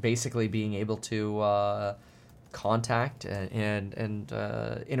 basically being able to contact and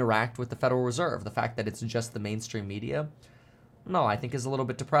interact with the Federal Reserve. The fact that it's just the mainstream media, no, I think is a little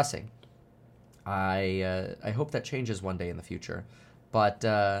bit depressing. I hope that changes one day in the future. But,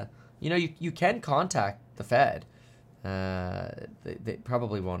 you can contact the Fed. They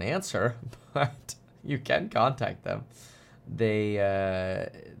probably won't answer, but you can contact them. They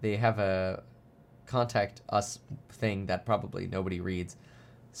have a contact us thing that probably nobody reads,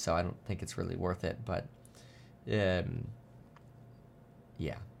 so I don't think it's really worth it. But yeah.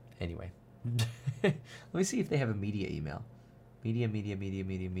 Anyway, let me see if they have a media email.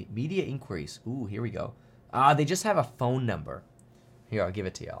 Media inquiries. Ooh, here we go. They just have a phone number. Here, I'll give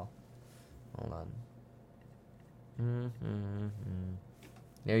it to y'all. Hold on.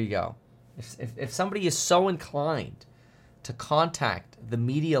 There you go. If somebody is so inclined to contact the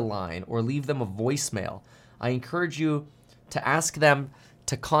media line or leave them a voicemail, I encourage you to ask them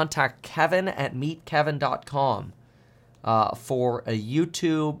to contact Kevin at meetkevin.com for a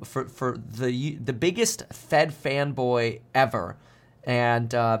YouTube, for the biggest Fed fanboy ever,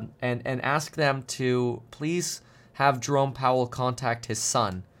 and ask them to please have Jerome Powell contact his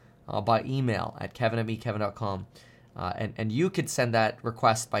son by email at kevin@meetkevin.com. And you could send that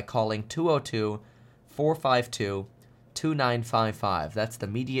request by calling 202-452-2955. That's the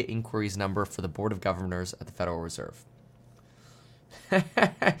media inquiries number for the Board of Governors at the Federal Reserve.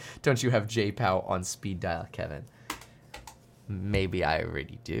 Don't you have J-Pow on speed dial, Kevin? Maybe I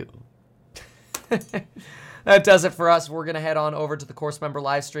already do. That does it for us. We're going to head on over to the course member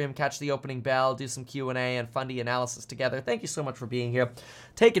live stream, catch the opening bell, do some Q&A and fundy analysis together. Thank you so much for being here.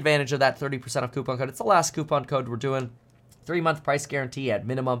 Take advantage of that 30% off coupon code. It's the last coupon code we're doing. 3-month price guarantee at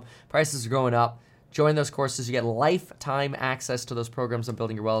minimum. Prices are going up. Join those courses. You get lifetime access to those programs on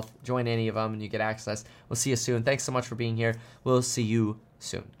building your wealth. Join any of them and you get access. We'll see you soon. Thanks so much for being here. We'll see you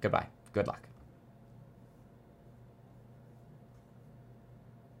soon. Goodbye. Good luck.